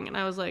long. And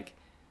I was like,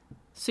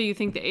 so you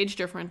think the age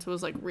difference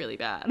was, like, really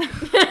bad?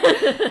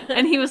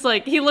 And he was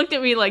like, he looked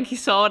at me like he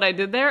saw what I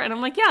did there. And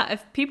I'm like, yeah,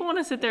 if people want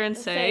to sit there and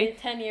say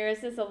 10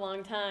 years is a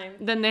long time,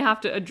 then they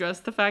have to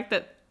address the fact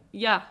that,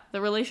 yeah,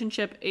 the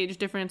relationship age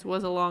difference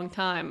was a long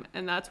time.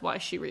 And that's why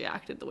she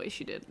reacted the way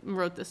she did and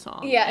wrote this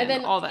song. Yeah, and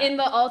then all that. In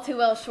the All Too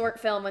Well short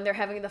film when they're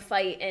having the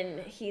fight and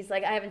he's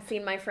like, I haven't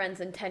seen my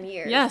friends in 10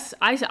 years. Yes,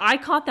 I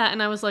caught that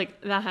and I was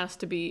like, that has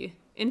to be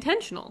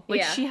intentional.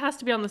 Like, she has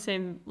to be on the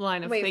same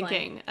line of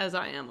thinking as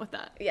I am with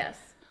that. Yes.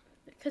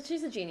 Because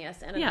she's a genius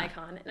and an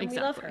icon, and we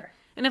love her.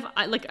 And if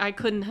I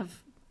couldn't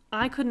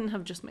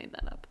have just made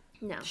that up.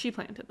 No. She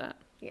planted that.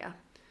 Yeah.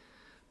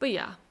 But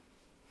yeah.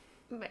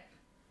 But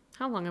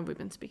how long have we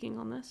been speaking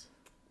on this?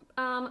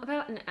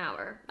 About an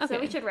hour. Okay.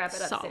 So we should wrap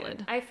it up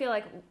soon. I feel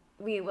like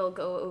we will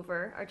go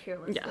over our tier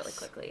list really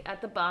quickly.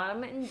 At the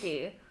bottom in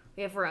D,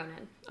 we have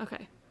Ronan.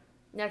 Okay.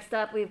 Next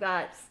up, we've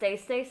got Stay,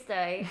 Stay,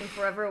 Stay, and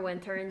Forever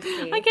Winter in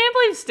C. I can't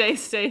believe Stay,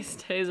 Stay,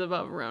 Stay is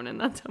above Ronan.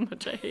 That's how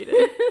much I hate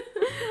it.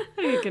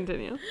 I can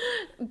continue.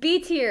 B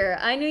tier,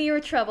 I Knew You Were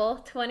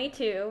Trouble,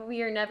 22,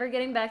 We Are Never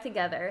Getting Back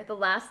Together, The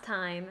Last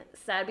Time,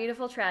 Sad,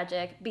 Beautiful,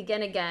 Tragic,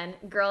 Begin Again,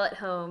 Girl at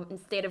Home, and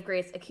State of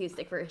Grace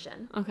acoustic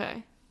version.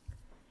 Okay.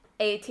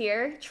 A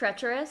tier,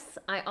 Treacherous,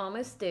 I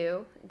Almost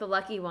Do, The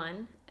Lucky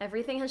One,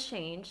 Everything Has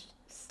Changed,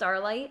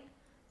 Starlight,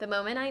 The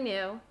Moment I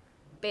Knew,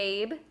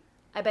 Babe,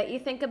 I Bet You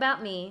Think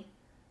About Me,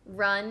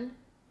 Run,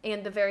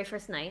 and The Very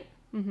First Night.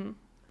 Mm-hmm.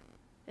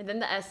 And then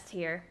the S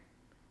tier,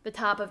 the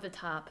top of the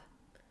top,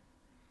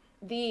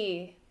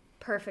 the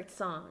perfect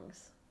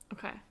songs.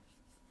 Okay.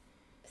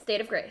 State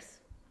of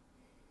Grace,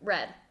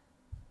 Red,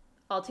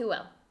 All Too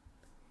Well,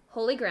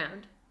 Holy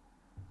Ground,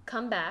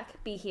 Come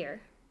Back, Be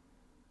Here,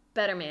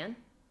 Better Man,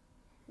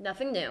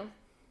 Nothing New,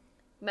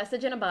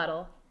 Message in a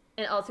Bottle,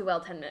 and All Too Well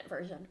 10-minute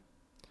version.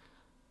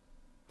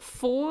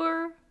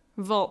 4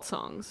 vault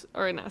songs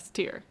are in S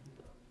tier.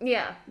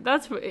 Yeah.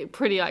 That's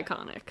pretty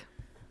iconic.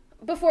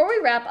 Before we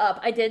wrap up,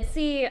 I did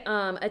see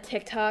a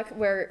TikTok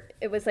where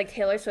it was like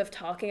Taylor Swift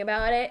talking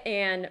about it,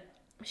 and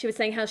she was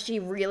saying how she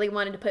really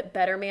wanted to put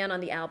Better Man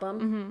on the album.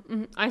 Mm-hmm,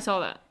 mm-hmm. I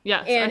saw that.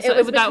 Yes. And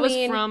that was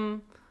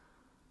from...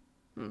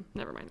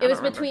 never mind. It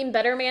was between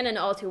Better Man and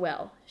All Too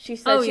Well. She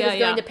said she was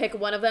going to pick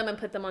one of them and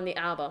put them on the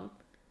album.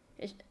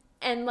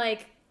 And,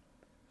 like,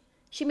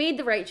 she made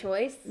the right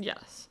choice.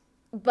 Yes.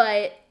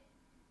 But...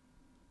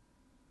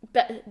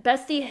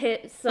 Bestie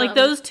hit some... Like,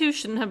 those two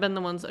shouldn't have been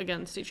the ones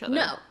against each other.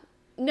 No,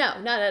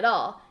 not at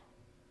all.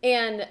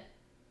 And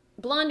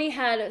Blondie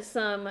had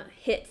some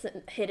hits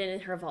hidden in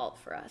her vault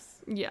for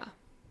us. Yeah.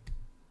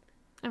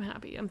 I'm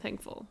happy. I'm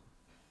thankful.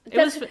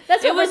 That's what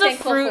it was a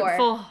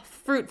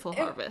fruitful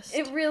harvest.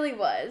 It really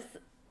was.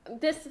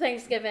 This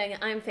Thanksgiving,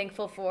 I'm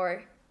thankful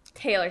for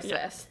Taylor Swift.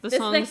 Yes, the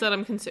songs that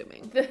I'm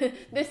consuming.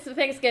 This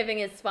Thanksgiving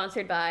is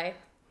sponsored by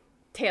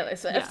Taylor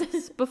Swift.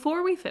 Yes.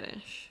 Before we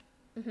finish...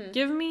 Mm-hmm.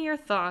 Give me your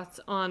thoughts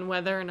on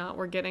whether or not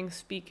we're getting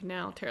Speak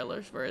Now,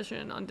 Taylor's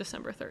version, on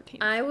December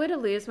 13th. I would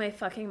lose my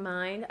fucking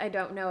mind. I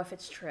don't know if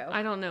it's true.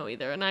 I don't know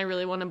either, and I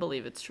really want to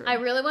believe it's true. I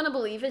really want to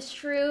believe it's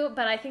true,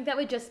 but I think that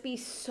would just be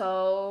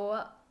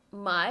so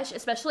much,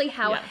 especially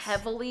how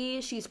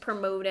heavily she's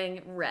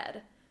promoting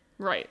Red.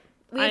 Right.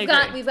 We've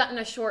gotten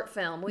a short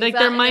film.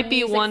 There might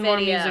be one more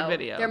music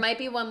video. There might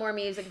be one more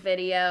music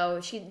video.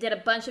 She did a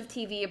bunch of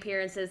TV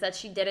appearances that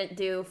she didn't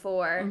do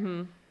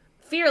for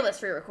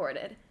Fearless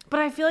re-recorded. But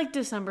I feel like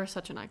December is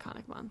such an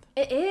iconic month.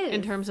 It is.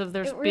 In terms of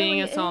there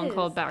being a song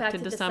called Back to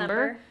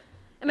December.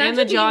 Imagine and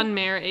the John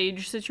Mayer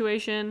age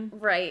situation.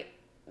 Right.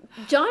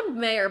 John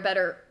Mayer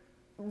better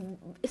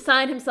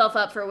sign himself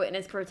up for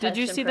witness protection. Did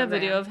you see that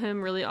video of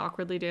him really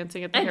awkwardly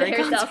dancing at the Harry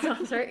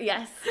concert?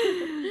 Yes.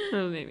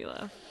 That made me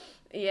laugh.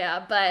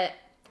 Yeah, but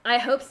I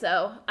hope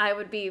so. I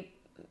would be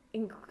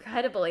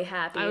incredibly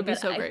happy. I would be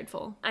so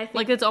grateful. I think,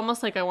 like, it's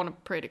almost like I want to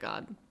pray to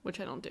God,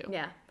 which I don't do.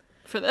 Yeah.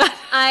 For that.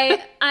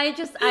 I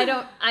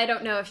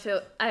don't know if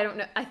she'll, I don't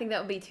know. I think that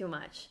would be too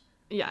much.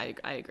 Yeah,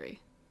 I agree.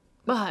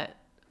 But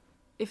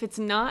if it's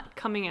not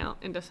coming out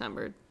in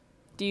December,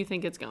 do you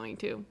think it's going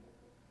to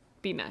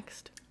be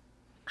next?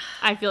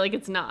 I feel like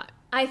it's not.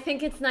 I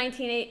think it's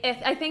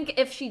 1980. I think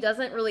if she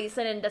doesn't release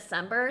it in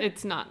December,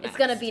 it's not next. It's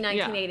going to be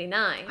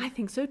 1989. Yeah. I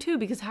think so too,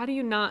 because how do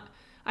you not?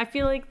 I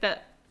feel like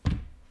that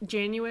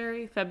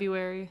January,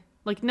 February,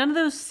 like none of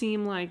those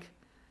seem like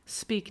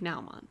Speak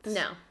Now months.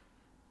 No.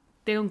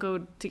 They don't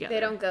go together.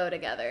 They don't go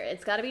together.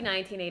 It's got to be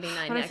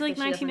 1989 but next. I feel like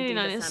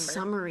 1989 is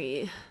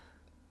summery.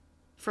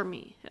 For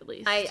me, at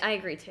least. I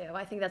agree too.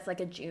 I think that's like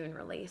a June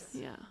release.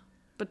 Yeah.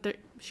 But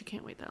she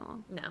can't wait that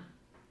long. No.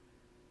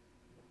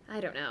 I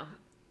don't know.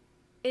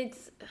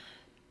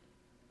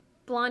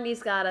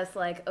 Blondie's got us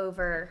like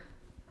over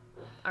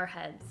our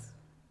heads.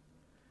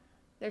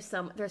 There's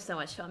so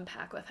much to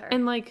unpack with her.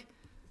 And like,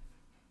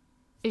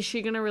 is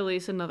she gonna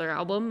release another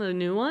album, a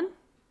new one?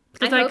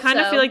 Because I kind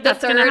of feel like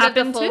that's gonna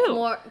happen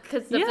too.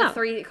 Because of the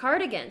 3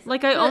 cardigans.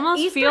 Like I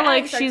almost feel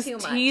like she's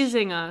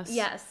teasing us.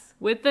 Yes.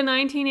 With the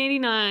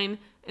 1989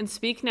 and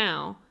Speak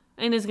Now,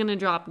 and is gonna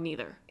drop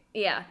neither.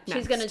 Yeah,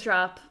 she's gonna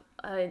drop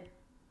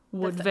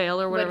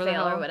Woodvale or whatever.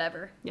 Woodvale or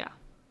whatever. Yeah.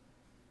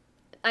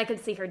 I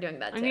could see her doing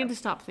that too. I need to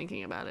stop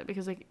thinking about it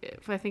because like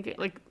if I think it,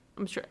 like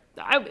I'm sure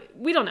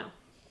we don't know.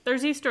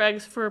 There's Easter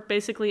eggs for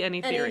basically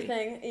any theory.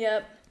 Anything.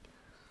 Yep.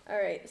 All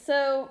right.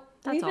 So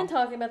we've been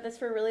talking about this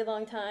for a really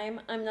long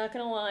time. I'm not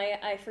gonna lie.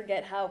 I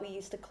forget how we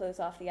used to close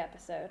off the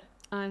episode.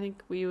 I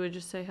think we would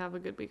just say have a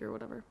good week or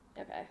whatever.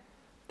 Okay.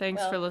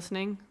 Thanks for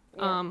listening.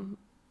 Yeah.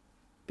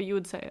 But you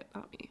would say it,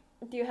 not me.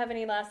 Do you have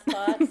any last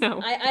thoughts?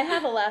 No. I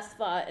have a last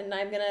thought, and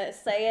I'm gonna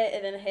say it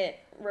and then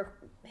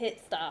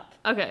hit stop.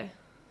 Okay.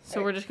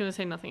 So we're just going to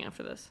say nothing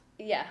after this.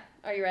 Yeah.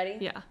 Are you ready?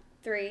 Yeah.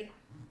 3,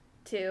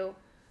 2,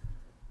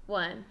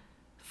 1.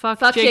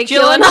 Fuck Jake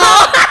Gyllenhaal.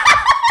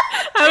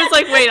 I was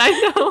like, wait, I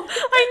know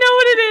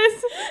what it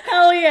is.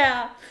 Hell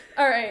yeah.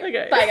 All right.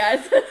 Okay. Bye,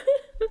 guys.